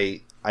ways,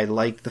 I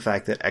like the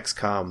fact that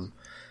XCOM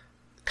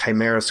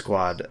Chimera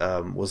Squad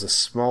was a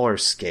smaller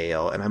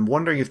scale, and I'm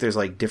wondering if there's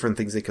like different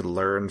things they could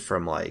learn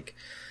from like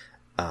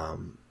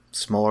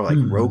smaller like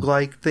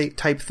roguelike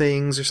type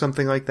things or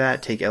something like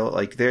that. Take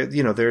like there,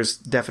 you know, there's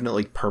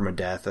definitely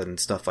permadeath and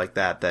stuff like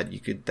that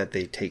that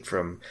they take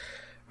from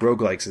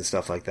roguelikes and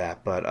stuff like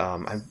that. But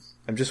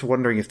I'm just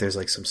wondering if there's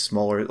like some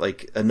smaller,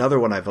 like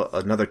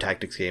another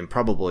tactics game,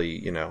 probably,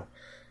 you know,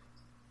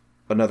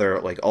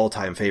 another like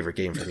all-time favorite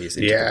game for me is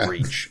Into the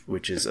Breach,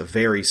 which is a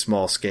very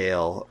small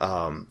scale,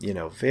 you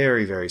know,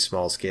 very, very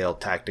small scale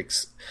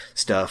tactics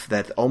stuff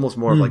that almost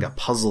more of like a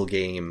puzzle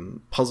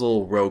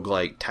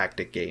roguelike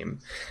tactic game,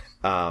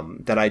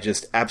 that I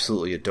just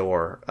absolutely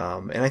adore.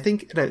 And I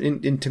think,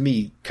 to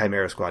me,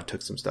 Chimera Squad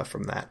took some stuff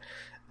from that,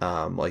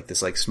 like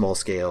this like small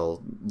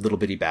scale little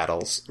bitty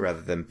battles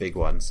rather than big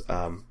ones.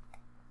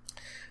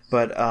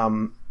 But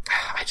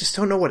I just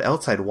don't know what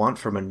else I'd want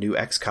from a new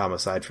XCOM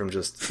aside from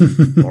just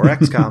more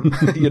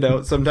XCOM. You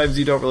know, sometimes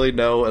you don't really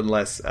know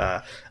unless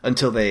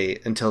until they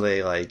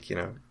like, you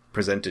know,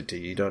 present it to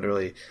you. You don't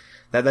really.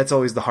 That's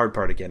always the hard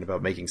part again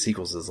about making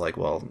sequels, is like,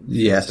 well,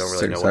 yes, you don't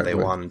really know what they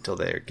want until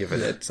they're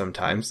given it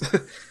sometimes.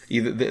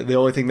 Either the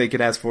only thing they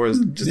can ask for is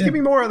just give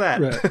me more of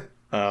that.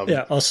 Right.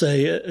 Yeah, I'll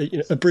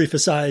say a brief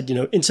aside. You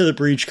know, Into the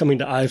Breach coming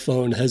to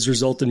iPhone has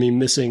resulted in me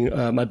missing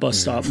my bus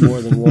stop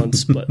more than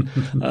once. But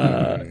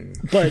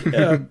back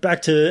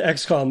to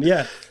XCOM.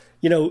 Yeah,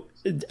 you know,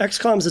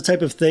 XCOM is the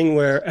type of thing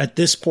where at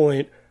this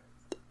point,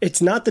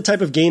 it's not the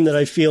type of game that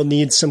I feel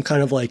needs some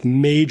kind of like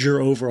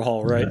major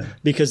overhaul, right?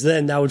 Because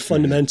then that would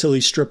fundamentally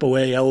strip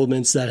away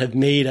elements that have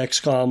made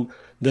XCOM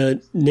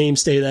the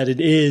namestay that it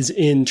is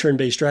in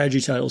turn-based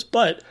strategy titles.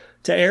 But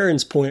to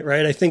Aaron's point,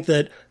 right, I think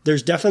that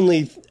there's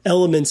definitely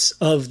elements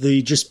of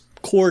the just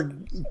core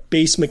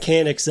base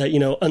mechanics that, you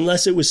know,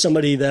 unless it was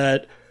somebody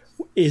that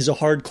is a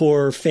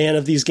hardcore fan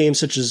of these games,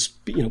 such as,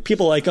 you know,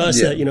 people like us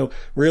that, you know,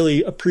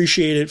 really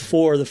appreciate it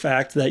for the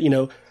fact that, you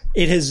know,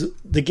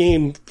 the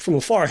game from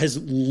afar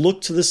has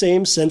looked the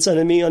same since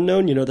Enemy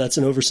Unknown. You know, that's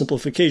an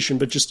oversimplification,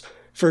 but just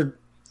for,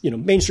 you know,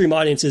 mainstream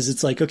audiences,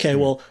 it's like, okay,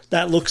 well,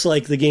 that looks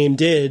like the game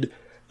did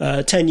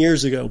 10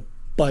 years ago.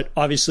 But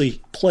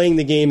obviously playing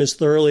the game as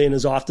thoroughly and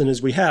as often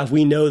as we have,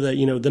 we know that,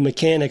 you know, the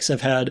mechanics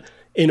have had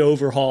an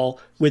overhaul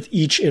with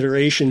each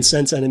iteration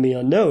since Enemy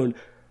Unknown.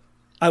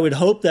 I would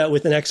hope that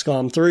with an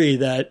XCOM 3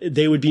 that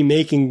they would be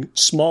making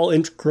small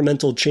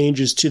incremental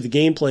changes to the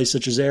gameplay,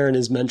 such as Aaron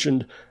has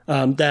mentioned,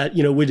 that,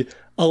 you know, would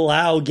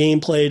allow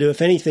gameplay to, if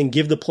anything,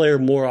 give the player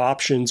more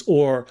options,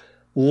 or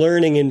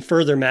learning and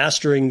further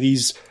mastering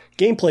these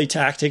gameplay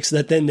tactics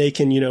that then they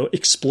can, you know,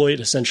 exploit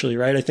essentially,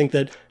 right? I think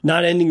that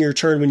not ending your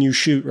turn when you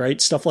shoot,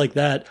 right? Stuff like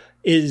that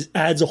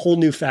adds a whole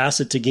new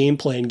facet to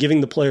gameplay and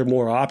giving the player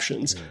more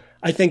options.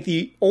 I think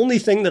the only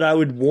thing that I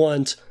would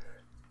want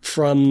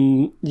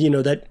from, you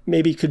know, that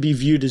maybe could be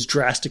viewed as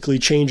drastically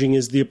changing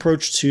is the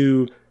approach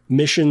to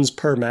missions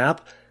per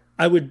map.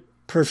 I would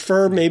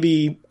prefer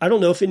maybe, I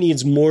don't know if it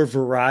needs more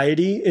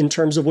variety in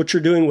terms of what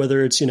you're doing,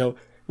 whether it's, you know,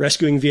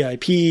 rescuing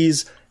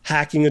VIPs,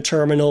 hacking a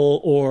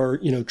terminal, or,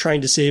 you know,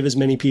 trying to save as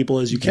many people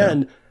as you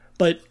can.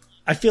 But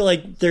I feel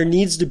like there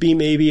needs to be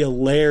maybe a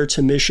layer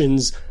to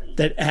missions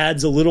that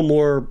adds a little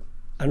more,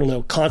 I don't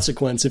know,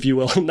 consequence, if you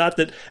will. Not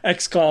that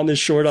XCOM is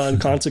short on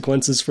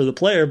consequences for the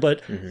player,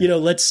 but, you know,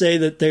 let's say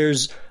that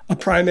there's a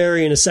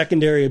primary and a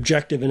secondary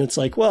objective, and it's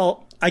like,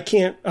 well,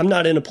 I'm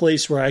not in a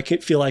place where I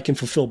feel I can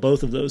fulfill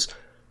both of those.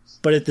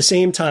 But at the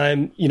same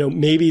time,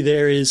 maybe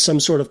there is some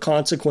sort of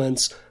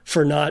consequence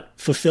for not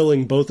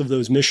fulfilling both of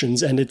those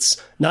missions. And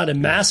it's not a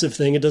massive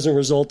thing. It doesn't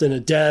result in a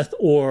death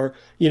or,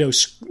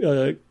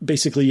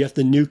 basically you have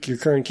to nuke your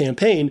current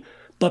campaign.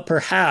 But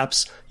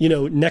perhaps,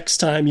 next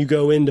time you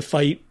go in to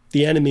fight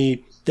the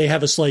enemy, they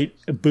have a slight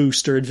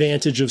boost or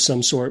advantage of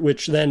some sort,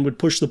 which then would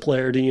push the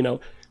player to,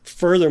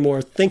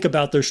 furthermore, think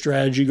about their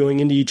strategy going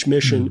into each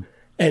mission.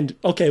 And,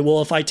 okay,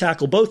 well, if I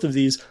tackle both of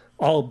these,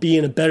 I'll be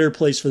in a better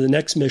place for the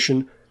next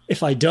mission.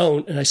 If I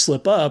don't and I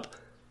slip up,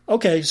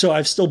 okay, so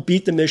I've still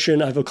beat the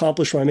mission. I've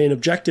accomplished my main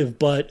objective,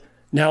 but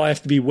now I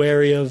have to be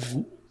wary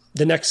of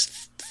the next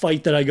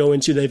fight that I go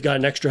into. They've got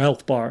an extra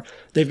health bar.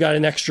 They've got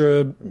an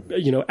extra,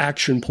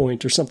 action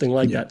point or something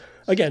like that.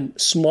 Again,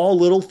 small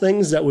little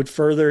things that would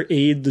further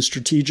aid the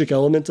strategic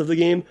element of the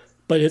game,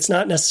 but it's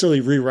not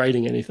necessarily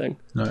rewriting anything.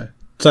 No.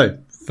 So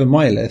for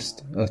my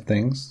list of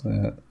things,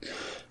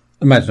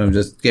 imagine I'm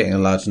just getting a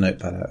large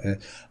notepad out here.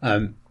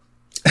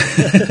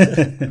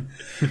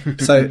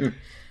 So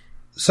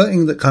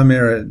something that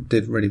Chimera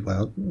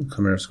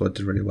Squad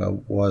did really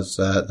well was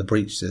the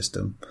breach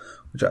system,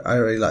 which I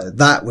really like.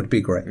 That would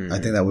be great. I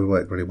think that would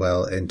work really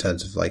well in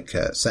terms of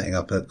setting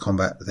up a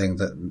combat thing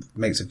that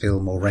makes it feel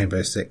more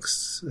Rainbow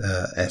Six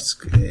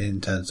esque in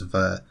terms of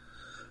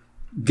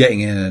getting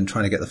in and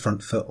trying to get the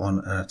front foot on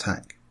an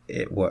attack.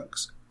 It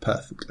works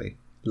perfectly.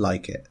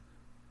 Like it.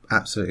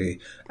 Absolutely.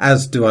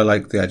 As do I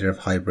like the idea of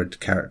hybrid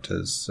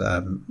characters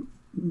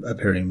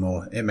appearing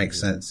more. It makes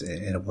sense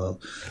in a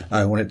world.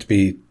 I want it to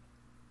be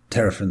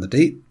Terror from the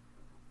Deep,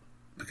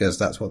 because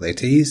that's what they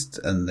teased,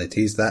 and they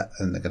teased that,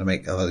 and they're going to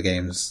make other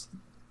games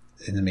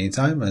in the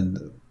meantime,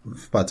 and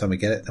by the time we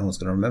get it, no one's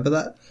going to remember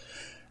that.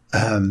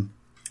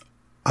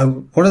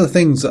 One of the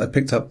things that I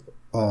picked up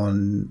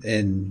on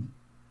in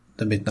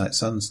the Midnight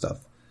Sun stuff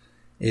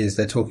is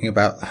they're talking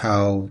about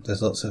how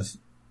there's lots of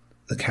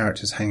the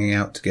characters hanging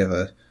out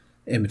together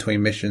in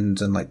between missions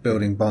and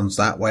building bonds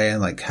that way,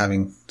 and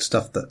having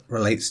stuff that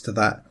relates to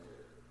that.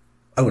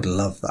 I would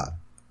love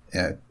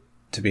that,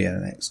 to be in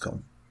an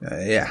XCOM.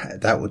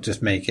 That would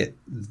just make it,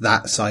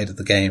 that side of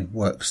the game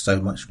work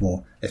so much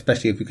more,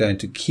 especially if you're going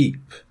to keep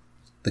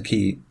the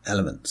key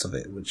elements of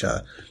it, which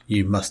are,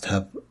 you must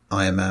have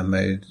Iron Man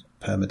mode,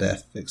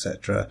 permadeath,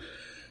 etc.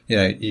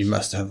 You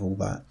must have all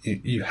that.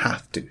 You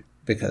have to,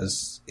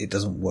 because it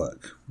doesn't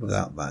work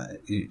without that.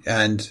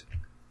 And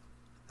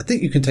I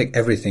think you can take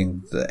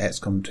everything that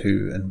XCOM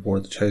 2 and War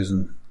of the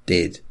Chosen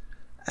did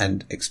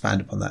and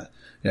expand upon that.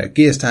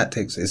 Gears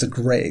Tactics is a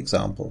great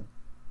example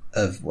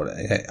of what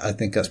I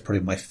think that's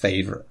probably my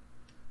favourite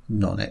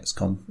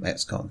non-XCOM.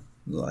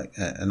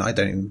 And I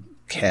don't even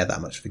care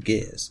that much for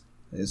Gears.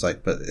 It's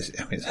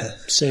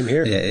same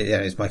here. Yeah,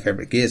 it's my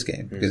favourite Gears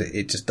game because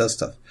it just does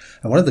stuff.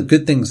 And one of the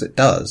good things it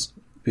does,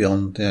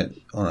 beyond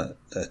on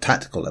a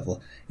tactical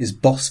level, is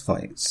boss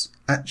fights.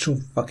 Actual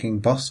fucking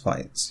boss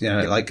fights. I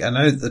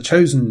know the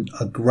Chosen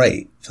are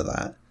great for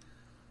that,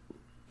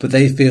 but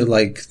they feel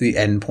like the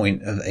end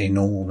point of a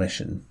normal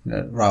mission,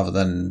 rather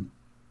than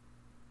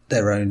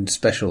their own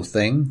special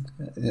thing.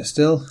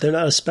 Still, they're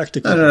not a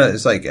spectacle. No.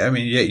 It's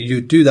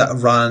you do that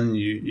run,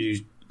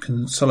 you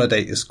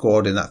consolidate your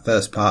squad in that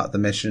first part of the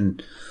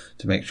mission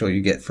to make sure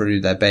you get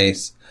through their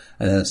base,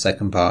 and then the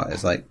second part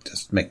is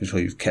just making sure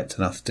you've kept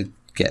enough to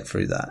get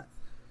through that.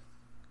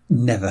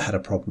 Never had a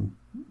problem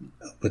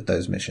with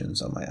those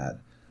missions, I might add.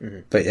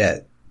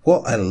 But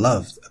what I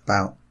loved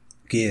about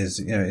Gears,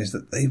 is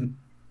that they would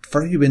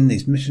throw you in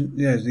these missions,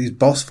 these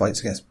boss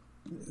fights against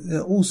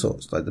all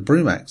sorts, like the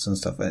Brumacs and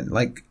stuff, and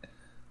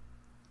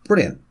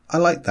brilliant. I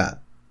like that.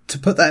 To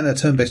put that in a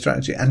turn-based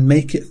strategy and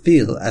make it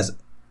feel as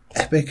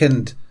epic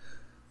and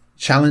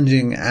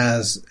challenging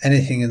as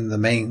anything in the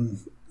main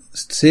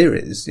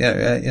series,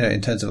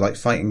 in terms of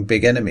fighting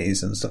big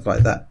enemies and stuff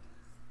like that.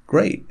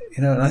 Great.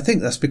 And I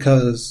think that's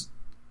because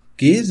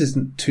Gears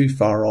isn't too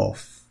far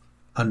off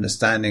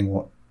understanding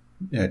what,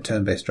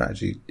 turn-based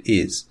strategy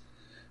is,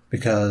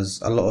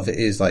 because a lot of it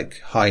is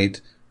hide,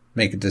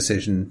 make a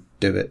decision,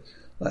 do it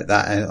like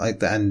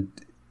that, and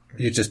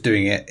you're just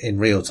doing it in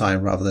real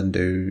time rather than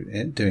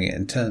doing it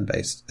in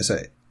turn-based. So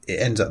it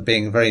ends up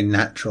being a very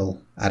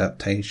natural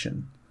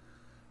adaptation.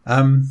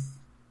 I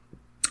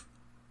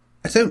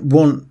don't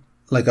want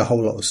a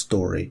whole lot of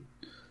story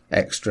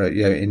extra,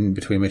 in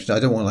between missions. I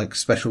don't want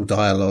special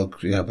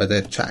dialogue, where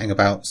they're chatting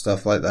about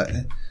stuff like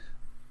that.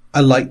 I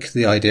like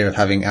the idea of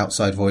having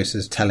outside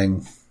voices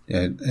telling,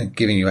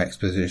 giving you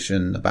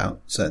exposition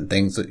about certain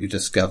things that you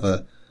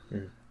discover.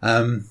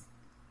 So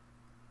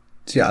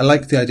I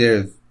like the idea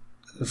of,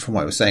 from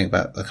what I was saying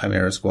about the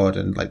Chimera Squad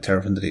and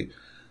Terror from the Deep,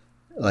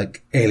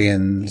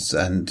 aliens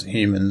and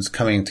humans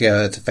coming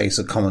together to face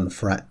a common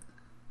threat,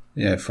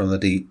 from the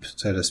deep,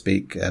 so to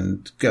speak,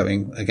 and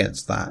going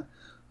against that.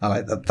 I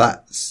like that.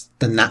 That's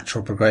the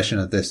natural progression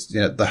of this,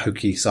 the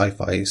hokey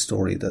sci-fi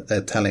story that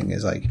they're telling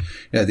is the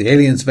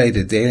aliens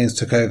invaded, the aliens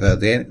took over,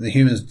 the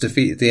humans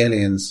defeated the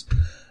aliens,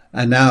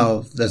 and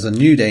now there's a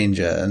new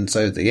danger, and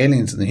so the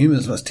aliens and the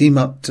humans must team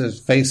up to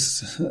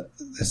face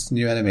this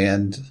new enemy,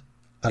 and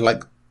I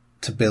like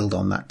to build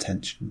on that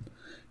tension.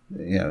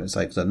 it's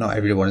like that not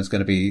everyone is going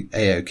to be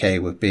A-okay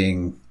with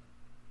being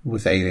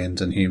with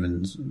aliens and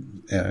humans,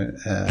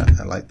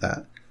 like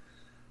that.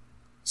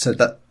 So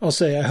that I'll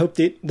say, I hope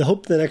the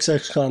next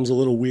XCOM's a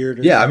little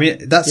weirder. Yeah, I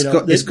mean,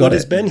 what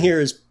has been here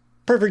is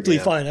perfectly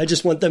fine. I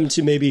just want them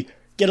to maybe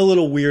get a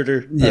little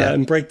weirder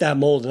and break that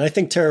mold. And I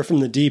think Terror from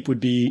the Deep would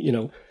be,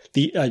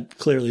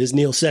 clearly, as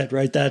Neil said,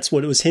 right? That's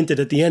what it was hinted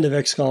at the end of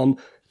XCOM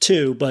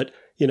 2. But,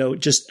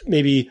 just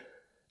maybe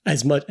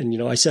as much,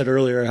 and, I said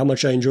earlier how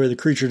much I enjoy the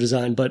creature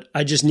design, but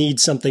I just need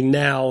something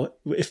now,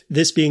 if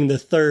this being the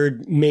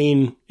third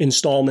main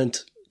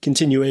installment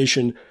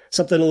continuation,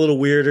 something a little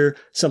weirder,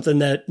 something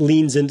that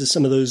leans into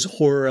some of those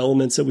horror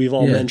elements that we've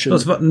all mentioned.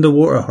 It's about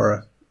underwater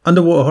horror.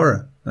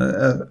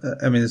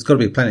 I mean, there's got to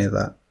be plenty of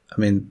that. I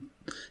mean,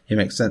 it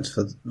makes sense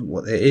for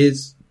what it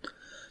is.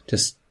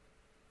 Just,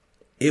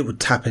 it would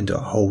tap into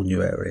a whole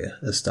new area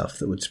of stuff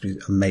that would be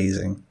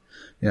amazing,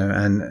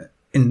 and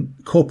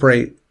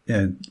incorporate,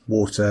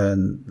 water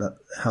and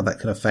how that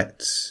can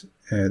affect,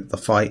 the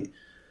fight.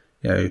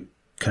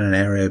 Can an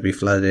area be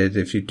flooded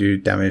if you do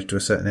damage to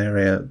a certain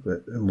area?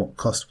 And what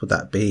cost would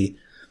that be?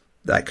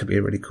 That could be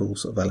a really cool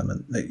sort of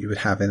element that you would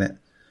have in it.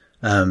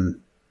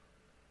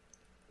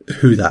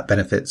 Who that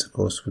benefits, of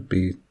course, would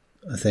be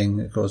a thing,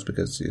 of course,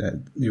 because,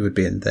 you would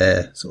be in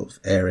their sort of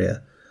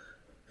area.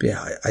 But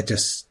yeah, I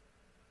just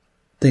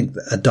think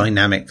that a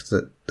dynamic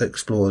that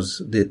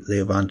explores the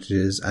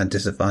advantages and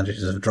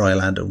disadvantages of dry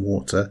land and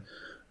water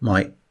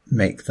might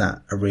make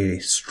that a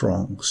really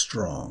strong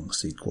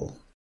sequel.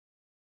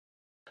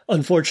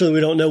 Unfortunately, we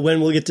don't know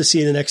when we'll get to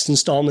see the next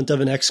installment of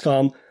an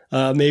XCOM.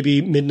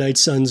 Maybe Midnight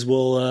Suns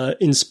will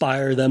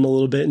inspire them a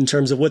little bit in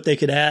terms of what they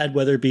could add,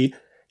 whether it be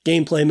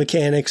gameplay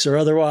mechanics or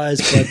otherwise.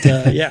 But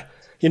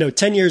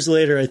 10 years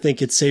later, I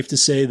think it's safe to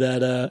say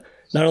that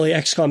not only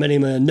XCOM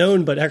Enemy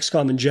Unknown, but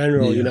XCOM in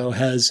general,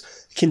 has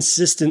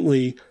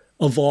consistently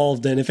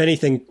evolved. And if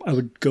anything, I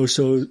would go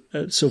so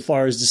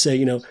far as to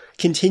say,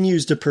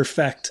 continues to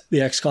perfect the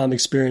XCOM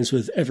experience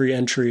with every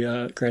entry.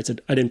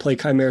 Granted, I didn't play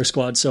Chimera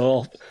Squad, so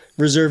I'll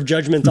reserve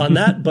judgment on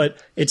that,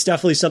 but it's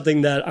definitely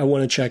something that I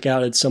want to check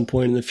out at some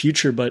point in the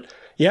future. But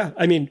yeah,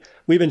 I mean,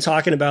 we've been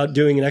talking about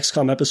doing an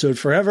XCOM episode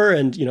forever.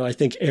 And, I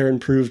think Aaron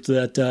proved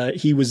that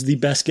he was the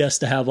best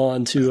guest to have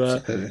on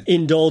to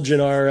indulge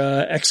in our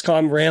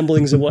XCOM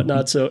ramblings and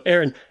whatnot. So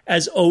Aaron,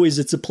 as always,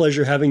 it's a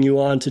pleasure having you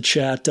on to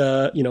chat,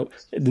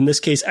 in this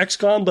case,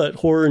 XCOM, but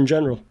horror in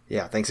general.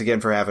 Yeah, thanks again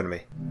for having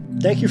me.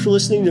 Thank you for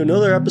listening to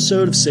another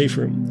episode of Safe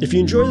Room. If you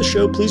enjoy the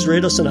show, please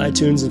rate us on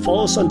iTunes and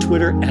follow us on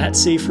Twitter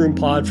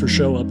 @SafeRoomPod for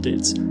show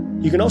updates.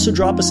 You can also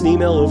drop us an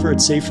email over at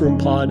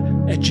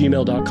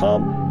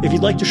saferoompod@gmail.com if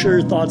you'd like to share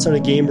your thoughts on a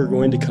game we're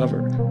going to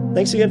cover.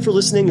 Thanks again for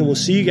listening, and we'll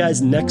see you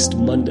guys next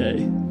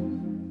Monday.